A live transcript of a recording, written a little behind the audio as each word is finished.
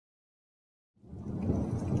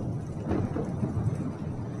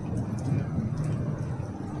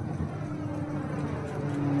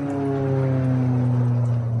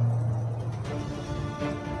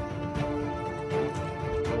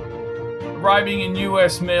arriving in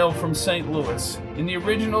U.S. mail from St. Louis in the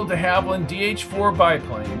original de Havilland DH-4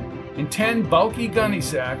 biplane in 10 bulky gunny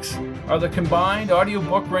sacks are the combined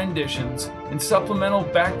audiobook renditions and supplemental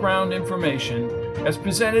background information as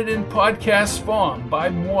presented in podcast form by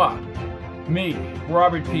me,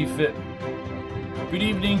 Robert P. Fitton. Good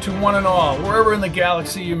evening to one and all, wherever in the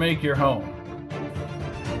galaxy you make your home.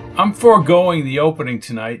 I'm foregoing the opening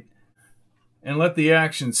tonight and let the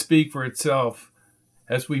action speak for itself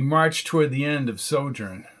as we march toward the end of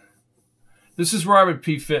Sojourn. This is Robert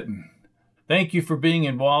P. Fitton. Thank you for being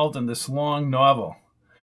involved in this long novel.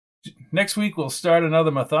 Next week we'll start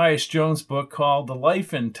another Matthias Jones book called The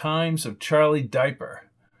Life and Times of Charlie Diaper.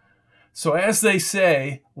 So as they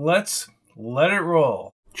say, let's let it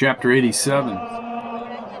roll. Chapter 87.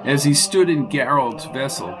 As he stood in Geralt's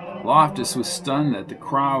vessel, Loftus was stunned at the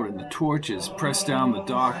crowd and the torches pressed down the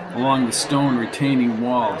dock along the stone retaining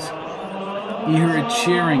walls. He heard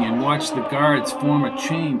cheering and watched the guards form a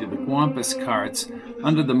chain to the Wampus carts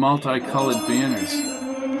under the multicolored banners.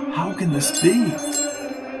 "How can this be?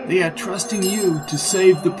 They are trusting you to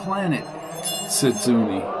save the planet," said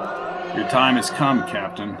Zuni. "Your time has come,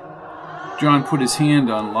 Captain." John put his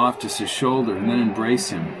hand on Loftus's shoulder and then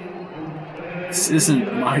embraced him. "This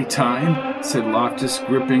isn't my time," said Loftus,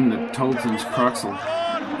 gripping the Tolton's cruxel.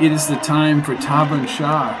 "It is the time for Taban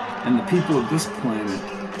Shah and the people of this planet."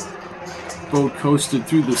 The boat coasted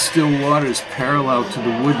through the still waters parallel to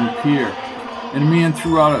the wooden pier, and a man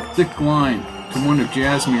threw out a thick line to one of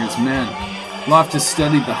Jasmir's men. Loftus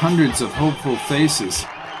studied the hundreds of hopeful faces.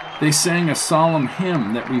 They sang a solemn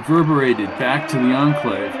hymn that reverberated back to the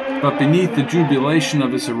Enclave, but beneath the jubilation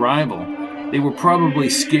of his arrival, they were probably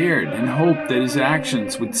scared and hoped that his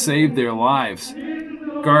actions would save their lives.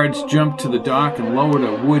 Guards jumped to the dock and lowered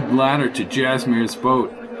a wood ladder to Jasmir's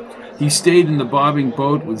boat. He stayed in the bobbing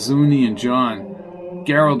boat with Zuni and John.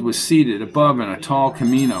 Geralt was seated above in a tall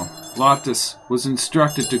Camino. Loftus was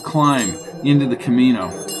instructed to climb into the Camino.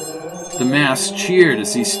 The mass cheered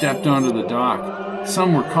as he stepped onto the dock.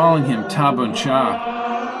 Some were calling him Taban Shah.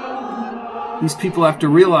 "These people have to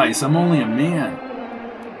realize I'm only a man."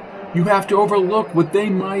 "You have to overlook what they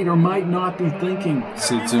might or might not be thinking,"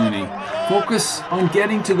 said Zuni. "Focus on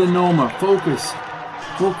getting to the Noma. Focus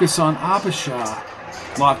on Abishah."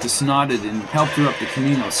 Loftus nodded and helped her up the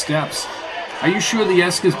Camino steps. "Are you sure the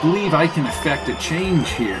Eskas believe I can effect a change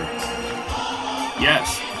here?"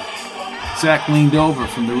 "Yes." Zach leaned over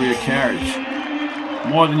from the rear carriage.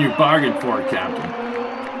 "More than you bargained for, Captain."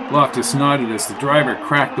 Loftus nodded as the driver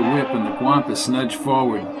cracked the whip and the Wampus nudged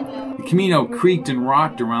forward. The Camino creaked and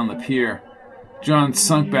rocked around the pier. John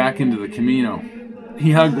sunk back into the Camino.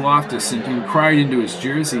 He hugged Loftus and cried into his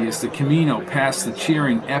jersey as the Camino passed the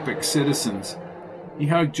cheering epic citizens. He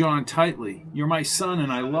hugged John tightly. "You're my son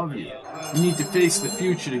and I love you. We need to face the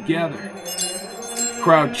future together." The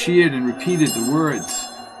crowd cheered and repeated the words.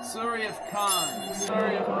 "Suriarf-kan,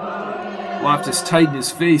 Suriarf-kan." Loftus tightened his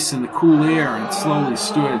face in the cool air and slowly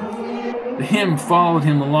stood. The hymn followed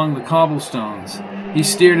him along the cobblestones. He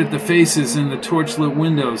stared at the faces in the torchlit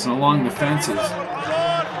windows and along the fences.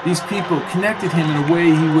 These people connected him in a way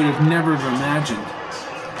he would have never imagined.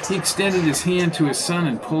 He extended his hand to his son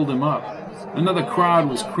and pulled him up. Another crowd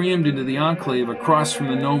was crammed into the Enclave across from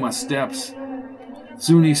the Noma steps.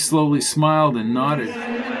 Zuni slowly smiled and nodded.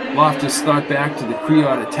 Loftus thought back to the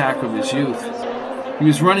Creod attack of his youth. He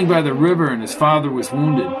was running by the river and his father was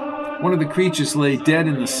wounded. One of the creatures lay dead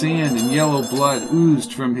in the sand and yellow blood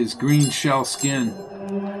oozed from his green shell skin.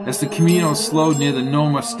 As the Camino slowed near the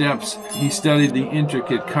Noma steps, he studied the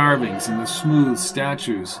intricate carvings and the smooth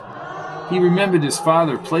statues. He remembered his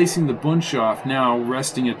father placing the Bunchoff, now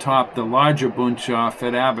resting atop the larger Bunchoff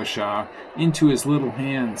at Abishah, into his little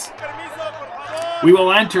hands. "We will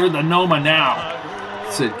enter the Noma now,"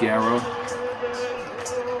 said Geralt.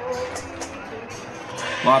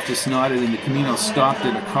 Loftus nodded and the Camino stopped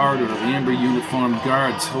at a corridor of amber-uniformed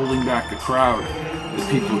guards holding back the crowd. The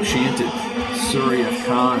people chanted,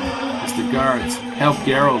 "Suriarf-kan," as the guards helped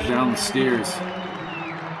Geralt down the stairs.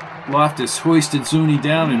 Loftus hoisted Zuni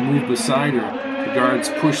down and moved beside her. The guards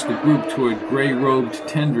pushed the group toward gray-robed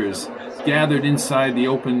tenders, gathered inside the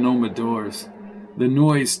open Noma doors. The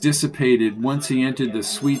noise dissipated once he entered the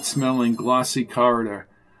sweet-smelling, glossy corridor.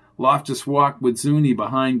 Loftus walked with Zuni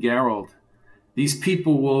behind Geralt. "These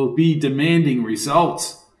people will be demanding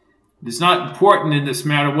results." "It is not important in this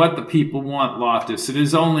matter what the people want, Loftus. It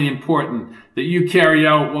is only important that you carry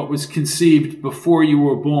out what was conceived before you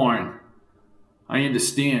were born." "I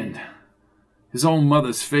understand." His own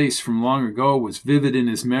mother's face from long ago was vivid in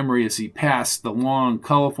his memory as he passed the long,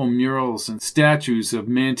 colorful murals and statues of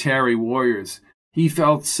Mantari warriors. He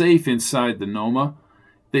felt safe inside the Noma.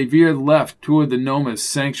 They veered left toward the Noma's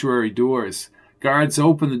sanctuary doors. Guards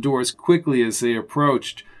opened the doors quickly as they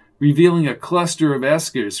approached, revealing a cluster of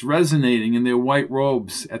eskers resonating in their white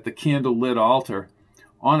robes at the candle-lit altar.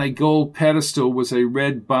 On a gold pedestal was a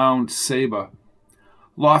red-bound Saba.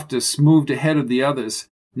 Loftus moved ahead of the others,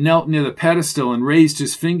 knelt near the pedestal, and raised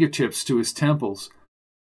his fingertips to his temples.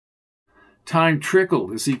 Time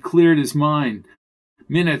trickled as he cleared his mind.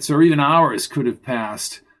 Minutes or even hours could have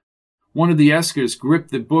passed. One of the eskers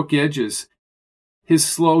gripped the book edges. His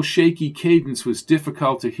slow, shaky cadence was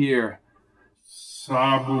difficult to hear.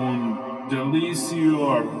 Sabun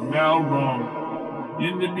delicior malrum.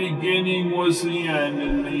 In the beginning was the end,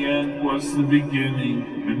 and the end was the beginning,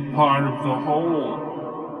 and part of the whole.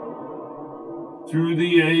 Through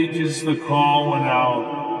the ages the call went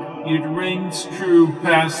out. It rings true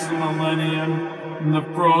past the millennium in the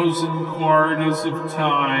frozen corridors of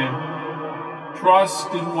time.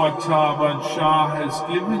 Trust in what Taban Shah has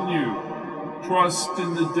given you. Trust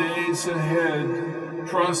in the days ahead.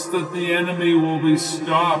 Trust that the enemy will be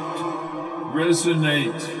stopped.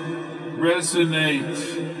 Resonate.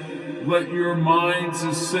 Resonate. Let your minds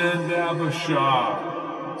ascend Abishah.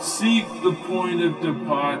 Seek the point of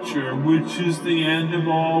departure, which is the end of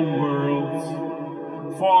all worlds.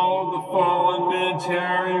 Follow the fallen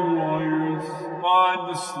Mantari warriors. Climb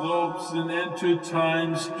the slopes and enter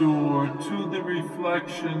time's door to the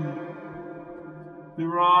reflection.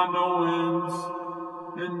 There are no ends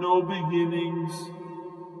and no beginnings.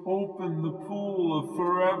 Open the pool of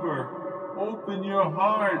forever. Open your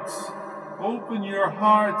hearts. Open your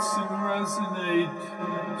hearts and resonate.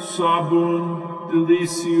 Sabun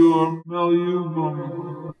delicior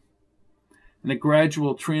meliubum. In a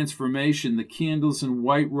gradual transformation, the candles and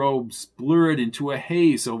white robes blurred into a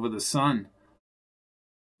haze over the sun.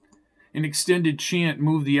 An extended chant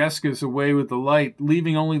moved the eskers away with the light,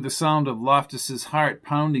 leaving only the sound of Loftus's heart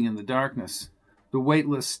pounding in the darkness. The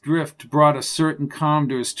weightless drift brought a certain calm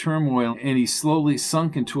to his turmoil, and he slowly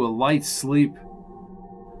sunk into a light sleep.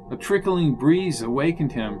 A trickling breeze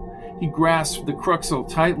awakened him. He grasped the cruxel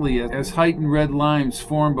tightly as heightened red limes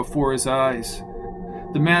formed before his eyes.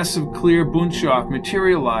 The massive clear Bunshaf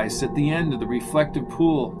materialized at the end of the reflective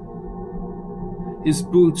pool. His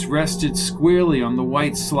boots rested squarely on the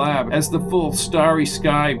white slab as the full starry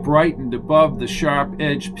sky brightened above the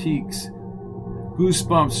sharp-edged peaks.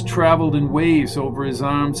 Goosebumps traveled in waves over his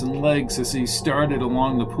arms and legs as he started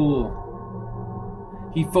along the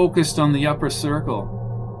pool. He focused on the upper circle.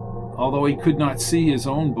 Although he could not see his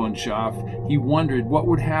own Bunshaf, he wondered what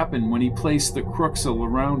would happen when he placed the cruxel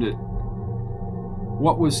around it.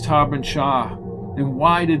 What was Taban Shah, and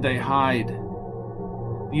why did they hide?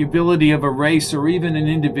 The ability of a race or even an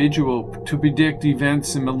individual to predict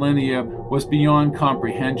events in millennia was beyond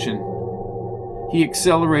comprehension. He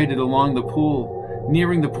accelerated along the pool,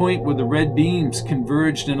 nearing the point where the red beams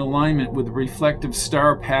converged in alignment with the reflective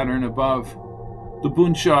star pattern above. The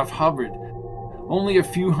Bunshaf hovered, only a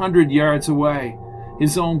few hundred yards away.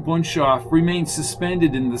 His own Bunshaf remained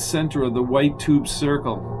suspended in the center of the white tube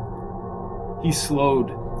circle. He slowed,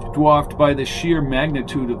 dwarfed by the sheer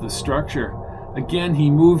magnitude of the structure. Again he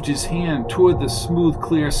moved his hand toward the smooth,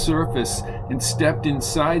 clear surface and stepped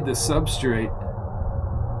inside the substrate.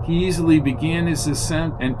 He easily began his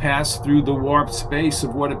ascent and passed through the warped space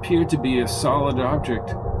of what appeared to be a solid object.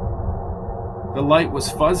 The light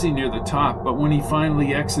was fuzzy near the top, but when he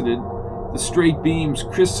finally exited, the straight beams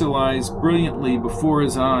crystallized brilliantly before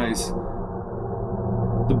his eyes.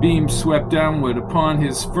 The beams swept downward upon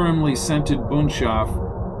his firmly centered Bunshaf,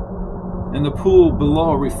 and the pool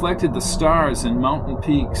below reflected the stars and mountain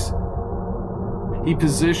peaks. He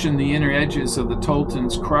positioned the inner edges of the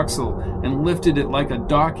Tolton's cruxel and lifted it like a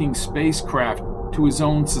docking spacecraft to his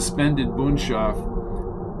own suspended Bunshaf.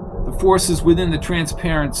 The forces within the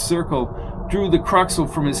transparent circle drew the cruxel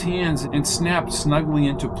from his hands and snapped snugly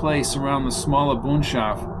into place around the smaller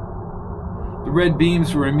Bunshaf. The red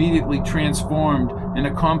beams were immediately transformed, and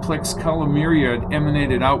a complex color myriad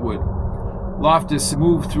emanated outward. Loftus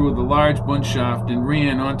moved through the large Bunshaft and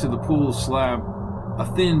ran onto the pool's slab. A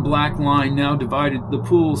thin black line now divided the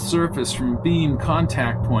pool's surface from beam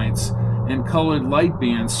contact points, and colored light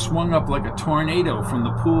bands swung up like a tornado from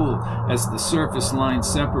the pool as the surface line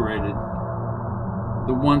separated.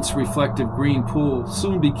 The once reflective green pool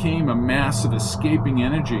soon became a mass of escaping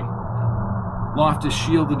energy. Loftus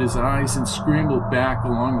shielded his eyes and scrambled back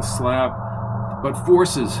along the slab, but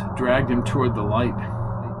forces dragged him toward the light.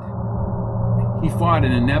 He fought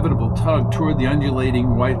an inevitable tug toward the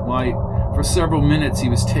undulating white light. For several minutes he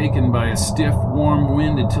was taken by a stiff, warm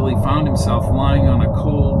wind until he found himself lying on a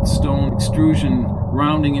cold stone extrusion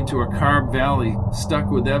rounding into a carved valley stuck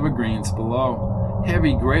with evergreens below.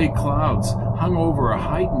 Heavy gray clouds hung over a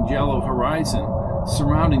heightened yellow horizon,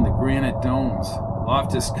 surrounding the granite domes.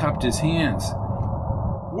 Loftus cupped his hands.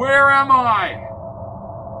 "Where am I?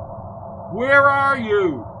 Where are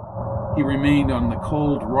you?" He remained on the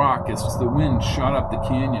cold rock as the wind shot up the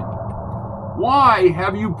canyon. "Why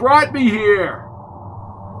have you brought me here?"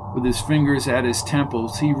 With his fingers at his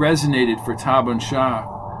temples, he resonated for Taban Shah.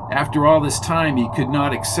 After all this time, he could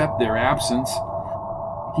not accept their absence.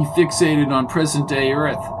 He fixated on present-day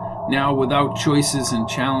Earth, now without choices and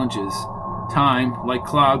challenges. Time, like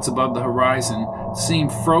clouds above the horizon,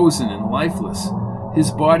 seemed frozen and lifeless.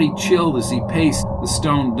 His body chilled as he paced the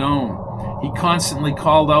stone dome. He constantly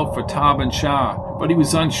called out for Taban Shah, but he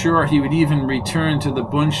was unsure he would even return to the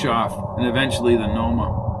Bunshaf and eventually the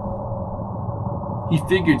Noma. He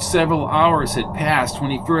figured several hours had passed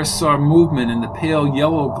when he first saw movement in the pale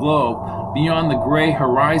yellow glow beyond the gray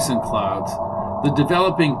horizon clouds. The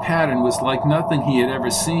developing pattern was like nothing he had ever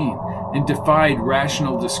seen and defied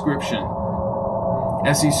rational description.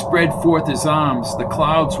 As he spread forth his arms, the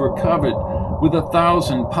clouds were covered with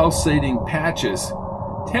 1,000 pulsating patches.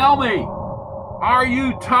 "Tell me, are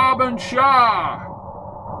you Taban Shah?"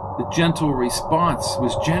 The gentle response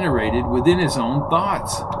was generated within his own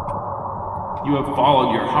thoughts. "You have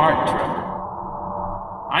followed your heart, Trevor.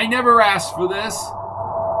 I never asked for this.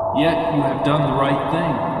 Yet you have done the right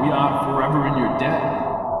thing. We are forever in your debt.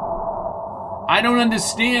 I don't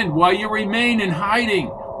understand why you remain in hiding.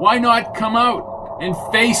 Why not come out and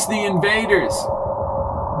face the invaders?"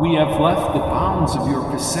 "We have left the bounds of your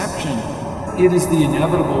perception. It is the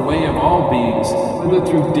inevitable way of all beings, whether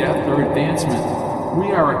through death or advancement.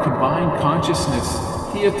 We are a combined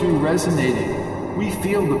consciousness, here through resonating. We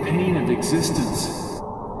feel the pain of existence."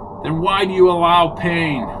 "Then why do you allow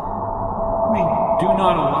pain?" "We do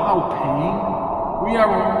not allow pain. We are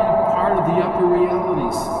only part of the upper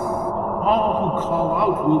realities. All who call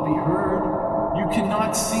out will be heard. You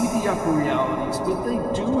cannot see the upper realities, but they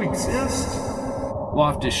do exist."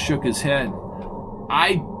 Loftus shook his head.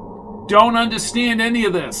 "I don't understand any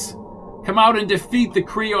of this. Come out and defeat the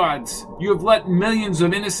Creods. You have let millions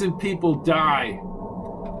of innocent people die."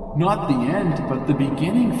 "Not the end, but the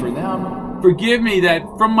beginning for them." "Forgive me that,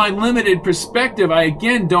 from my limited perspective, I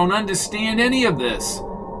again don't understand any of this."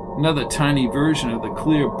 Another tiny version of the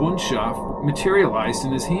clear Bunshaf materialized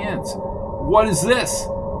in his hands. "What is this?"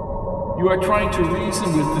 "You are trying to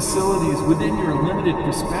reason with facilities within your limited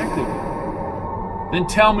perspective." "Then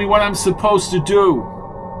tell me what I'm supposed to do."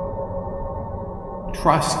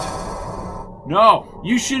 "Trust." "No,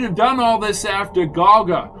 you should have done all this after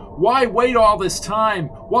Galga. Why wait all this time?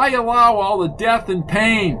 Why allow all the death and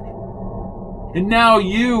pain? And now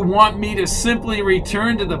you want me to simply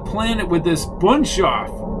return to the planet with this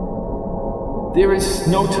Bunshaf." "There is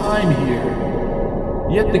no time here.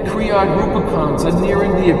 Yet the Creod Rubicons are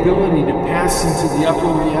nearing the ability to pass into the upper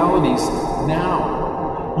realities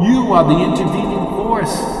now. You are the intervening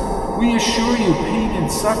force. We assure you pain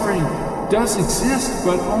and suffering does exist,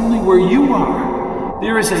 but only where you are.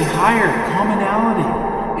 There is a higher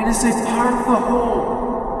commonality. It is a part of the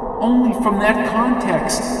whole. Only from that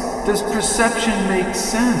context does perception make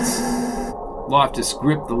sense." Loftus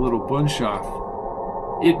gripped the little Bunshaf.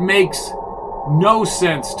 "It makes no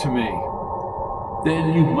sense to me."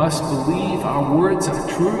 "Then you must believe our words are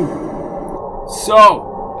true."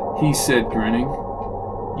 "So," he said, grinning,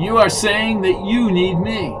 "you are saying that you need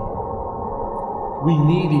me." "We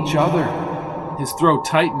need each other." His throat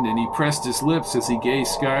tightened and he pressed his lips as he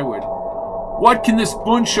gazed skyward. "What can this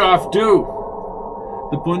Bunshaf do?"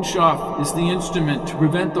 "The Bunshaf is the instrument to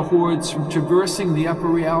prevent the hordes from traversing the upper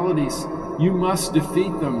realities. You must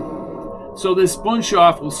defeat them." "So this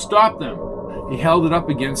Bunshaf will stop them." He held it up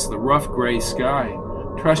against the rough gray sky.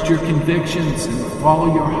 "Trust your convictions and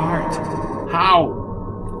follow your heart." "How?"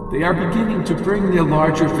 "They are beginning to bring their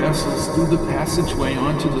larger vessels through the passageway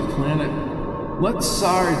onto the planet. Let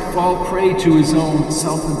Sard fall prey to his own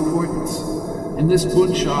self-importance, and this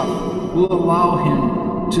Bunshaf will allow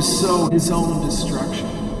him to sow his own destruction.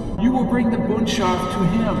 You will bring the Bunshaf to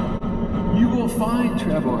him. You will find,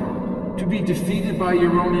 Trevor, to be defeated by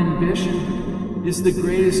your own ambition is the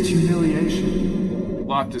greatest humiliation."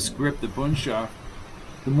 Loftus gripped the Bunshaf.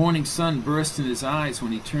 The morning sun burst in his eyes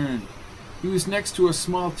when he turned. He was next to a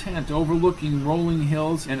small tent overlooking rolling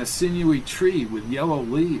hills and a sinewy tree with yellow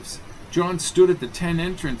leaves. John stood at the tent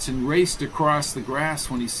entrance and raced across the grass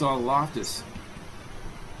when he saw Loftus.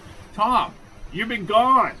 "Tom, you've been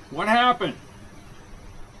gone. What happened?"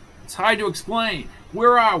 "It's hard to explain.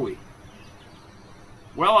 Where are we?"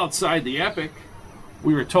 "Well outside the Epic.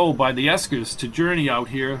 We were told by the Eskers to journey out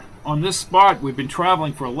here. On this spot we've been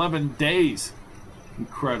traveling for 11 days.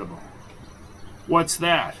 Incredible." What's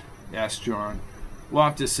that? Asked John.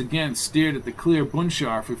 Loftus again stared at the clear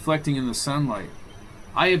bunshaft reflecting in the sunlight.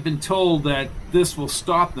 I have been told that this will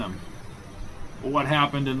stop them. Well, what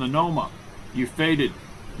happened in the Noma? You faded.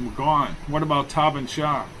 We're gone. What about Taban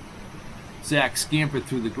Shah? Zach scampered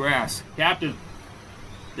through the grass. Captain,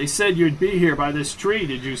 they said you'd be here by this tree.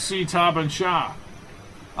 Did you see Taban Shah?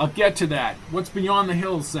 I'll get to that. What's beyond the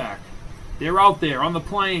hills, Zach? They're out there, on the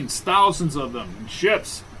plains, thousands of them, in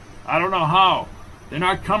ships. I don't know how. They're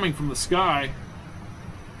not coming from the sky.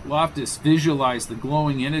 Loftus visualized the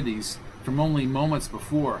glowing entities from only moments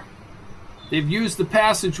before. They've used the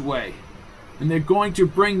passageway, and they're going to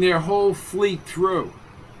bring their whole fleet through.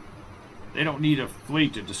 They don't need a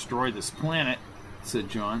fleet to destroy this planet, said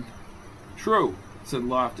John. True, said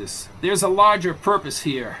Loftus. There's a larger purpose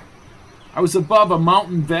here. I was above a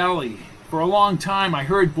mountain valley. For a long time I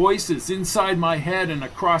heard voices inside my head and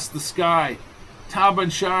across the sky.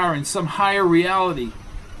 Taban Shah in some higher reality,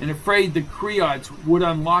 and afraid the Creods would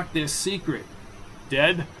unlock their secret.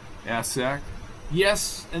 Dead? Asked Zach.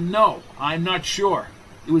 Yes and no. I'm not sure.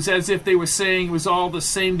 It was as if they were saying it was all the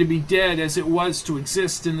same to be dead as it was to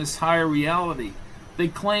exist in this higher reality. They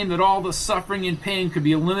claimed that all the suffering and pain could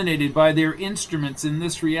be eliminated by their instruments in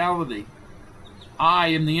this reality. I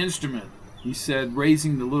am the instrument, he said,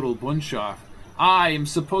 raising the little bunshaft. I am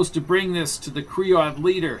supposed to bring this to the Creod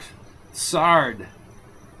leader, Sard.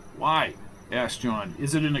 Why? Asked John.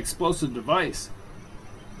 Is it an explosive device?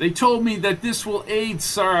 They told me that this will aid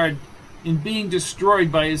Sard in being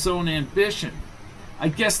destroyed by his own ambition. I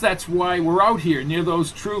guess that's why we're out here near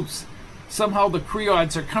those troops. Somehow the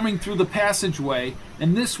Creods are coming through the passageway,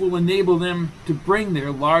 and this will enable them to bring their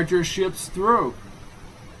larger ships through.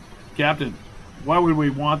 Captain, why would we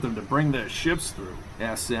want them to bring their ships through?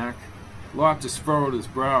 Asked Zach. Loftus furrowed his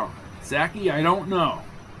brow. Zachy, I don't know.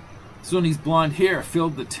 Zuni's blonde hair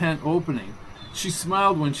filled the tent opening. She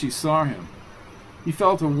smiled when she saw him. He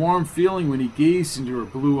felt a warm feeling when he gazed into her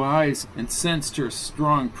blue eyes and sensed her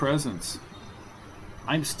strong presence.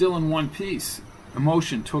 I'm still in one piece.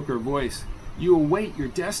 Emotion took her voice. You await your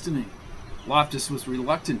destiny. Loftus was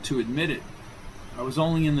reluctant to admit it. I was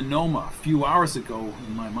only in the Noma a few hours ago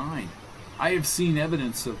in my mind. I have seen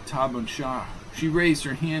evidence of Taban Shah. She raised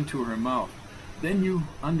her hand to her mouth. Then you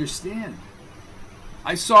understand.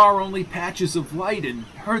 I saw only patches of light and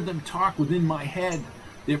heard them talk within my head.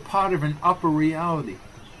 They're part of an upper reality.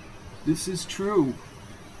 This is true,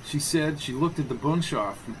 she said. She looked at the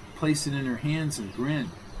bunshaft and placed it in her hands and grinned.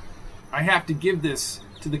 I have to give this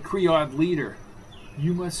to the Creod leader.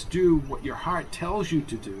 You must do what your heart tells you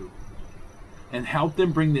to do. And help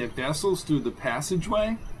them bring their vessels through the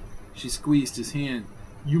passageway? She squeezed his hand.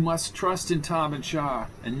 You must trust in Taban Shah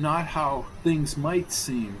and not how things might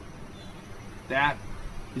seem. That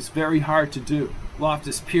is very hard to do.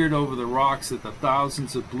 Loftus peered over the rocks at the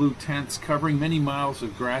thousands of blue tents covering many miles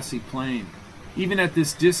of grassy plain. Even at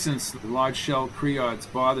this distance, the large-shelled Creods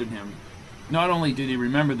bothered him. Not only did he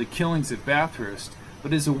remember the killings at Bathurst,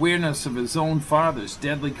 but his awareness of his own father's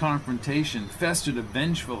deadly confrontation festered a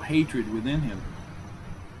vengeful hatred within him.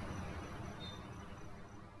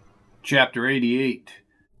 Chapter 88.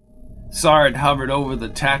 Sard hovered over the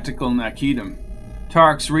tactical Nakidim.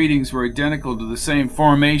 Tark's readings were identical to the same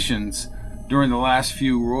formations during the last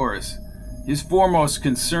few roars. His foremost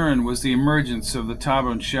concern was the emergence of the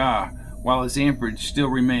Taban Shah, while his amperage still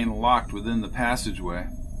remained locked within the passageway.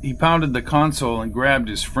 He pounded the console and grabbed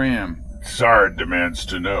his fram. Sard demands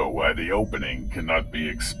to know why the opening cannot be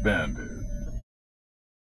expanded.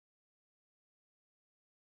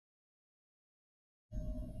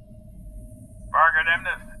 Vargut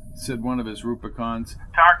Emnas, said one of his Rubicons.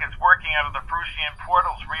 Tark is working out of the Fruscian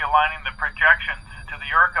portals, realigning the projections to the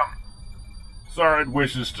Urkum. Sard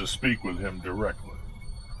wishes to speak with him directly.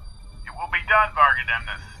 It will be done, Vargut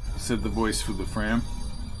Emnas, said the voice through the fram.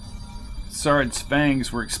 Sard's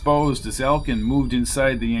fangs were exposed as Elkin moved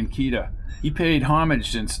inside the Ankita. He paid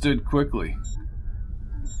homage and stood quickly.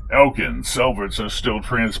 Elkin, Selverts are still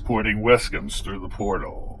transporting Weskams through the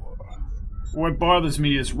portal. What bothers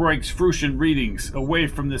me is Royk's Fruscian readings, away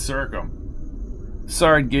from this Urkum.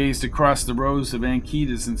 Sard gazed across the rows of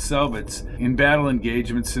Ankitas and Selverts in battle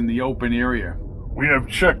engagements in the open area. We have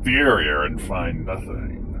checked the area and find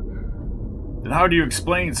nothing. Then how do you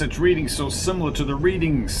explain such readings so similar to the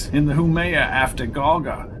readings in the Humea after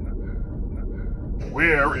Galga?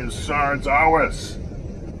 Where is Sard's Awis?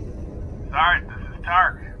 Sard, this is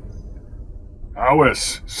Tark.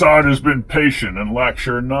 Awis, Sard has been patient and lacks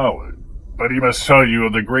your knowledge, but he must tell you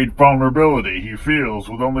of the great vulnerability he feels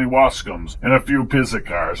with only Waskams and a few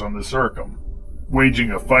Pizzicars on the Urkum.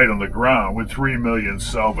 Waging a fight on the ground with 3 million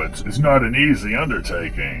Selverts is not an easy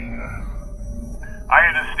undertaking. I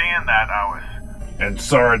understand that, Awis. And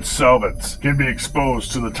Sard's salvets can be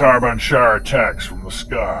exposed to the Tarban-Shar attacks from the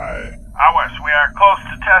sky. Awis, we are close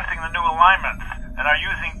to testing the new alignments, and are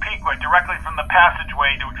using Pequa directly from the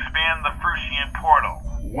passageway to expand the Fruscian portal.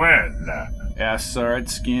 When? Asked Sard,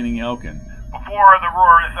 scanning Elkin. Before the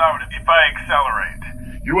roar is out, if I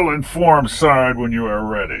accelerate. You will inform Sard when you are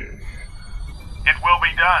ready. It will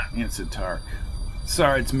be done, answered Tark.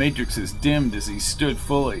 Sard's matrixes dimmed as he stood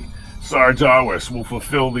fully. Sard's Awis will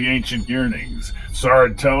fulfill the ancient yearnings.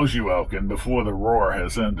 Sard tells you, Elkin, before the roar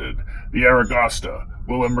has ended, the Aragasta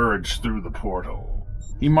will emerge through the portal.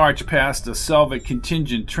 He marched past a Selvic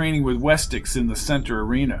contingent training with Westics in the center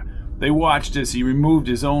arena. They watched as he removed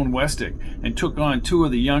his own Westic and took on 2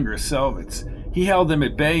 of the younger Selvics. He held them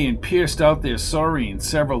at bay and pierced out their saurine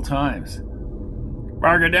several times.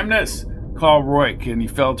 "Vargut Emnas!" called Roik, and he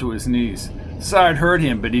fell to his knees. Sard heard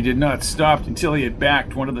him, but he did not stop until he had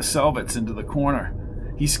backed one of the Selvets into the corner.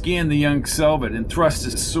 He scanned the young Selvet and thrust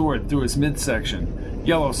his sword through his midsection.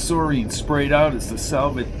 Yellow saurine sprayed out as the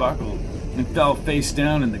Selvet buckled and fell face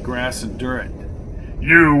down in the grass and dirt.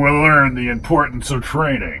 You will learn the importance of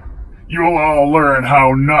training. You will all learn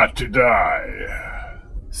how not to die.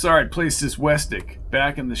 Sard placed his Westic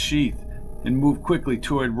back in the sheath and moved quickly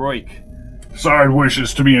toward Roik. Sard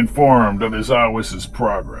wishes to be informed of his Awis's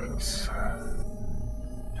progress.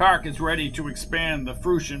 Tark is ready to expand the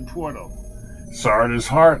Fruscian portal. Sard is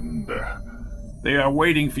heartened. They are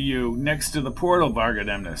waiting for you next to the portal, Vargut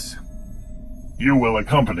Emnas. You will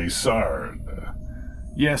accompany Sard.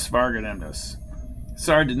 Yes, Vargut Emnas.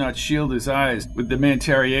 Sard did not shield his eyes with the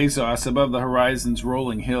Mantari Azos above the horizon's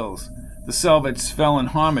rolling hills. The Selvets fell in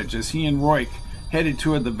homage as he and Roik headed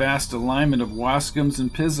toward the vast alignment of Waskums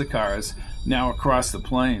and Pizikars now across the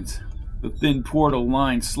plains. The thin portal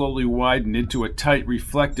line slowly widened into a tight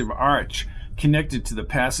reflective arch connected to the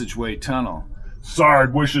passageway tunnel.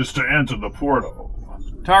 Sard wishes to enter the portal.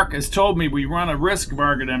 Tark has told me we run a risk,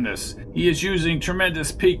 Vargut Emnas. He is using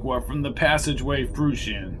tremendous Pequa from the passageway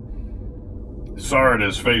Fruscian. Sard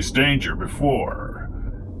has faced danger before.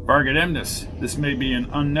 Vargut Emnas, this may be an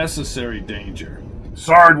unnecessary danger.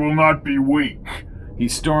 Sard will not be weak. He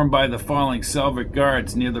stormed by the falling Selvic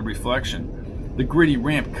guards near the reflection. The gritty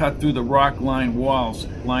ramp cut through the rock-lined walls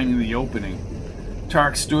lining the opening.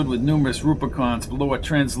 Tark stood with numerous Rubicons below a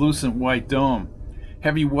translucent white dome.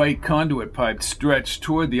 Heavy white conduit pipes stretched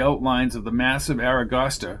toward the outlines of the massive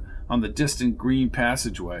Aragasta on the distant green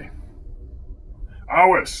passageway.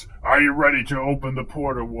 Awis, are you ready to open the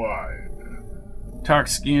portal wide? Tark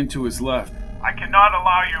scanned to his left. I cannot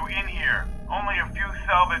allow you in here. Only a few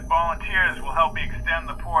Selvet volunteers will help me extend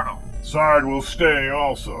the portal. Sard will stay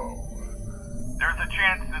also. There's a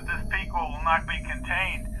chance that this Pequa will not be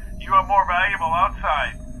contained. You are more valuable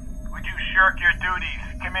outside. Would you shirk your duties,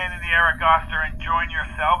 commanding the Aragasta, and join your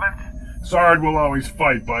Selvets? Sard will always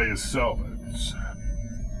fight by his Selvets.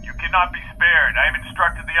 You cannot be spared. I have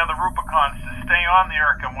instructed the other Rubicons to stay on the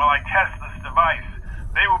Urkum while I test this device.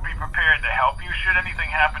 They will be prepared to help you should anything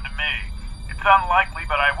happen to me. It's unlikely,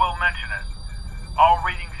 but I will mention it. All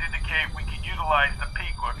readings indicate we can utilize the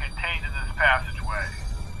Pequa contained in this passageway.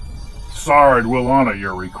 Sard will honor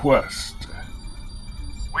your request.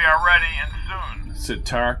 We are ready and soon, said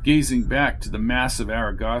Tark, gazing back to the massive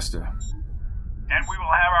Aragasta. And we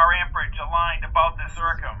will have our amperage aligned about this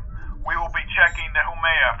Urkum. We will be checking the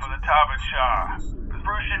Humea for the Tabat Shah. The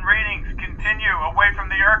Fruscian readings continue away from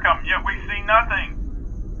the Urkum, yet we see nothing.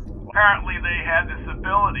 Apparently they had this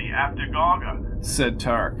ability after Golga, said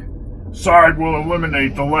Tark. Sard will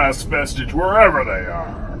eliminate the last vestige wherever they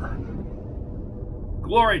are.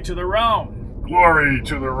 Glory to the realm! Glory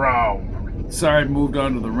to the realm! Sard moved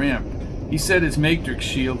onto the ramp. He set his matrix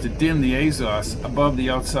shield to dim the Azos above the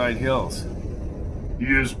outside hills. He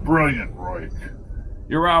is brilliant, Roik.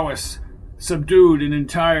 Urawis subdued an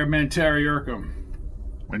entire Mantari Urkum.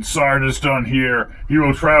 When Sard is done here, he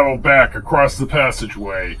will travel back across the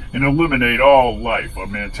passageway and eliminate all life on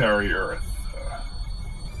Mantari Earth.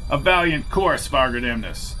 A valiant course, Vargut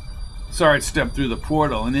Emnas. Sard stepped through the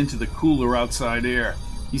portal and into the cooler outside air.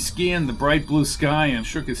 He scanned the bright blue sky and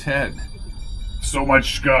shook his head. So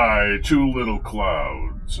much sky, too little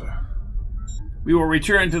clouds. We will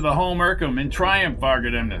return to the home Urkum in triumph,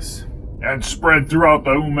 Vargut Emnas. And spread throughout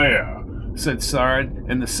the Umea, said Sard,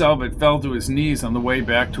 and the Selvet fell to his knees on the way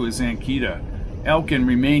back to his Ankita. Elkin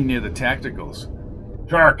remained near the tacticals.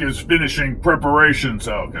 Tark is finishing preparations,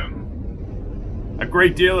 Elkin. A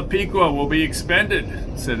great deal of Pequa will be expended,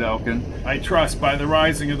 said Elkin. I trust by the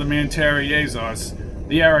rising of the Mantari Azos,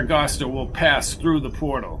 the Aragasta will pass through the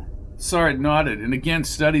portal. Sard nodded and again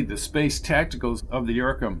studied the space tacticals of the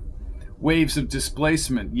Urkum. Waves of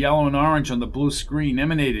displacement, yellow and orange on the blue screen,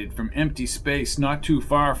 emanated from empty space not too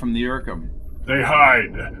far from the Urkum. They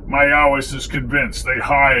hide. My Awis is convinced they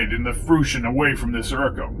hide in the Fruscian away from this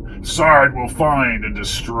Urkum. Sard will find and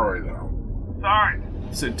destroy them. Sard,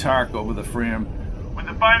 said Tark over the Fram. when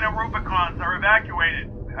the final Rubicons are evacuated,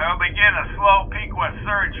 I'll begin a slow peak-west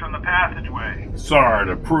surge from the passageway. Sard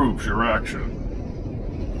approves your action.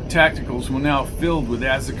 Tacticals were now filled with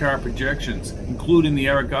Azakar projections, including the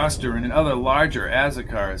Aragostar and other larger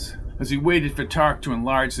Azakars. As he waited for Tark to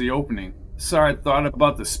enlarge the opening, Sard thought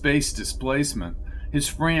about the space displacement. His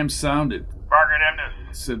Fram sounded. Vargut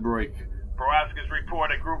Emnas, said Roik. Proaska's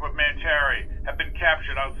report a group of Mantari have been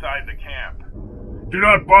captured outside the camp. Do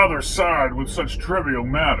not bother Sard with such trivial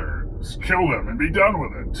matters. Kill them and be done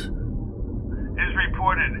with it. It is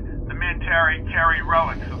reported the Mantari carry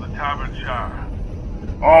relics of the Taban Shah.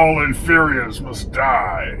 All inferiors must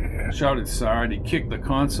die, shouted Sard. He kicked the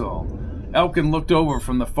console. Elkin looked over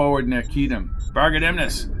from the forward Nekidim. Vargut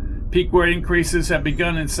Emnas, peakward increases have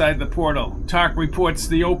begun inside the portal. Tark reports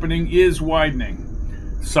the opening is widening.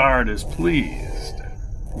 Sard is pleased.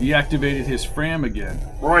 He activated his Fram again.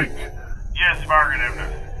 Roik. Yes, Vargut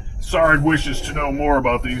Emnas. Sard wishes to know more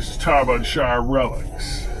about these Taban Shah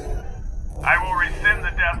relics. I will rescind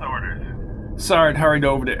the death orders. Sard hurried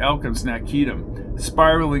over to Elkin's Nekidim.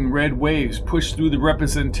 Spiraling red waves pushed through the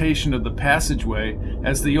representation of the passageway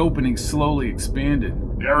as the opening slowly expanded.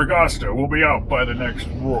 The Aragostar will be out by the next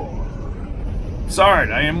roar.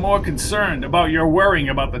 Sard, I am more concerned about your worrying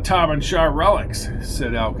about the Taban Shah relics,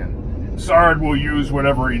 said Elkin. Sard will use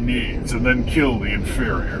whatever he needs and then kill the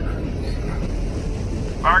inferior.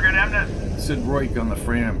 Vargut Emnas, said Roik on the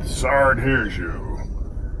Fram. Sard hears you.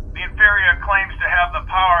 The inferior claims to have the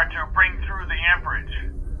power to bring through the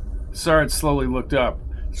amperage. Sard slowly looked up.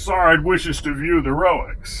 Sard wishes to view the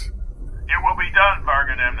relics. It will be done,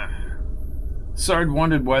 Vargut Emnas. Sard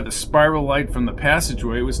wondered why the spiral light from the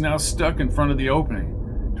passageway was now stuck in front of the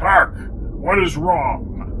opening. Tark, what is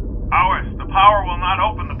wrong? Ours, the power will not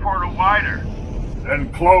open the portal wider.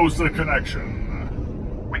 Then close the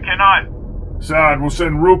connection. We cannot. Sard will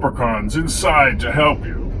send Rubicons inside to help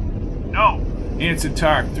you. No, answered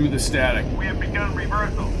Tark through the static. We have begun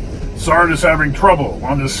reversal. Sard is having trouble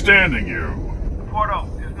understanding you. The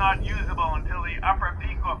portal is not usable until the upper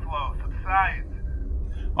pico flow subsides.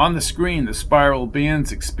 On the screen, the spiral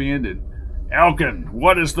bands expanded. Elkin,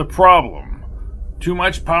 what is the problem? Too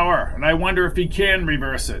much power, and I wonder if he can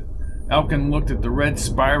reverse it. Elkin looked at the red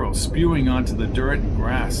spiral spewing onto the dirt and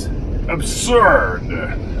grass. Absurd!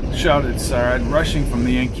 Shouted Sard, rushing from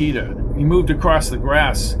the Ankita. He moved across the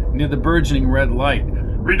grass, near the burgeoning red light.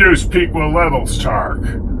 Reduce Pequot levels, Tark.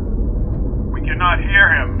 We cannot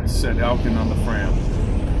hear him, said Elkin on the Fram.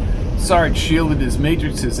 Sard shielded his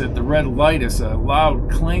matrices at the red light as a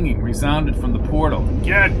loud clanging resounded from the portal.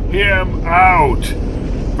 Get him out!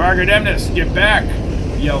 Vargut Emnas, get back!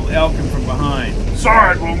 Yelled Elkin from behind.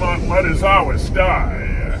 Sard will not let his Awis die.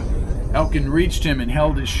 Elkin reached him and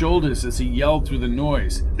held his shoulders as he yelled through the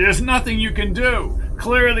noise. There's nothing you can do!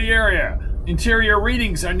 Clear the area! Interior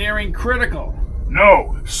readings are nearing critical.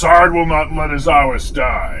 No, Sard will not let his Awis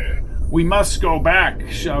die. We must go back,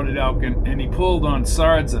 shouted Elkin, and he pulled on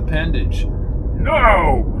Sard's appendage.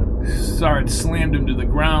 No! Sard slammed him to the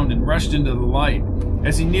ground and rushed into the light.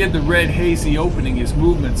 As he neared the red, hazy opening, his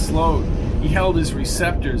movement slowed. He held his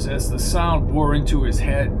receptors as the sound bore into his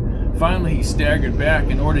head. Finally, he staggered back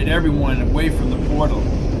and ordered everyone away from the portal.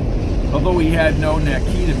 Although he had no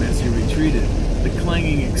Nakidim as he retreated, the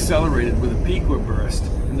clanging accelerated with a Pequot burst,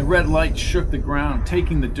 and the red light shook the ground,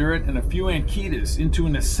 taking the dirt and a few Ankitas into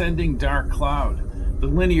an ascending dark cloud. The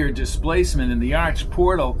linear displacement in the arched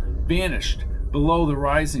portal vanished below the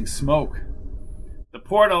rising smoke. The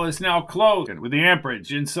portal is now closed with the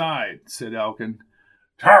amperage inside, said Elkin.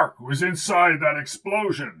 Tark was inside that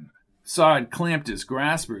explosion. Sard clamped his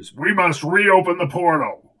graspers. We must reopen the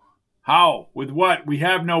portal. How? With what? We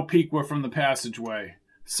have no Pequot from the passageway.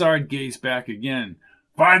 Sard gazed back again.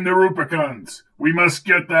 Find the Rubicons. We must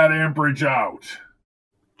get that amperage out.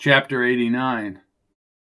 Chapter 89.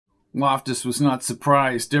 Loftus was not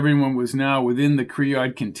surprised. Everyone was now within the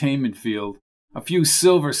Creod containment field. A few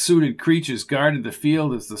silver-suited creatures guarded the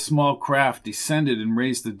field as the small craft descended and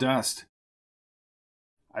raised the dust.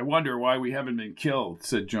 I wonder why we haven't been killed,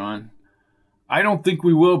 said John. I don't think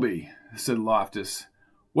we will be, said Loftus.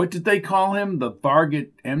 What did they call him? The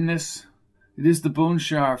Vargut Emnas? It is the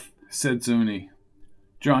Boonsharf, said Zuni.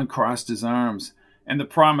 John crossed his arms, and the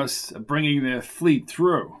promise of bringing their fleet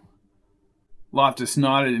through. Loftus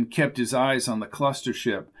nodded and kept his eyes on the cluster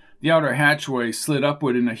ship. The outer hatchway slid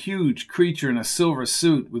upward, and a huge creature in a silver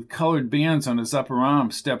suit with colored bands on his upper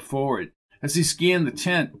arm stepped forward. As he scanned the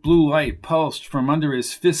tent, blue light pulsed from under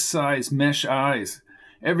his fist-sized mesh eyes.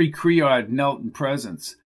 Every Creod knelt in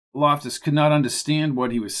presence. Loftus could not understand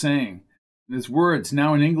what he was saying. His words,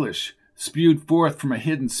 now in English, spewed forth from a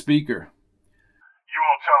hidden speaker. You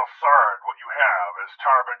will tell Sard what you have as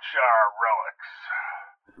Tarbanshar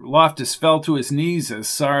relics. Loftus fell to his knees as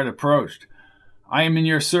Sard approached. I am in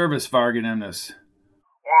your service, Vargut Emnas.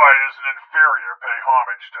 Why does an inferior pay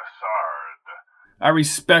homage to Sard? I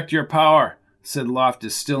respect your power, said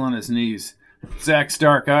Loftus, still on his knees. Zach's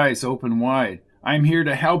dark eyes opened wide. I am here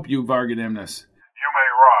to help you, Vargut Emnas. You may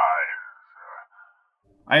rise.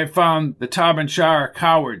 I have found the Tarbanshar are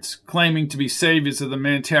cowards, claiming to be saviors of the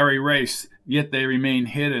Mantari race, yet they remain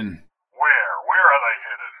hidden. Where are they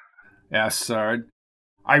hidden? Asked Sard.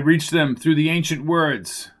 I reached them through the ancient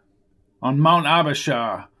words. On Mount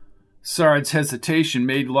Abashar. Sard's hesitation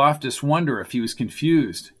made Loftus wonder if he was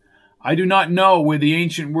confused. I do not know where the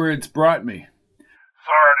ancient words brought me.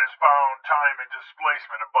 Sard has found time and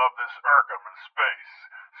displacement above this Urkum in space.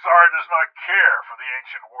 Sard does not care for the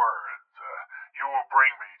ancient words. You will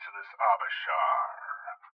bring me to this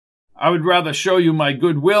Abashar. I would rather show you my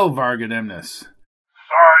goodwill, Vargut Emnas.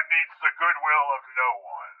 Sard needs the goodwill of no one.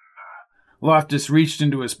 Loftus reached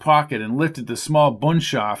into his pocket and lifted the small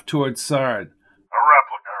bunshaft towards Sard. A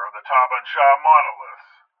replica of the Tarbanshar monolith.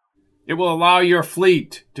 It will allow your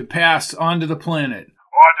fleet to pass onto the planet.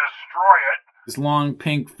 Or destroy it. His long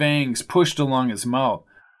pink fangs pushed along his mouth.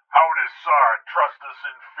 How does Sard trust this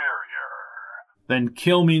inferior? Then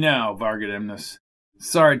kill me now, Vargut Emnas.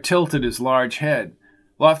 Sard tilted his large head.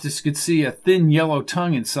 Loftus could see a thin yellow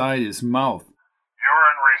tongue inside his mouth. You're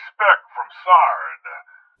in respect from Sard.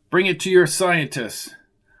 Bring it to your scientists.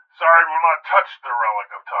 Sard will not touch the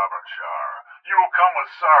relic of Tarbanshar. You will come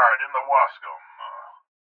with Sard in the Wascom.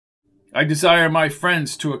 I desire my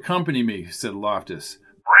friends to accompany me, said Loftus.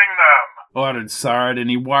 Bring them, ordered Sard, and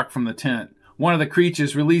he walked from the tent. One of the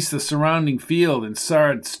creatures released the surrounding field, and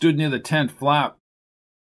Sard stood near the tent flap.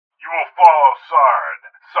 You will follow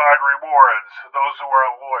Sard. Sard rewards those who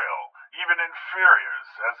are loyal, even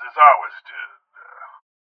inferiors, as his Awis did.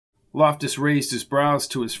 Loftus raised his brows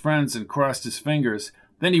to his friends and crossed his fingers.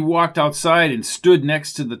 Then he walked outside and stood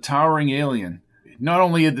next to the towering alien. Not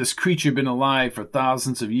only had this creature been alive for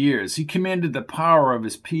thousands of years, he commanded the power of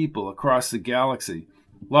his people across the galaxy.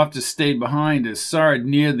 Loftus stayed behind as Sard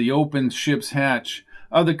neared the open ship's hatch.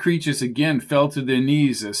 Other creatures again fell to their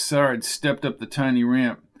knees as Sard stepped up the tiny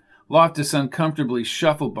ramp. Loftus uncomfortably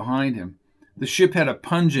shuffled behind him. The ship had a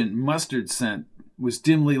pungent mustard scent, was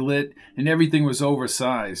dimly lit, and everything was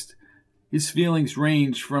oversized. His feelings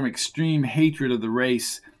ranged from extreme hatred of the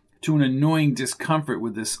race to an annoying discomfort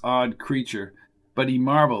with this odd creature, but he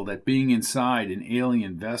marveled at being inside an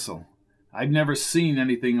alien vessel. I've never seen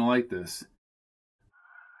anything like this.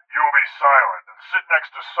 You will be silent and sit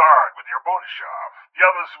next to Sard with your bunshaft. The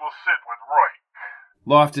others will sit with Roy.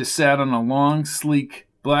 Loftus sat on a long, sleek,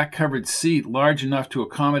 black-covered seat large enough to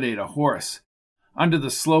accommodate a horse. Under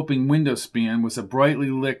the sloping window span was a brightly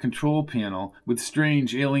lit control panel with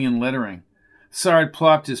strange alien lettering. Sard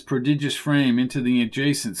plopped his prodigious frame into the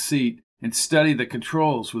adjacent seat and studied the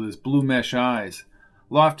controls with his blue mesh eyes.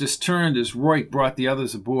 Loftus turned as Roy brought the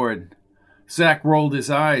others aboard. Zach rolled his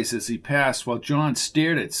eyes as he passed, while John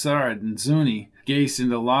stared at Sard, and Zuni gazed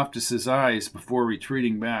into Loftus's eyes before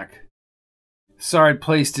retreating back. Sard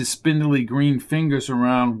placed his spindly green fingers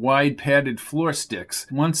around wide-padded floor sticks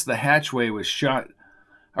once the hatchway was shut.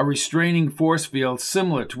 A restraining force field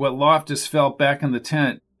similar to what Loftus felt back in the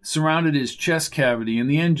tent surrounded his chest cavity, and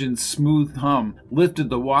the engine's smooth hum lifted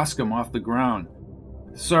the Wascom off the ground.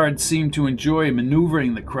 Sard seemed to enjoy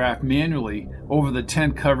maneuvering the craft manually over the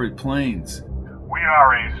tent-covered plains. We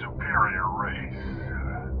are a superior race.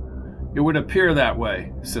 It would appear that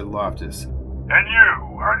way, said Loftus. And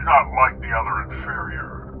you are not like the other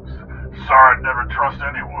inferiors. Sard never trusts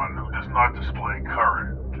anyone who does not display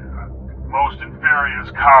courage. Most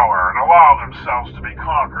inferiors cower and allow themselves to be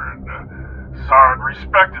conquered. Sard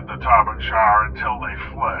respected the Tarbanshar until they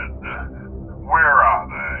fled. Where are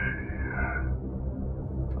they?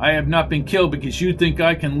 I have not been killed because you think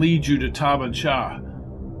I can lead you to Tarbanshar.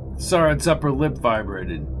 Sard's upper lip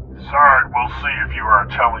vibrated. Sard will see if you are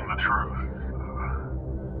telling the truth.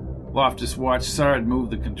 Loftus watched Sard move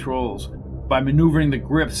the controls. By maneuvering the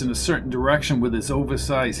grips in a certain direction with his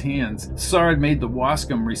oversized hands, Sard made the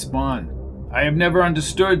Wascom respond. I have never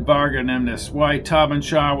understood, Vargut Emnas, why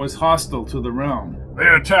Tarbanshar was hostile to the realm. They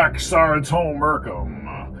attacked Sard's home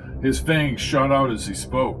Urkum. His fangs shot out as he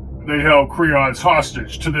spoke. They held Creods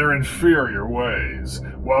hostage to their inferior ways,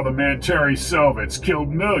 while the Mantari Selvets killed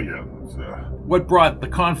millions. What brought the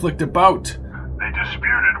conflict about? They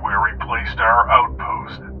disputed where we placed our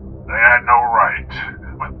outpost. They had no right.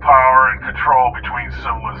 With power and control between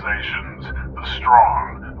civilizations, the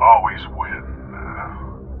strong always win.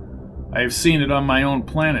 I have seen it on my own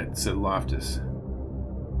planet, said Loftus.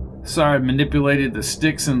 Sard manipulated the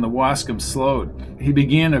sticks and the Wascom slowed. He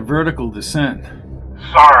began a vertical descent.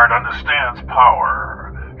 Sard understands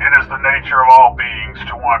power. It is the nature of all beings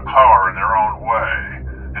to want power in their own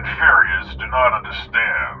way. Inferiors do not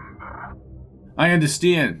understand. I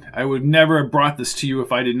understand. I would never have brought this to you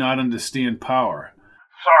if I did not understand power.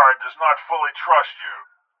 Sard does not fully trust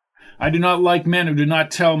you. I do not like men who do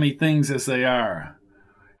not tell me things as they are.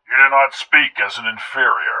 You do not speak as an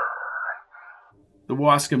inferior. The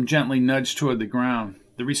Wascom gently nudged toward the ground.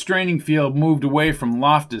 The restraining field moved away from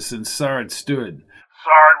Loftus and Sard stood.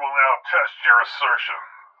 Sard will now test your assertions.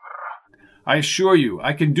 I assure you,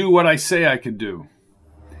 I can do what I say I can do.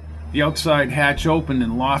 The outside hatch opened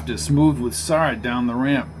and Loftus moved with Sard down the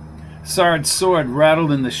ramp. Sard's sword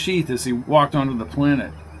rattled in the sheath as he walked onto the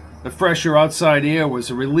planet. The fresher outside air was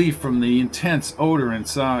a relief from the intense odor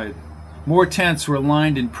inside. More tents were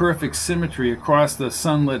lined in perfect symmetry across the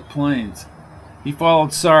sunlit plains. He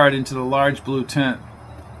followed Sard into the large blue tent.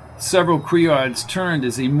 Several Creods turned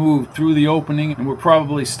as he moved through the opening and were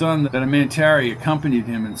probably stunned that a Mantari accompanied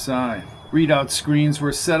him inside. Readout screens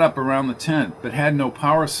were set up around the tent, but had no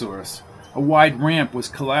power source. A wide ramp was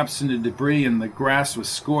collapsed into debris and the grass was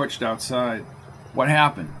scorched outside. What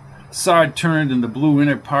happened? Sard turned and the blue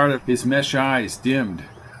inner part of his mesh eyes dimmed.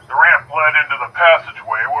 The ramp led into the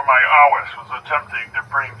passageway where my Awis was attempting to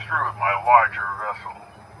bring through with my larger vessel.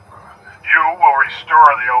 You will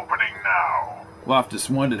restore the opening now. Loftus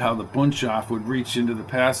wondered how the Bunchoff would reach into the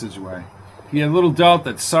passageway. He had little doubt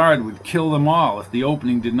that Sard would kill them all if the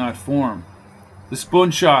opening did not form. The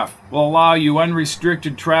Bunchoff will allow you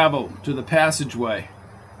unrestricted travel to the passageway.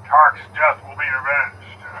 Tark's death will be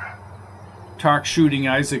avenged. Tark shooting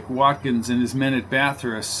Isaac Watkins and his men at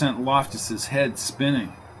Bathurst sent Loftus's head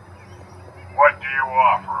spinning. What do you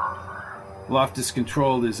offer? Loftus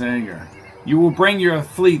controlled his anger. You will bring your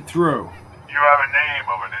fleet through. You have a name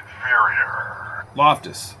of an inferior.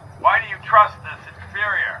 Loftus. Why do you trust this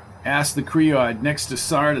inferior? Asked the Creod next to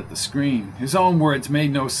Sard at the screen. His own words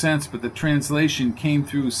made no sense, but the translation came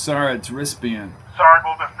through Sard's wristband. Sard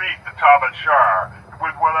will defeat the Tabashar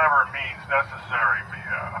with whatever means necessary,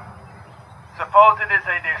 Mia. Suppose it is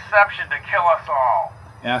a deception to kill us all?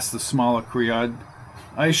 Asked the smaller Creod.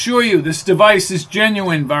 I assure you, this device is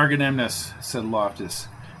genuine, Vargut Emnas, said Loftus.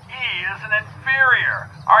 He is an inferior.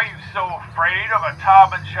 Are you so afraid of a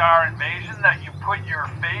Tabashar invasion that you put your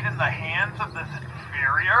fate in the hands of this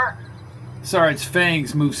inferior? Sard's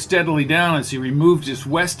fangs moved steadily down as he removed his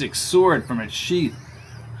Westic sword from its sheath.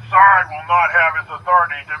 Sard will not have his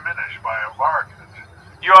authority diminished by a Vargut.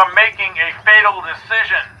 You are making a fatal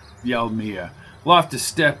decision, yelled Mia. Loftus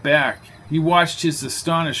stepped back. He watched his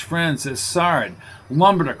astonished friends as Sard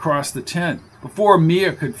lumbered across the tent. Before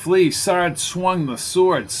Mia could flee, Sard swung the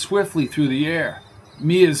sword swiftly through the air.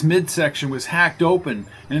 Mia's midsection was hacked open,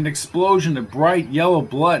 and an explosion of bright yellow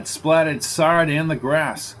blood splattered Sard and the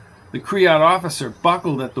grass. The Creod officer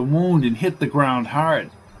buckled at the wound and hit the ground hard.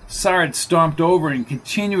 Sard stomped over and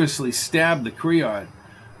continuously stabbed the Creod.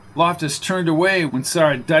 Loftus turned away when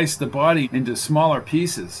Sard diced the body into smaller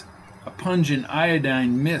pieces. A pungent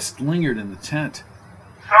iodine mist lingered in the tent.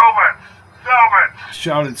 Selvets! Selvets!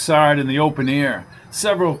 Shouted Sard in the open air.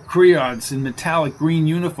 Several Creods in metallic green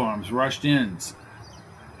uniforms rushed in.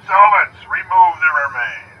 Selvets, remove the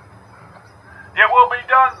remains. It will be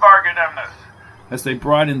done, Vargut Emnas. As they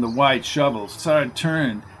brought in the wide shovels, Sard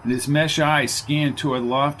turned and his mesh eyes scanned toward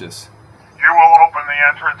Loftus. You will open the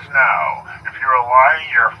entrance now. If you are lying,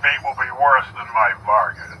 your fate will be worse than my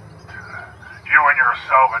Vargut. You and your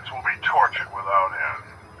Selvets will be tortured without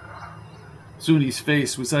end. Zuni's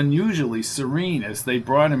face was unusually serene as they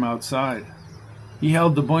brought him outside. He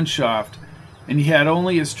held the Buntschaft, and he had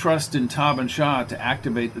only his trust in Taban Shah to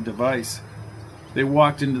activate the device. They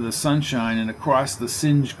walked into the sunshine and across the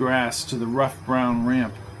singed grass to the rough brown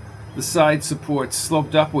ramp. The side supports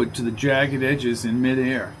sloped upward to the jagged edges in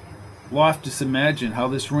midair. Loftus imagined how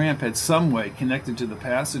this ramp had some way connected to the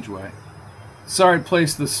passageway. Sard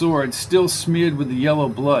placed the sword, still smeared with the yellow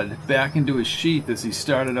blood, back into his sheath as he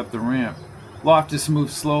started up the ramp. Loftus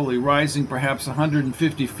moved slowly, rising perhaps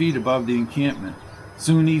 150 feet above the encampment.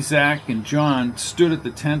 Zuni, Zach, and John stood at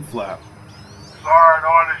the tent flap. Sard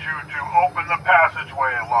orders you to open the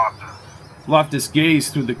passageway, Loftus. Loftus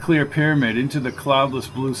gazed through the clear pyramid into the cloudless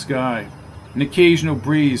blue sky. An occasional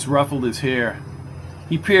breeze ruffled his hair.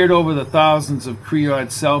 He peered over the thousands of Creod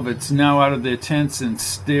Selvets now out of their tents and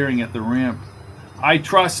staring at the ramp. "I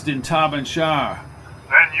trust in Taban Shah."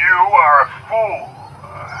 "Then you are a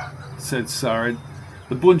fool," said Sard.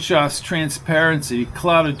 The Bunshaf's transparency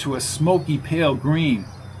clouded to a smoky pale green.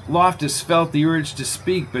 Loftus felt the urge to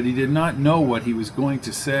speak, but he did not know what he was going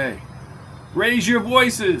to say. "Raise your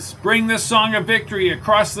voices! Bring the song of victory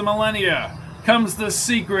across the millennia! Comes the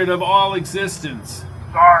secret of all existence."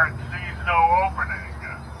 "Sard sees no opening."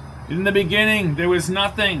 "In the beginning there was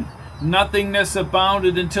nothing. Nothingness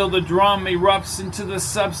abounded until the drum erupts into the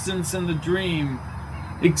substance and the dream.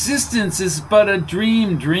 Existence is but a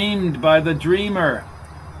dream dreamed by the dreamer."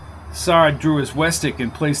 Sard drew his westic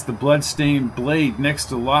and placed the blood-stained blade next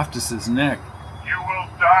to Loftus's neck. "You will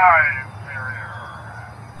die, inferior."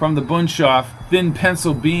 From the Bunshaf, thin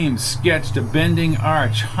pencil beams sketched a bending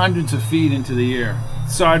arch hundreds of feet into the air.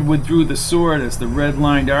 Sard withdrew the sword as the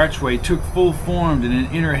red-lined archway took full form and an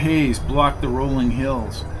inner haze blocked the rolling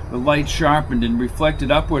hills. The light sharpened and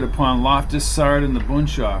reflected upward upon Loftus, Sard, and the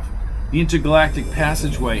Bunshaf. The Intergalactic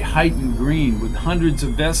Passageway, heightened green, with hundreds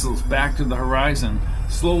of vessels back to the horizon,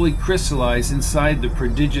 slowly crystallized inside the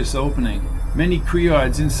prodigious opening. Many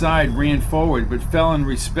Creods inside ran forward, but fell in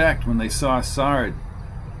respect when they saw Sard.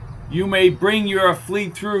 "You may bring your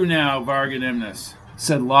fleet through now, Vargut Emnas,"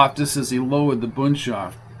 said Loftus as he lowered the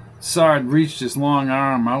Bunshaf. Sard reached his long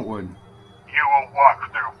arm outward. "You will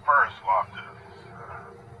walk through first, Loftus."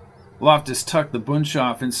 Loftus tucked the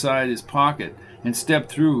Bunshaf inside his pocket and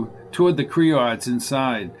stepped through toward the Creods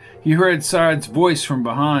inside. He heard Sard's voice from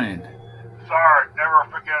behind. "Sard never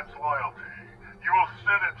forgets loyalty. You will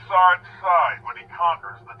sit at Sard's side when he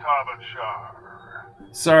conquers the Taban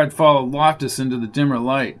Shah." Sard followed Loftus into the dimmer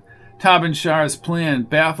light. Taban Shah's plan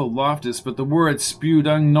baffled Loftus, but the words spewed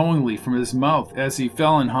unknowingly from his mouth as he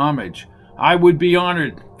fell in homage. "I would be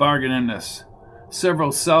honored, Vargut Emnas."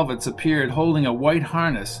 Several Selvets appeared holding a white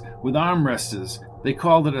harness with armresters. They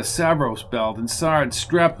called it a Savros belt, and Sard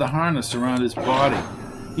strapped the harness around his body.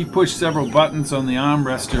 He pushed several buttons on the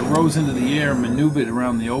armrester, rose into the air, and maneuvered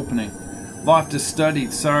around the opening. Loftus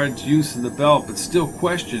studied Sard's use of the belt, but still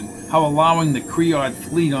questioned how allowing the Creod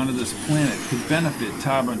fleet onto this planet could benefit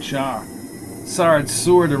Taban Shah. Sard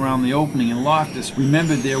soared around the opening, and Loftus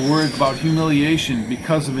remembered their words about humiliation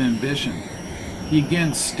because of ambition. He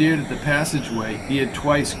again stared at the passageway he had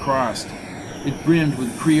twice crossed. It brimmed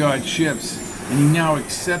with Creod ships, and he now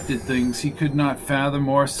accepted things he could not fathom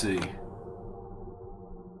or see.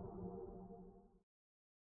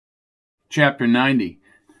 Chapter 90.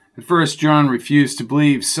 At first, John refused to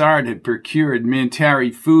believe Sard had procured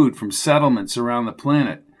Mantari food from settlements around the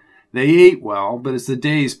planet. They ate well, but as the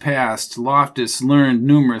days passed, Loftus learned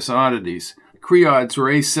numerous oddities. Creods were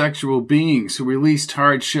asexual beings who released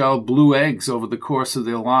hard-shelled blue eggs over the course of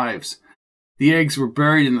their lives. The eggs were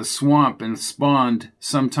buried in the swamp and spawned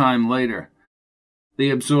some time later. They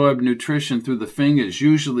absorbed nutrition through the fingers,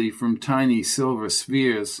 usually from tiny silver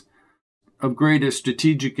spheres. Of greater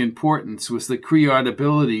strategic importance was the Creod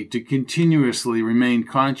ability to continuously remain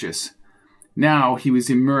conscious. Now he was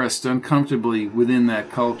immersed uncomfortably within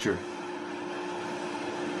that culture.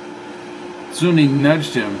 Zuni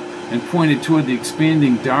nudged him and pointed toward the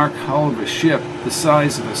expanding dark hull of a ship the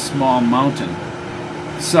size of a small mountain.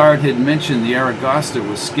 Sard had mentioned the Aragasta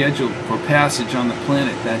was scheduled for passage on the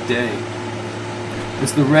planet that day.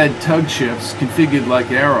 As the red tug ships, configured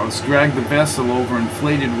like arrows, dragged the vessel over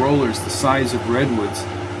inflated rollers the size of redwoods,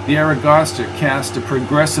 the Aragasta cast a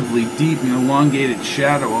progressively deep and elongated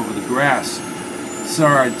shadow over the grass.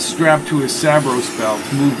 Sard, strapped to his Savros belt,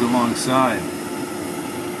 moved alongside.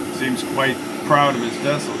 "Seems quite proud of his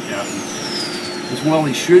vessel, Captain." "As well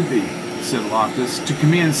he should be," said Loftus. "To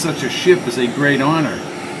command such a ship is a great honor,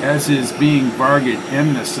 as is being Vargut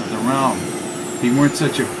Emnas of the realm. If he weren't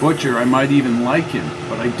such a butcher, I might even like him,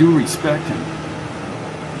 but I do respect him."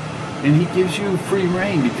 "And he gives you free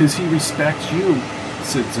rein because he respects you,"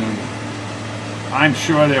 said Zuni. "I'm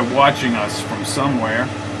sure they're watching us from somewhere,"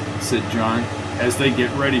 said John, "as they get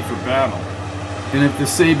ready for battle." "And if the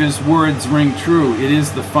Saber's words ring true, it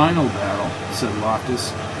is the final battle," said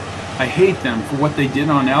Loftus. "I hate them for what they did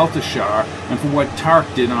on Altashar and for what Tark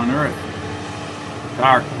did on Earth."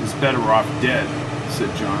 "Tark is better off dead," said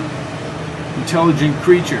John. "Intelligent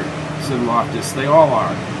creature," said Loftus. "They all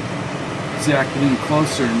are." Zach leaned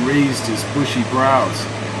closer and raised his bushy brows.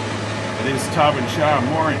 "But is Taban Shah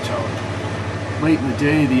more intelligent?" Late in the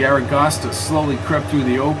day, the Aragasta slowly crept through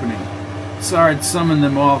the opening. Sard summoned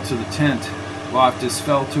them all to the tent. Loftus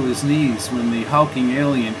fell to his knees when the hulking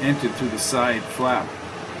alien entered through the side flap.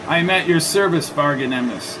 "I am at your service, Vargut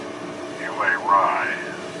Emnas." "You may rise.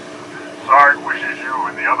 Sard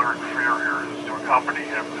and the other inferiors to accompany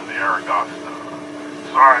him to the Aragasta.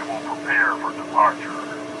 Sard will prepare for departure.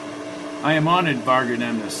 I am honored, Vargut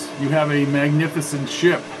Emnas. You have a magnificent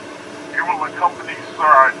ship. You will accompany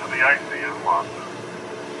Sard to the icy in Loftus.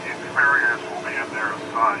 The inferiors will be in their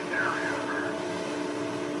assigned area.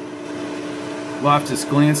 Loftus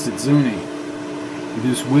glanced at Zuni. It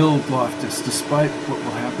is willed, Loftus, despite what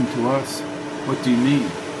will happen to us. What do you mean?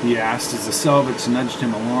 He asked as the Selvage nudged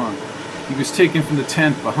him along. He was taken from the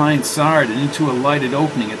tent behind Sard and into a lighted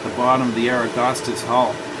opening at the bottom of the Aragasta's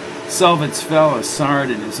hull. Selvage fell as Sard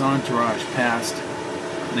and his entourage passed.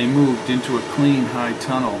 They moved into a clean, high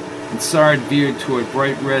tunnel, and Sard veered toward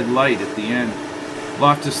bright red light at the end.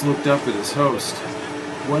 Loftus looked up at his host.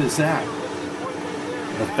 What is that?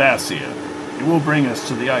 The Thassia. It will bring us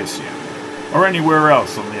to the Ician, or anywhere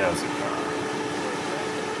else on the Azakar.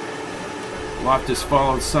 Loftus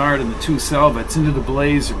followed Sard and the two Selvets into the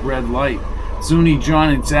blaze of red light. Zuni,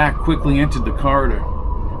 John, and Zach quickly entered the corridor.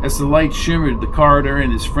 As the light shimmered, the corridor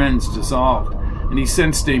and his friends dissolved, and he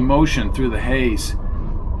sensed a motion through the haze.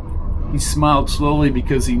 He smiled slowly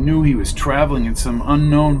because he knew he was traveling in some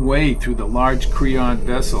unknown way through the large Creod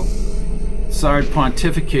vessel. Sard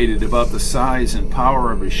pontificated about the size and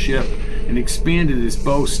power of his ship and expanded his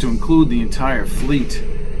boast to include the entire fleet.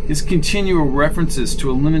 His continual references to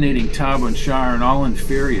eliminating Tabun Shar and all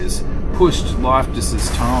inferiors pushed Loftus's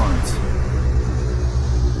tolerance.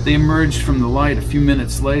 They emerged from the light a few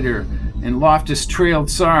minutes later, and Loftus trailed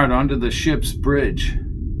Sard onto the ship's bridge.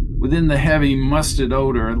 Within the heavy, musted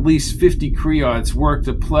odor, at least 50 Creods worked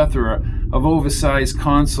a plethora of oversized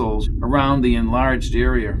consoles around the enlarged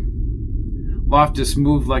area. Loftus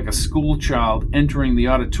moved like a schoolchild entering the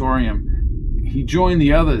auditorium. He joined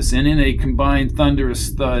the others, and in a combined thunderous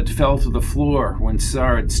thud fell to the floor when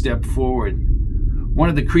Sard stepped forward. One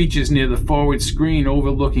of the creatures near the forward screen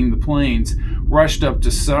overlooking the planes rushed up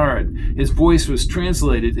to Sard. His voice was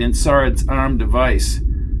translated in Sard's arm device.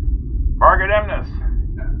 Vargut Emnas.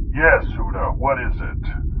 Yes, Huda, what is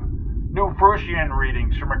it? New Fruscian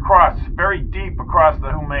readings from very deep across the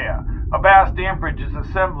Humea. A vast amperage is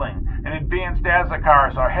assembling, and advanced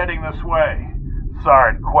Azakars are heading this way.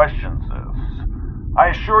 Sard questions this. I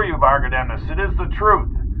assure you, Vargut Emnas, it is the truth.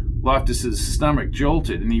 Loftus's stomach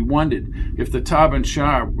jolted, and he wondered if the Tabun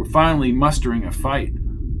Shar were finally mustering a fight.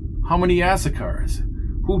 How many Azakars?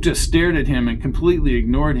 Huta stared at him and completely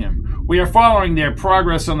ignored him. We are following their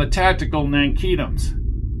progress on the tactical Nankitums.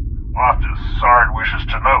 Loftus, Sard wishes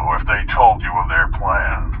to know if they told you of their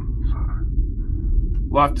plans.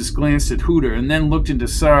 Loftus glanced at Huta and then looked into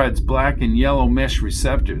Sard's black and yellow mesh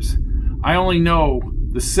receptors. I only know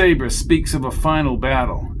the Saber speaks of a final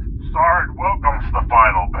battle. Sard welcomes the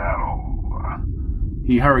final battle.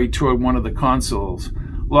 He hurried toward one of the consoles.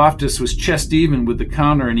 Loftus was chest even with the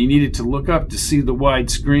counter, and he needed to look up to see the wide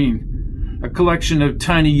screen. A collection of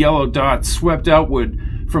tiny yellow dots swept outward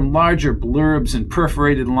from larger blurbs and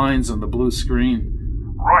perforated lines on the blue screen.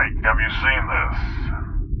 Right, have you seen this?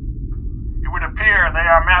 It would appear they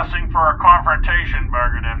are massing for a confrontation,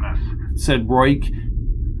 Vargut Emnas, said Roik.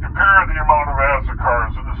 Compare the amount of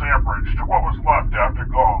Azakars in this amperage to what was left after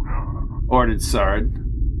Golga, ordered Sard.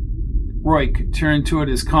 Roik turned toward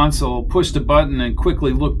his console, pushed a button, and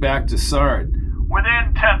quickly looked back to Sard.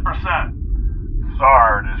 Within 10%.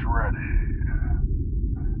 Sard is ready.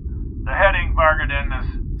 The heading, Vargut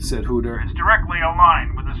Emnas, said Huta. It's directly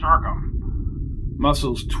aligned with the Circum.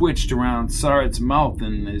 Muscles twitched around Sard's mouth,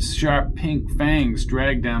 and his sharp pink fangs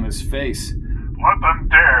dragged down his face. Let them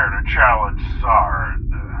dare to challenge Sard.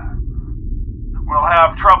 We'll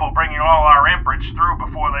have trouble bringing all our amperage through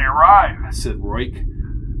before they arrive, said Roik.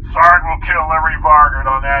 Sard will kill every Vargut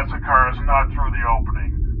on Azakars not through the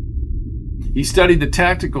opening. He studied the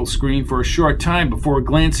tactical screen for a short time before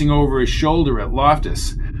glancing over his shoulder at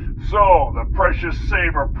Loftus. So, the precious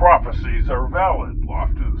Saber prophecies are valid,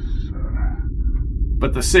 Loftus.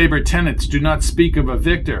 But the Saber tenets do not speak of a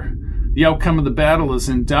victor. The outcome of the battle is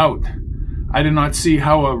in doubt. I do not see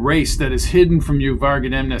how a race that is hidden from you,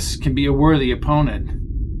 Vargut Emnas, can be a worthy opponent.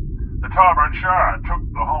 The Tabun Shar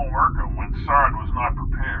took the home Urkum when Sard was not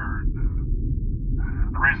prepared.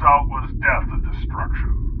 The result was death and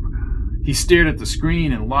destruction. He stared at the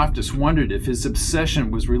screen, and Loftus wondered if his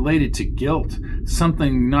obsession was related to guilt,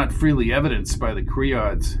 something not freely evidenced by the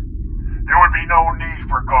Creods. There would be no need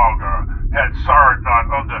for Golga had Sard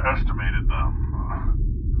not underestimated them.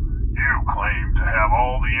 You claim to have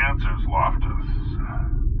all the answers, Loftus.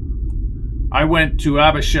 I went to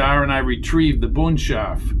Abashar and I retrieved the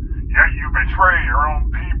Bunshaf. Yet you betray your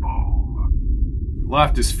own people.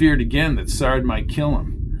 Loftus feared again that Sard might kill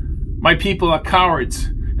him. My people are cowards,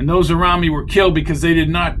 and those around me were killed because they did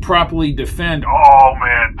not properly defend. All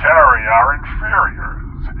are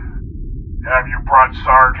inferiors. Have you brought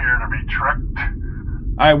Sard here to be tricked?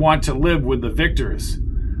 I want to live with the victors.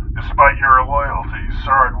 Despite your loyalty,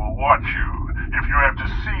 Sard will watch you. If you have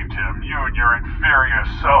deceived him, you and your inferior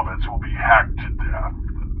selvets will be hacked to death.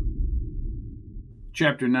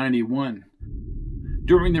 Chapter 91.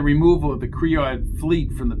 During the removal of the Creod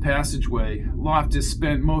fleet from the passageway, Loftus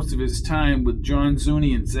spent most of his time with John,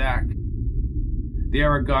 Zuni, and Zach. The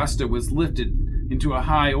Aragosta was lifted into a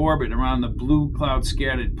high orbit around the blue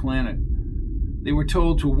cloud-scattered planet. They were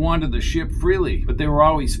told to wander the ship freely, but they were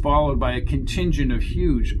always followed by a contingent of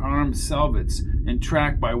huge armed selvets and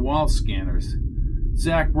tracked by wall scanners.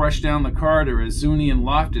 Zach rushed down the corridor as Zuni and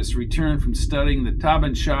Loftus returned from studying the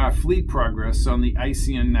Tabanshah fleet progress on the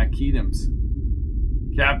Icean Nakidams.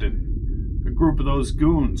 Captain, a group of those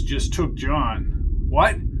goons just took John.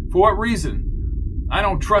 What? For what reason? I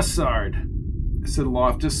don't trust Sard, said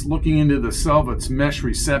Loftus, looking into the selvets' mesh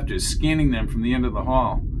receptors, scanning them from the end of the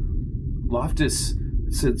hall. Loftus,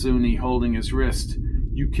 said Zuni, holding his wrist,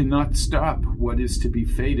 you cannot stop what is to be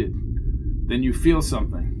fated. Then you feel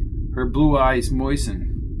something. Her blue eyes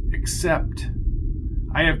moisten. Accept.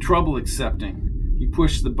 I have trouble accepting. He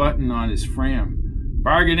pushed the button on his fram.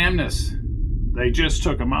 Vargut Emnas. They just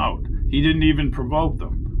took him out. He didn't even provoke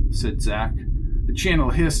them, said Zach. The channel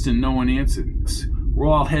hissed and no one answered. We're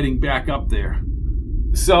all heading back up there.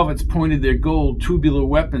 The selvets pointed their gold tubular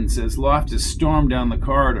weapons as Loftus stormed down the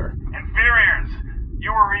corridor. Inferiors,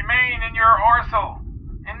 you will remain in your orsal,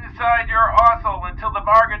 inside your orsal until the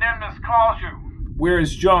Vargut Emnas calls you. Where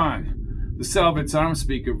is John? The Salvet's arm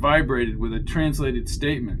speaker vibrated with a translated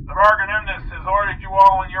statement. The Vargut Emnas has ordered you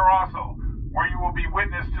all in your orsal, where you will be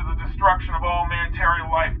witness to the destruction of all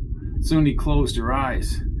manterial life. Zuni closed her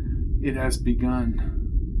eyes. It has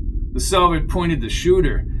begun. The Salvet pointed the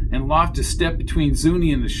shooter, and Loftus stepped between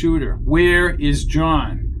Zuni and the shooter. Where is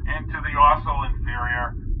John? Into the orsal,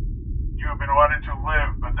 inferior. You have been ordered to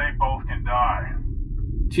live, but they both can die.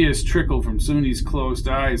 Tears trickled from Zuni's closed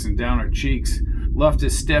eyes and down her cheeks.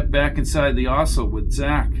 Loftus stepped back inside the orsal with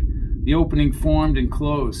Zach. The opening formed and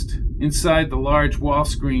closed. Inside, the large wall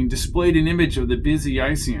screen displayed an image of the busy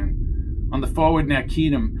Icean. On the forward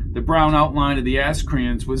Nakidam, the brown outline of the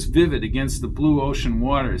Askrans was vivid against the blue ocean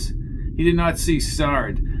waters. He did not see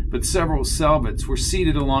Sard, but several selvets were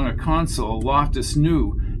seated along a console Loftus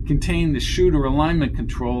knew contained the shooter alignment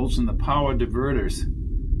controls and the power diverters.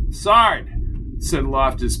 Sard, said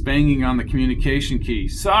Loftus, banging on the communication key.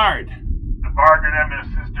 Sard! The Vargut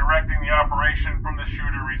Emnas is directing the operation from the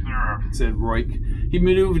shooter reserve, said Roik. He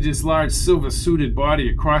maneuvered his large silver-suited body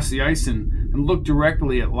across the Icean and looked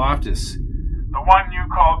directly at Loftus. The one you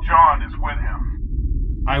call John is with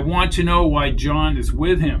him. I want to know why John is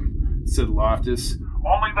with him, said Loftus.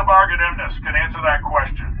 Only the Vargut Emnas can answer that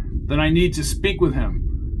question. Then I need to speak with him.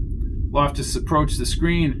 Loftus approached the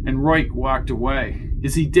screen, and Roik walked away.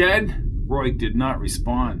 Is he dead? Roik did not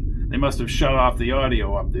respond. They must have shut off the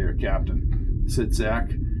audio up there, Captain, said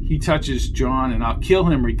Zach. He touches John, and I'll kill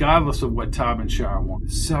him regardless of what Tabanshah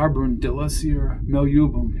wants. Sabrun delasir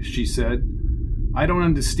meliubum, she said. I don't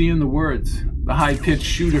understand the words. The high-pitched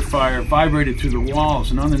shooter fire vibrated through the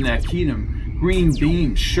walls, and on the Nakidam, green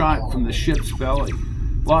beams shot from the ship's belly.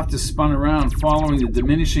 Loftus spun around, following the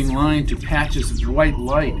diminishing line to patches of white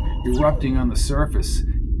light erupting on the surface.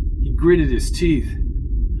 He gritted his teeth.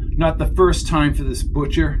 Not the first time for this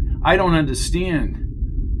butcher. I don't understand.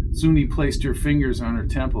 Zuni placed her fingers on her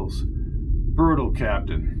temples. Brutal,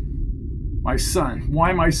 Captain. My son.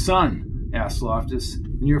 Why my son? Asked Loftus.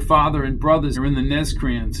 And your father and brothers are in the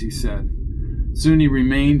Nezkrans, he said. Zuni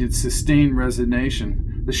remained in sustained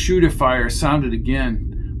resignation. The shooter fire sounded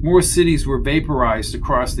again. More cities were vaporized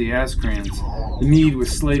across the Askrans. The need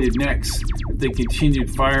was slated next if they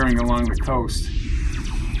continued firing along the coast.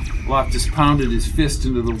 Loftus pounded his fist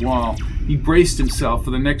into the wall. He braced himself for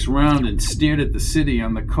the next round and stared at the city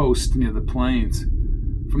on the coast near the plains.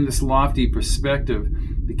 From this lofty perspective,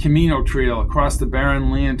 the Camino trail across the barren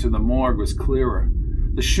land to the morgue was clearer.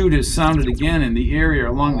 The shooters sounded again, and the area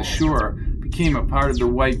along the shore became a part of the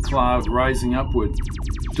white cloud rising upward.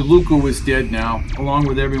 DeLuca was dead now, along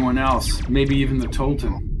with everyone else, maybe even the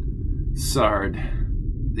Tolton. Sard.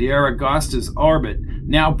 The Aragosta's orbit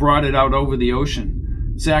now brought it out over the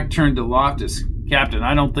ocean. Zach turned to Loftus. Captain,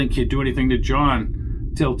 I don't think he'd do anything to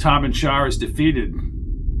John till Tabanshah is defeated.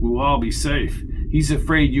 We'll all be safe. He's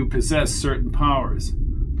afraid you possess certain powers.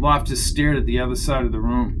 Loftus stared at the other side of the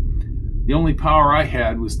room. The only power I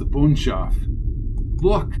had was the Bunshaft.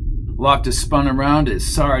 Look! Loftus spun around as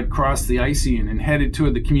Sard crossed the Icean and headed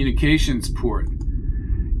toward the communications port.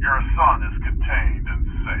 Your son is contained and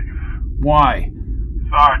safe. Why?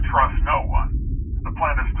 Sard trusts no one. The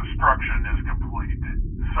planet's destruction is complete.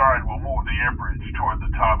 Sard will move the Emperage toward the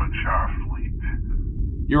Tabanshar fleet.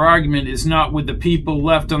 Your argument is not with the people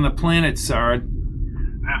left on the planet, Sard.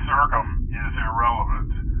 This Urkum is irrelevant.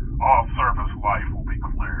 All surface life will be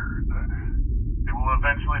cleared. It will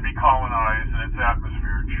eventually be colonized and its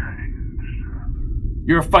atmosphere changed.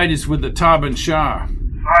 Your fight is with the Tabanshar.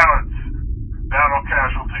 Silence! Battle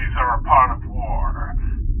casualties are a part of war.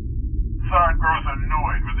 Sard grows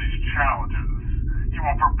annoyed with these challenges. He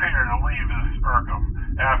will prepare to leave this Urkum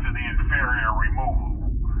after the inferior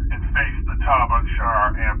removal and face the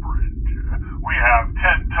Tabanshar Emperage. We have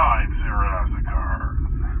 10 times their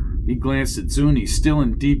Azakars. He glanced at Zuni, still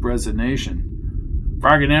in deep resignation.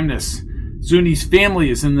 Vargut Emnas, Zuni's family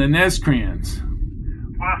is in the Nezcrians.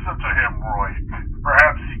 Listen to him, Roy.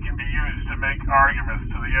 Perhaps he can be used to make arguments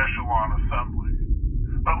to the Echelon Assembly.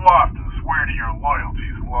 But Loftus, where do your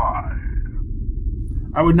loyalties lie?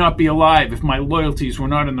 I would not be alive if my loyalties were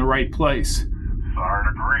not in the right place. Sard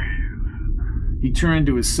agrees. He turned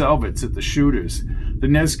to his salvets at the shooters. The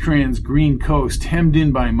Nezcrians' green coast, hemmed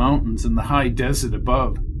in by mountains and the high desert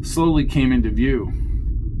above, slowly came into view.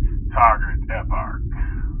 Target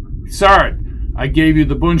Eparch. Sard, I gave you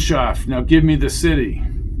the Bunshaft. Now give me the city.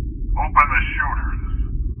 Open the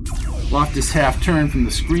shooters. Loftus half turned from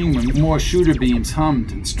the screen when more shooter beams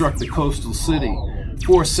hummed and struck the coastal city.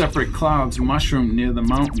 4 separate clouds mushroomed near the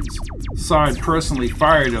mountains. Sard personally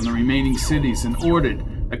fired on the remaining cities and ordered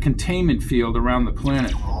a containment field around the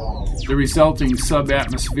planet. The resulting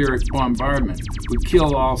subatmospheric bombardment would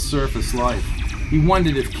kill all surface life. He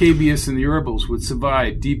wondered if Cabius and the Herbals would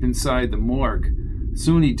survive deep inside the morgue.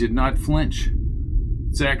 Zuni did not flinch.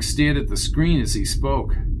 Zach stared at the screen as he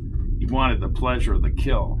spoke. He wanted the pleasure of the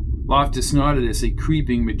kill. Loftus nodded as a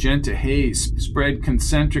creeping magenta haze spread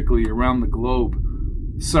concentrically around the globe.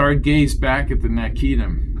 Sard gazed back at the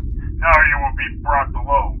Nakidim. Now you will be brought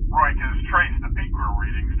below. Roik has traced the Piqua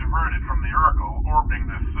readings diverted from the Urkel orbiting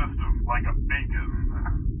this system like a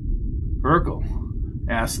beacon. Urkel?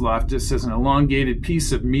 Asked Loftus as an elongated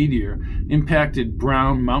piece of meteor, impacted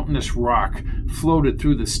brown mountainous rock, floated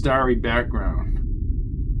through the starry background.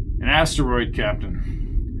 An asteroid, Captain.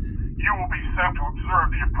 You will be sent to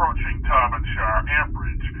observe the approaching Tabanshar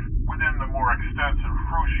Emperage within the more extensive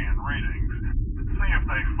Fruscian readings. See if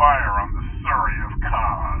they fire on the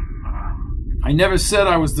Suriarf-kan. I never said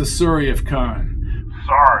I was the Suriarf-kan.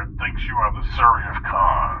 Sard thinks you are the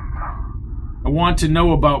Suriarf-kan. I want to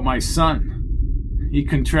know about my son. He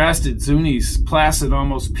contrasted Zuni's placid,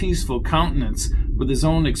 almost peaceful countenance with his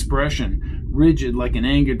own expression, rigid like an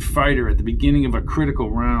angered fighter at the beginning of a critical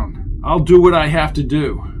round. I'll do what I have to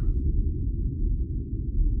do.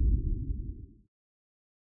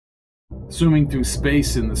 Zooming through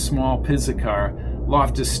space in the small Pizzicar,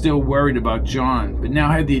 Loftus still worried about John, but now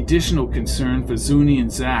had the additional concern for Zuni and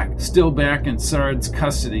Zach, still back in Sard's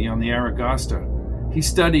custody on the Aragasta. He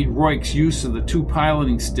studied Roik's use of the 2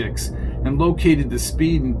 piloting sticks and located the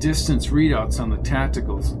speed and distance readouts on the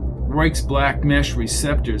tacticals. Roik's black mesh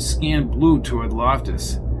receptors scanned blue toward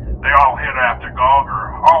Loftus. They all hit after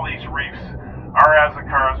Galgar. All these reefs. Our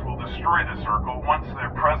Azakars will destroy the circle once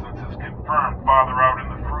their presence is confirmed farther out in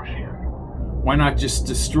the Fruscian. Why not just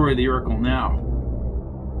destroy the Urkel now?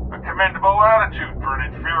 A commendable attitude for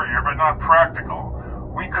an inferior, but not practical.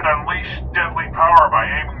 We could unleash deadly power by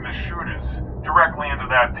aiming the shooters directly into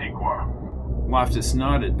that Piqua. Loftus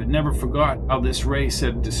nodded, but never forgot how this race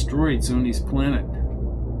had destroyed Zuni's planet.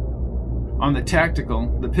 On the tactical,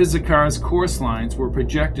 the Pizzicar's course lines were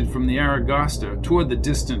projected from the Aragasta toward the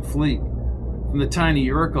distant fleet. From the tiny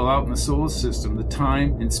Urkel out in the solar system, the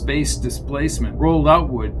time and space displacement rolled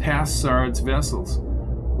outward past Sard's vessels.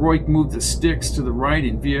 Roik moved the sticks to the right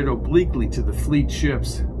and veered obliquely to the fleet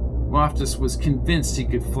ships. Loftus was convinced he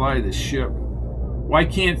could fly the ship. Why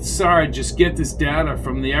can't Sard just get this data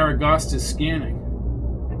from the Aragasta's scanning?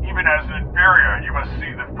 Even as an inferior, you must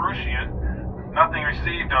see the Fruscian. Nothing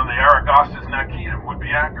received on the Aragasta's Nakidim would be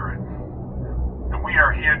accurate. And we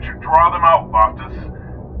are here to draw them out, Loftus.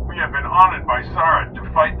 We have been honored by Sard to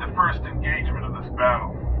fight the first engagement of this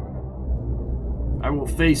battle. I will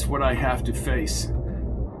face what I have to face.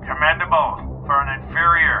 Commendable for an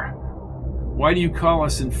inferior. Why do you call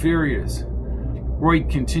us inferiors? Roik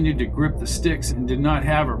continued to grip the sticks and did not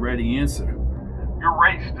have a ready answer. Your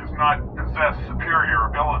race does not possess superior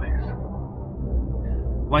abilities.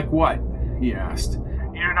 Like what? He asked.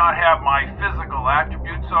 You do not have my physical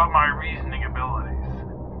attributes or my reasoning abilities.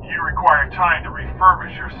 You require time to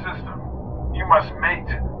refurbish your system. You must mate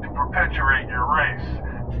to perpetuate your race.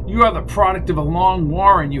 You are the product of a long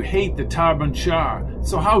war and you hate the Tabanshar,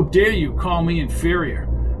 so how dare you call me inferior?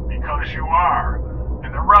 Because you are.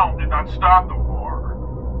 And the realm did not start the war.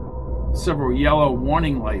 Several yellow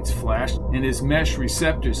warning lights flashed, and his mesh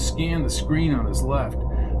receptors scanned the screen on his left.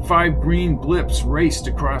 5 green blips raced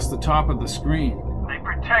across the top of the screen. They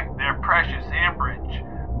protect their precious amperage.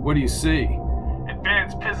 What do you see?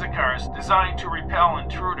 Advanced Pisacars designed to repel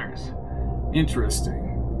intruders.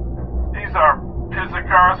 Interesting. These are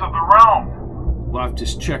Pisacars of the realm.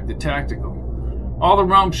 Loftus checked the tactical. All the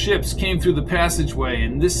realm ships came through the passageway,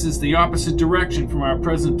 and this is the opposite direction from our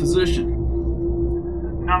present position.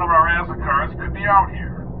 None of our Azakars could be out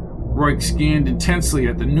here. Roik scanned intensely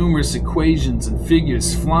at the numerous equations and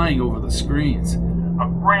figures flying over the screens. A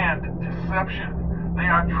grand deception. They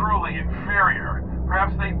are truly inferior.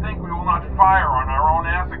 Perhaps they think we will not fire on our own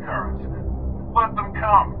Azakars. Let them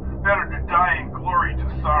come. Better to die in glory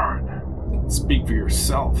to Sard. Speak for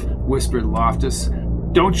yourself, whispered Loftus.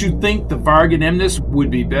 Don't you think the Vargut Emnas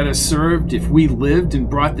would be better served if we lived and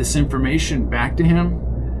brought this information back to him?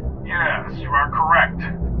 Yes, you are correct.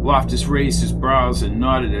 Loftus raised his brows and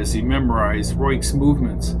nodded as he memorized Roik's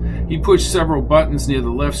movements. He pushed several buttons near the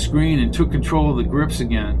left screen and took control of the grips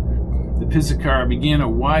again. The Pisacar began a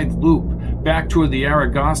wide loop back toward the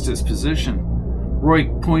Aragosta's position.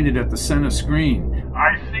 Roik pointed at the center screen.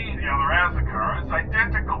 I see the other Azakars,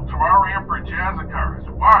 identical to our amperage Azakars.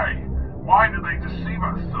 Why? Why do they deceive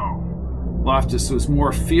us so? Loftus was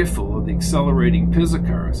more fearful of the accelerating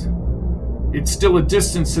Pisacars. It's still a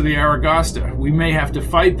distance to the Aragosta. We may have to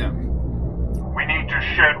fight them. We need to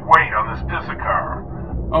shed weight on this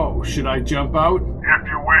Pisacar. Oh, should I jump out? If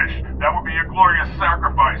you wish, that would be a glorious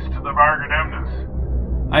sacrifice to the Vargut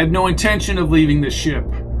Emnas. I have no intention of leaving the ship.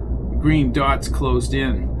 The green dots closed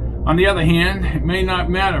in. On the other hand, it may not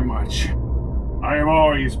matter much. I have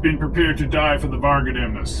always been prepared to die for the Vargut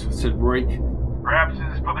Emnas, said Roik. Perhaps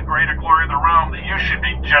it is for the greater glory of the realm that you should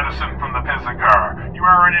be jettisoned from the Pisacar. You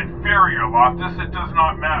are an inferior, Loftus. It does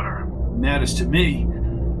not matter. Matters to me.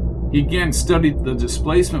 He again studied the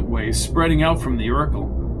displacement waves spreading out from the Urkel.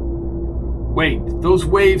 Wait, those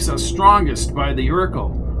waves are strongest by the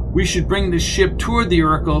Urkel. We should bring this ship toward the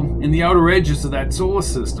Urkel in the outer edges of that solar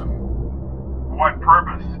system. What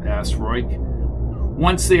purpose? Asked Roik.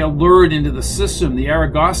 Once they are lured into the system, the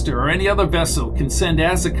Aragosta or any other vessel can send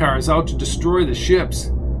Azakars out to destroy the ships.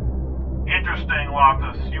 Interesting,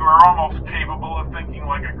 Loftus. You are almost capable of thinking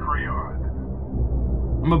like a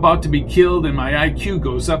Creod. I'm about to be killed and my IQ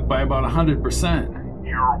goes up by about 100%.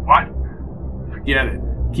 You're what? Forget it.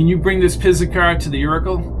 Can you bring this Pisacar to the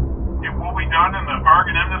Urkel? It will be done and the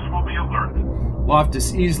Vargut Emnas will be alerted.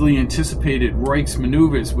 Loftus easily anticipated Roik's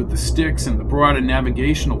maneuvers with the sticks and the broader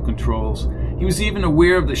navigational controls. He was even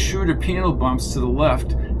aware of the shooter panel bumps to the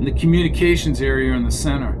left and the communications area in the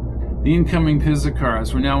center. The incoming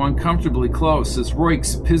Pisacars were now uncomfortably close as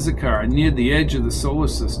Roik's Pisacar neared the edge of the solar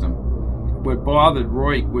system. What bothered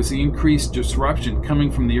Roik was the increased disruption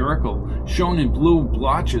coming from the Urkel, shown in blue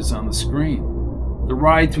blotches on the screen. The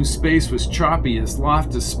ride through space was choppy as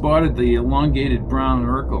Loftus spotted the elongated brown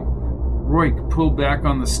Urkel. Roik pulled back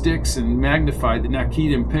on the sticks and magnified the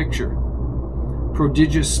Nakidim picture.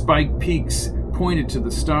 Prodigious spiked peaks pointed to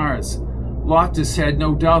the stars. Loftus had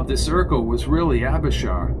no doubt this Urkel was really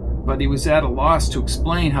Abishar, but he was at a loss to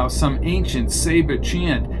explain how some ancient Saba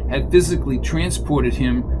chant had physically transported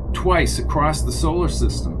him twice across the solar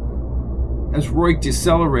system. As Roik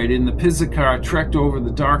decelerated and the Pisacar trekked over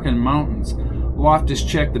the darkened mountains, Loftus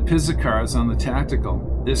checked the Pisacars on the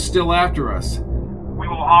tactical. They're still after us. We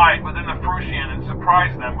will hide within the Fruscian and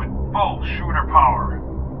surprise them with full shooter power.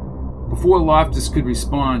 Before Loftus could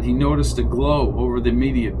respond, he noticed a glow over the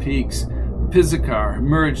immediate peaks. The Pisacar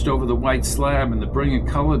emerged over the white slab and the brilliant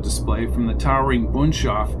color display from the towering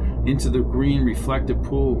Bunshoff into the green reflective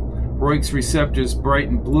pool. Roik's receptors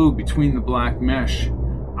brightened blue between the black mesh.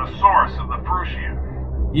 The source of the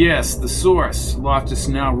Fruscian. Yes, the source. Loftus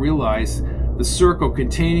now realized the circle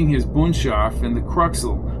containing his Bunshoff and the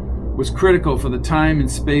Cruxel was critical for the time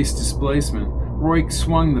and space displacement. Roik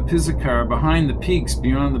swung the Pisacar behind the peaks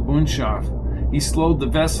beyond the Bunshoff. He slowed the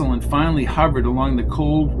vessel and finally hovered along the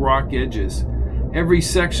cold rock edges. Every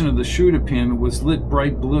section of the shooter panel was lit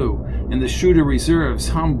bright blue, and the shooter reserves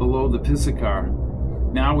hummed below the Pisacar.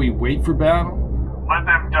 Now we wait for battle? Let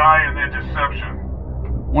them die in their deception.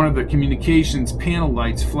 One of the communications panel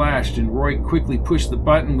lights flashed, and Roik quickly pushed the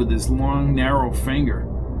button with his long, narrow finger.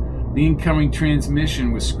 The incoming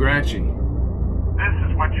transmission was scratchy. This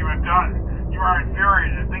is what you have done. You are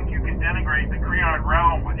inferior to think you can denigrate the Creod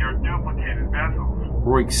Realm with your duplicated vessels.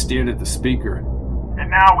 Roik stared at the speaker. And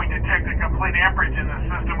now we detect a complete amperage in the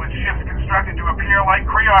system with ships constructed to appear like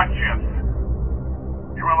Creod ships.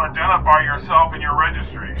 You will identify yourself in your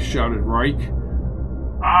registry, shouted Roik.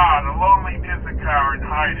 Ah, the lonely Pisacar in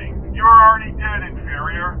hiding. You are already dead,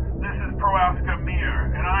 inferior. This is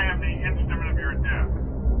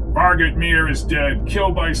Vargut Mir is dead,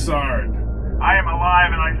 killed by Sard. I am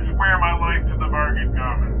alive, and I swear my life to the Vargut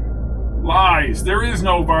Gamin. Lies! There is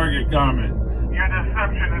no Vargut Gamin. Your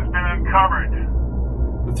deception has been uncovered.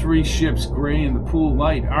 The three ships, gray in the pool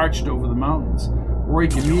light, arched over the mountains.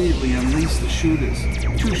 Roik immediately unleashed the shooters.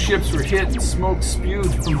 2 ships were hit and smoke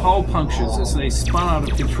spewed from hull punctures as they spun out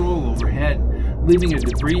of control overhead, leaving a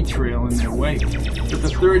debris trail in their wake. But the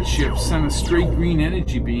 3rd ship sent a straight green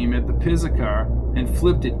energy beam at the Pizzakar and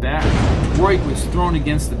flipped it back. Roik was thrown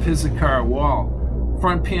against the Pizzakar wall.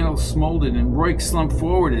 Front panels smoldered and Roik slumped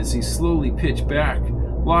forward as he slowly pitched back.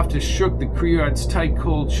 Loftus shook the Creod's tight,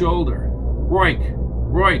 cold shoulder. Roik!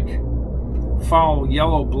 Roik! Foul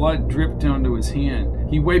yellow blood dripped onto his hand.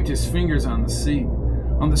 He wiped his fingers on the seat.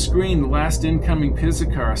 On the screen, the last incoming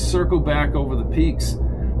Pizzakar circled back over the peaks.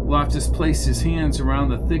 Loftus placed his hands around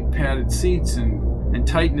the thick padded seats and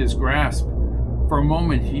tightened his grasp. For a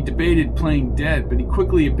moment, he debated playing dead, but he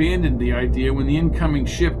quickly abandoned the idea when the incoming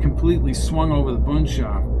ship completely swung over the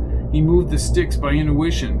bundschaft. He moved the sticks by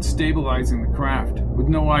intuition, stabilizing the craft. With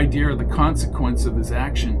no idea of the consequence of his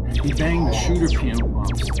action, he banged the shooter panel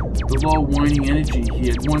bumps. The low, whining energy he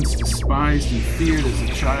had once despised and feared as a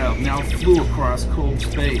child now flew across cold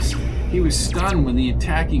space. He was stunned when the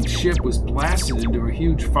attacking ship was blasted into a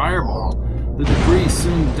huge fireball. The debris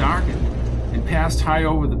soon darkened and passed high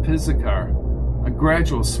over the Pizzakar. A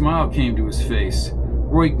gradual smile came to his face.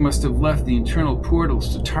 Roik must have left the internal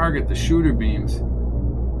portals to target the shooter beams.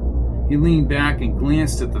 He leaned back and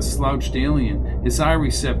glanced at the slouched alien, his eye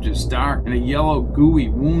receptors dark and a yellow, gooey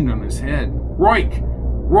wound on his head. Roik!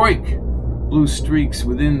 Roik! Blue streaks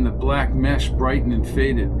within the black mesh brightened and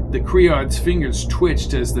faded. The Creod's fingers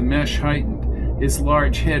twitched as the mesh heightened. His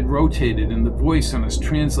large head rotated and the voice on his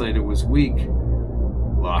translator was weak.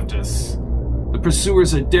 Loftus. The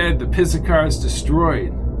pursuers are dead. The Pizzakar is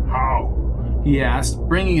destroyed. How? He asked,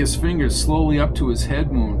 bringing his fingers slowly up to his head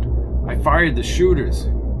wound. I fired the shooters.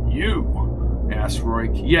 You? Asked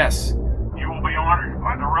Roik. Yes. You will be honored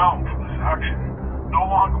by the realm for this action. No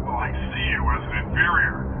longer will I see you as an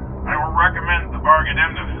inferior. I will recommend the Vargut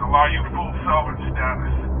Emnas allow you full salvage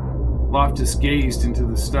status. Loftus gazed into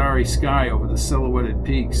the starry sky over the silhouetted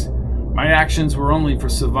peaks. My actions were only for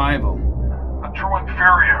survival. A true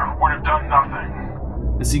inferior would have done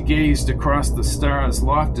nothing. As he gazed across the stars,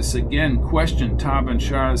 Loftus again questioned Taban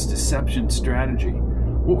Shah's deception strategy.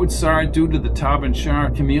 What would Sard do to the Taban Shah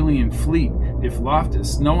chameleon fleet if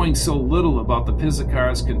Loftus, knowing so little about the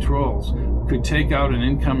Pizzakar's controls, could take out an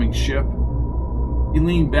incoming ship? He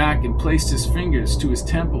leaned back and placed his fingers to his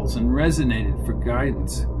temples and resonated for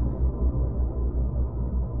guidance.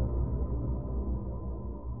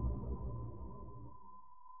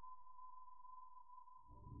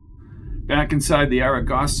 Back inside the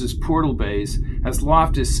Aragosta's portal bays, as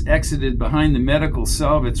Loftus exited behind the medical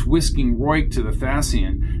salvets whisking Roik to the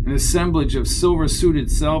Fassian, an assemblage of silver-suited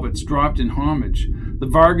salvets dropped in homage. The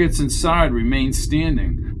Varguts and Sard remained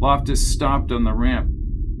standing. Loftus stopped on the ramp.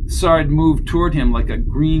 Sard moved toward him like a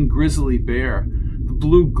green grizzly bear. The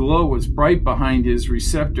blue glow was bright behind his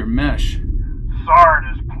receptor mesh. Sard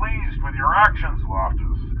is pleased with your actions,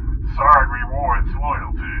 Loftus. Sard rewards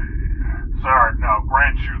loyalty. Sard now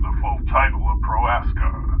grants you the full title of Proaska.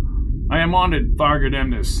 I am honored, Vargut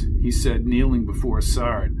Emnas, he said, kneeling before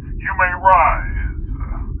Sard. You may rise.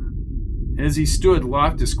 As he stood,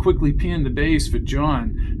 Loftus quickly panned the bays for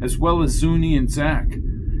John, as well as Zuni and Zach.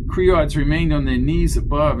 Creods remained on their knees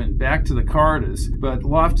above and back to the corridors, but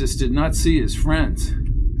Loftus did not see his friends.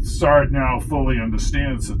 Sard now fully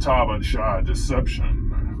understands the Taban Shah deception.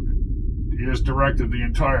 He has directed the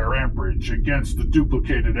entire amperage against the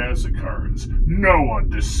duplicated Azakars. No one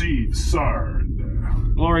deceives Sard.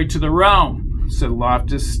 Glory to the realm, said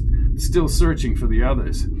Loftus, still searching for the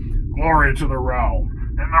others. Glory to the realm.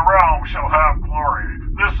 And the realm shall have glory.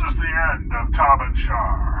 This is the end of Taban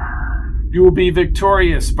Shah. You will be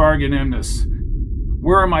victorious, Vargut Emnas.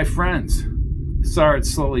 Where are my friends? Sard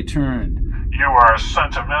slowly turned. You are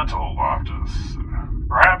sentimental, Loftus.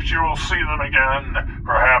 Perhaps you will see them again,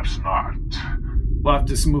 perhaps not.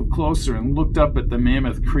 Loftus moved closer and looked up at the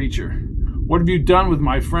mammoth creature. What have you done with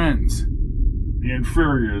my friends? The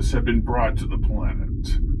inferiors have been brought to the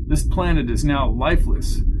planet. This planet is now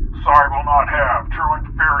lifeless. Sard will not have true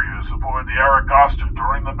inferiors aboard the Aragosta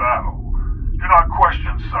during the battle. Do not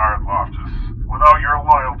question Sard, Loftus. Without your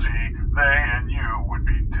loyalty, they and you would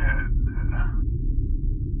be dead.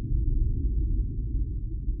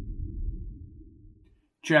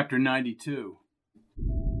 Chapter 92.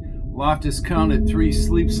 Loftus counted 3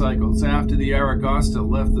 sleep cycles after the Aragosta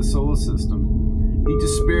left the solar system. He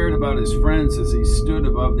despaired about his friends as he stood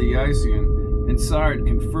above the Isian and Sard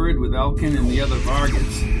conferred with Elkin and the other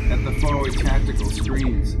Varguts at the forward tactical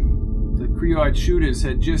screens. The Creod shooters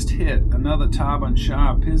had just hit another Taban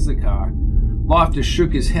Shah Pizakar. Loftus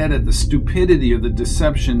shook his head at the stupidity of the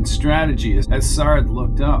deception strategy as Sard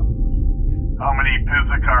looked up. How many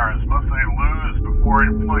Pizakars must they lose before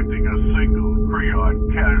inflicting a single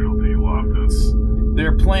Creod casualty, Loftus?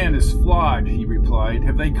 Their plan is flawed, he replied.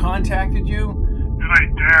 Have they contacted you? Do they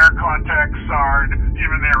dare contact Sard?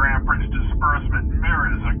 Even their Empress disbursement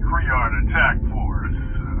mirrors a Creod attack force.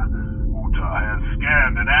 Uta has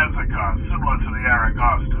scanned an Azakar similar to the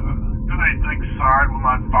Aragosta. Do they think Sard will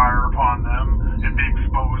not fire upon them and be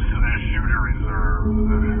exposed to their shooter reserves?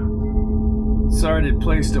 Sard had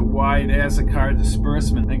placed a wide Azakar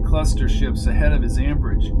disbursement and cluster ships ahead of his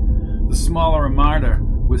amperage. The smaller Armada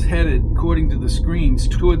was headed, according to the screens,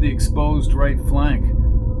 toward the exposed right flank.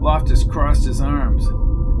 Loftus crossed his arms.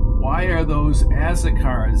 Why are those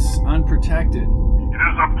Azakars unprotected? It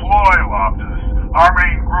is a ploy, Loftus. Our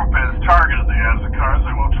main group has targeted the Azakars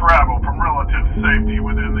and will travel from relative safety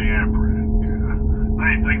within the amperage.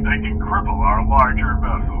 They think they can cripple our larger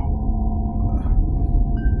vessel.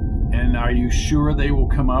 And are you sure they will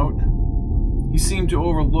come out? He seemed to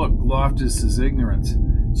overlook Loftus's ignorance.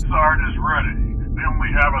 Sard is ready. They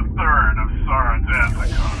only have a third of Sard's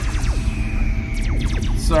Azakars.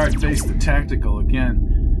 Sard faced the tactical again.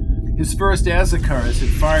 His first Azakars had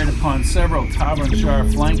fired upon several Taban Shah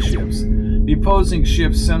flank ships. The opposing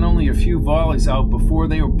ships sent only a few volleys out before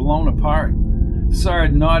they were blown apart.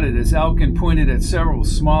 Sard nodded as Elkin pointed at several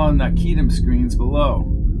smaller Nakidim screens below.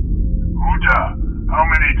 Uta, how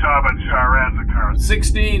many Taban Shah Azakars?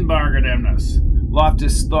 16, Vargut Emnas.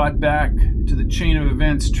 Loftus thought back to the chain of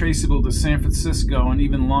events traceable to San Francisco and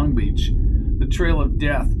even Long Beach. The trail of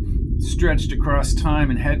death stretched across time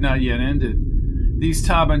and had not yet ended. These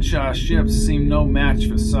Taban Shah ships seemed no match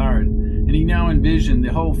for Sard, and he now envisioned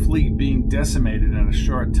the whole fleet being decimated in a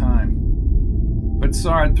short time. But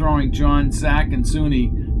Sard, throwing John, Zach, and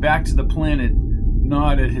Zuni back to the planet,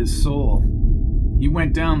 gnawed at his soul. He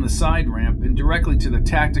went down the side ramp and directly to the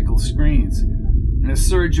tactical screens. In a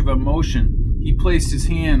surge of emotion, he placed his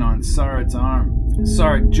hand on Sard's arm.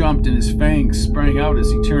 Sard jumped and his fangs sprang out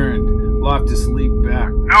as he turned. Loftus leaped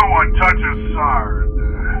back. No one touches Sard.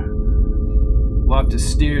 Loftus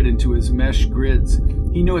stared into his mesh grids.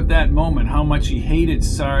 He knew at that moment how much he hated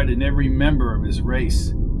Sard and every member of his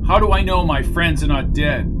race. How do I know my friends are not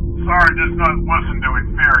dead? Sard does not listen to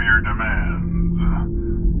inferior demands.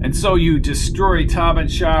 And so you destroy Taban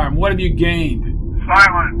Shah, and what have you gained?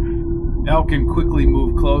 Silence! Elkin quickly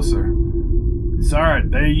moved closer. Sard,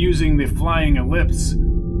 they're using the flying ellipse.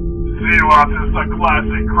 Zelos is the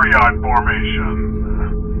classic Creod formation.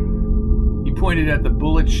 He pointed at the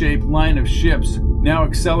bullet-shaped line of ships, now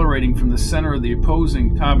accelerating from the center of the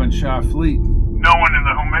opposing Taban Shah fleet. No one in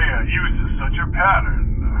the Humea uses such a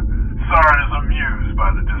pattern. Sard is amused by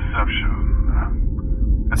the deception.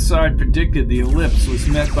 Sard predicted the ellipse was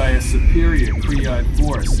met by a superior Creod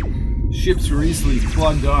force. Ships were easily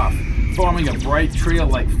plugged off, forming a bright trail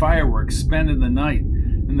like fireworks spent in the night,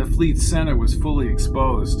 and the fleet's center was fully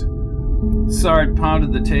exposed. Sard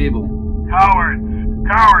pounded the table. Cowards!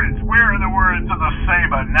 Cowards! Where are the words of the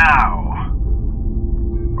Saba now?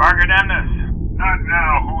 Vargut Emnas! Not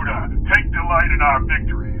now, Huda. Take delight in our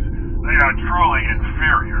victories. They are truly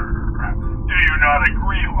inferior. Do you not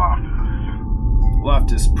agree, Loftus?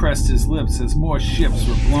 Loftus pressed his lips as more ships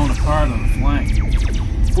were blown apart on the flank.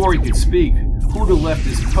 Before he could speak, Huda left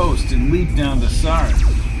his post and leaped down to Sard.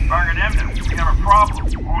 Vargut Emnas, we have a problem.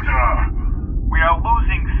 Huda! We are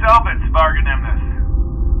losing Selbits, Vargut Emnas.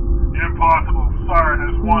 Impossible. Sard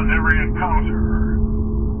has won every encounter.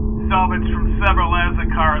 Selbits from several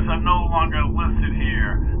Azakars are no longer listed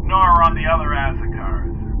here, nor on the other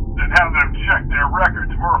Azakars. Then have them check their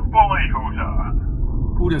records more fully, Huda.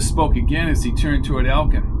 Huda spoke again as he turned toward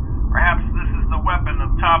Elkin. Perhaps this is the weapon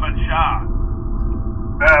of Taban Shah.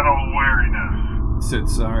 Battle weariness, said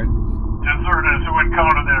Sard. Deserters who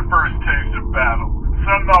encounter their first taste of battle.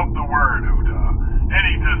 Send out the word, Huda.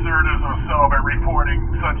 Any deserters or Saba reporting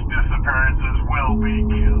such disappearances will be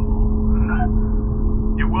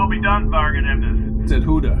killed. It will be done, Vargut Emnas, said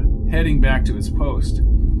Huda, heading back to his post.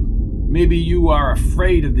 Maybe you are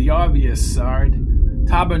afraid of the obvious, Sard.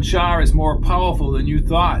 Taban Shah is more powerful than you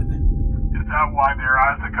thought. Is that why their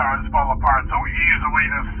Azakars fall apart so easily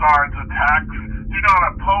to Sard's attacks? Do not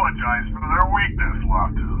apologize for their weakness,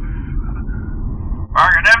 Loftus.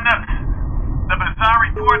 Vargut Emnas! The bizarre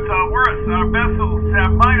reports are worse. Our vessels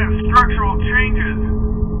have minor structural changes.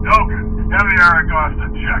 Elkin, have the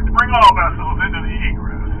Aragosta checked. Bring all vessels into the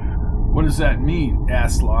egress. What does that mean?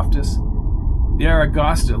 Asked Loftus. The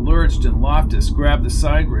Aragosta lurched and Loftus grabbed the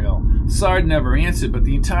side rail. Sard never answered, but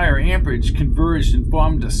the entire amperage converged and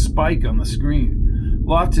formed a spike on the screen.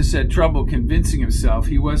 Loftus had trouble convincing himself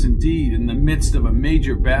he was indeed in the midst of a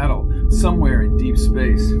major battle somewhere in deep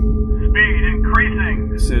space. Speed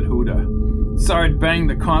increasing, said Huda. Sard banged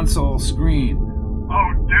the console screen.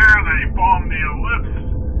 How dare they form the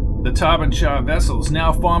ellipse? The Tabanshah vessels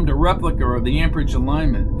now formed a replica of the amperage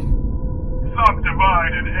alignment.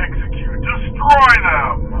 Subdivide and execute. Destroy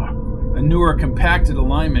them! A newer compacted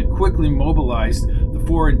alignment quickly mobilized the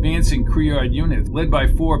 4 advancing Creod units, led by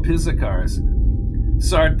 4 Pizzicars.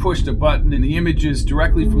 Sard pushed a button and the images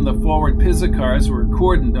directly from the forward Pizzicars were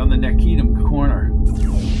cordoned on the Nekidim corner.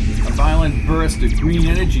 A violent burst of green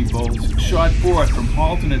energy bolts shot forth from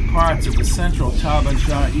alternate parts of the central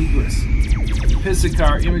Tabanshah egress.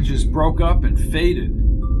 Pizzicar images broke up and faded.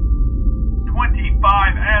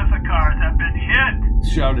 25 Azakars have been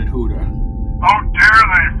hit, shouted Huda. How dare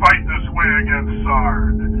they fight this way against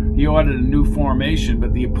Sard? He ordered a new formation,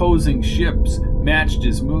 but the opposing ships matched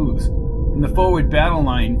his moves. In the forward battle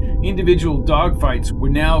line, individual dogfights were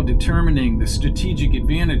now determining the strategic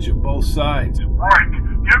advantage of both sides. Reich!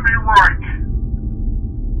 Give me Reich!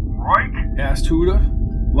 Reich? Asked Huda.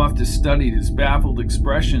 Loftus studied his baffled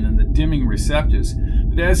expression in the dimming receptors,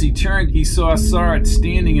 but as he turned, he saw Sard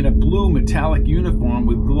standing in a blue metallic uniform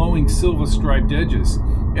with glowing silver-striped edges.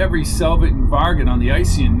 Every Selvat and Vargut on the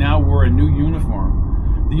Ician now wore a new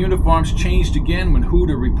uniform. The uniforms changed again when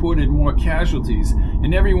Huda reported more casualties,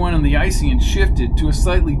 and everyone on the Ician shifted to a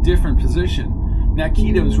slightly different position.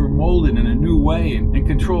 Nakidims were molded in a new way, and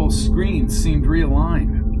control screens seemed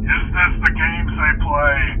realigned. Is this the games they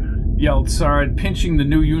play? Yelled Sard, pinching the